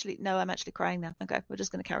actually crying now. Okay, we're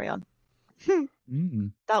just going to carry on.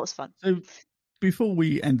 Mm. That was fun. So before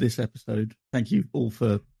we end this episode, thank you all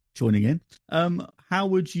for joining in. How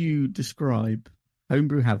would you describe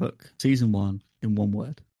Homebrew Havoc Season 1 in one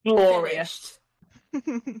word? Glorious.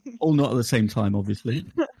 All not at the same time, obviously.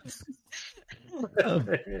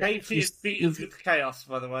 KT is beaten with chaos,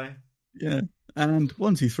 by the way. Yeah. And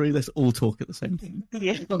 1, 2, 3, let's all talk at the same time.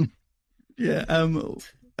 Yeah.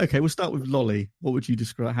 Okay, we'll start with Lolly. What would you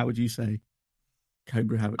describe? How would you say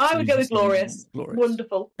Homebrew Havoc? I would go with Season glorious. 1?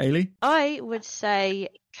 Wonderful. Ailey? I would say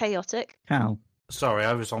chaotic. Cal? Sorry,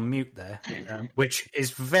 I was on mute there, which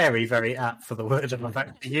is very, very apt for the word I'm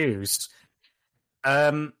about to use.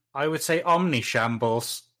 I would say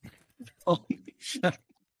omnishambles.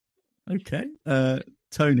 Okay.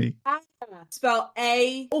 Tony? Spell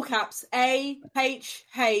A, all caps, A-H-H-H-H-H,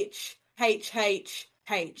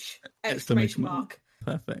 exclamation mark.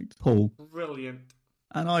 Perfect. Paul? Brilliant.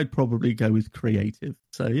 And I'd probably go with creative.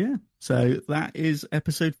 So, yeah. So that is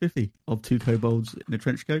episode 50 of Two Kobolds in a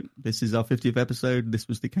Trench Coat. This is our 50th episode. This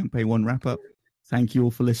was the Campaign 1 wrap-up. Thank you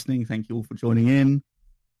all for listening. Thank you all for joining in.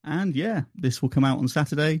 And, yeah, this will come out on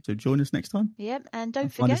Saturday. So join us next time. Yep, and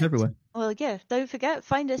don't Find forget. us everywhere. Well, yeah, don't forget,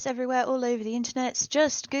 find us everywhere all over the internet.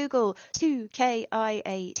 Just Google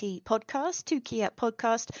 2KIAT podcast, 2KIAT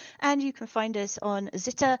podcast, and you can find us on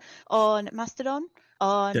Zitter, on Mastodon,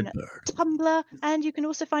 on Deadbird. Tumblr, and you can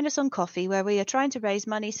also find us on Coffee, where we are trying to raise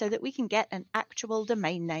money so that we can get an actual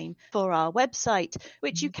domain name for our website,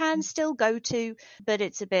 which you can still go to, but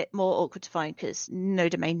it's a bit more awkward to find because no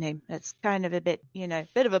domain name. It's kind of a bit,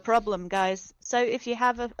 bit of a problem, guys. So if you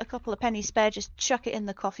have a couple of pennies spare, just chuck it in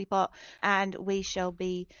the coffee pot, and we shall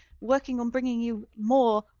be working on bringing you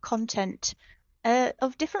more content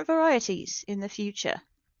of different varieties in the future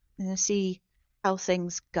and see how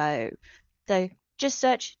things go. So just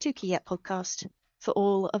search 2KIAT podcast for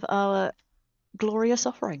all of our glorious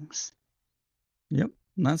offerings. Yep.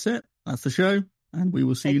 And that's it. That's the show. And we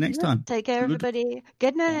will see you next time. Take care, Good. everybody.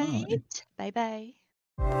 Good night.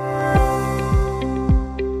 Bye-bye.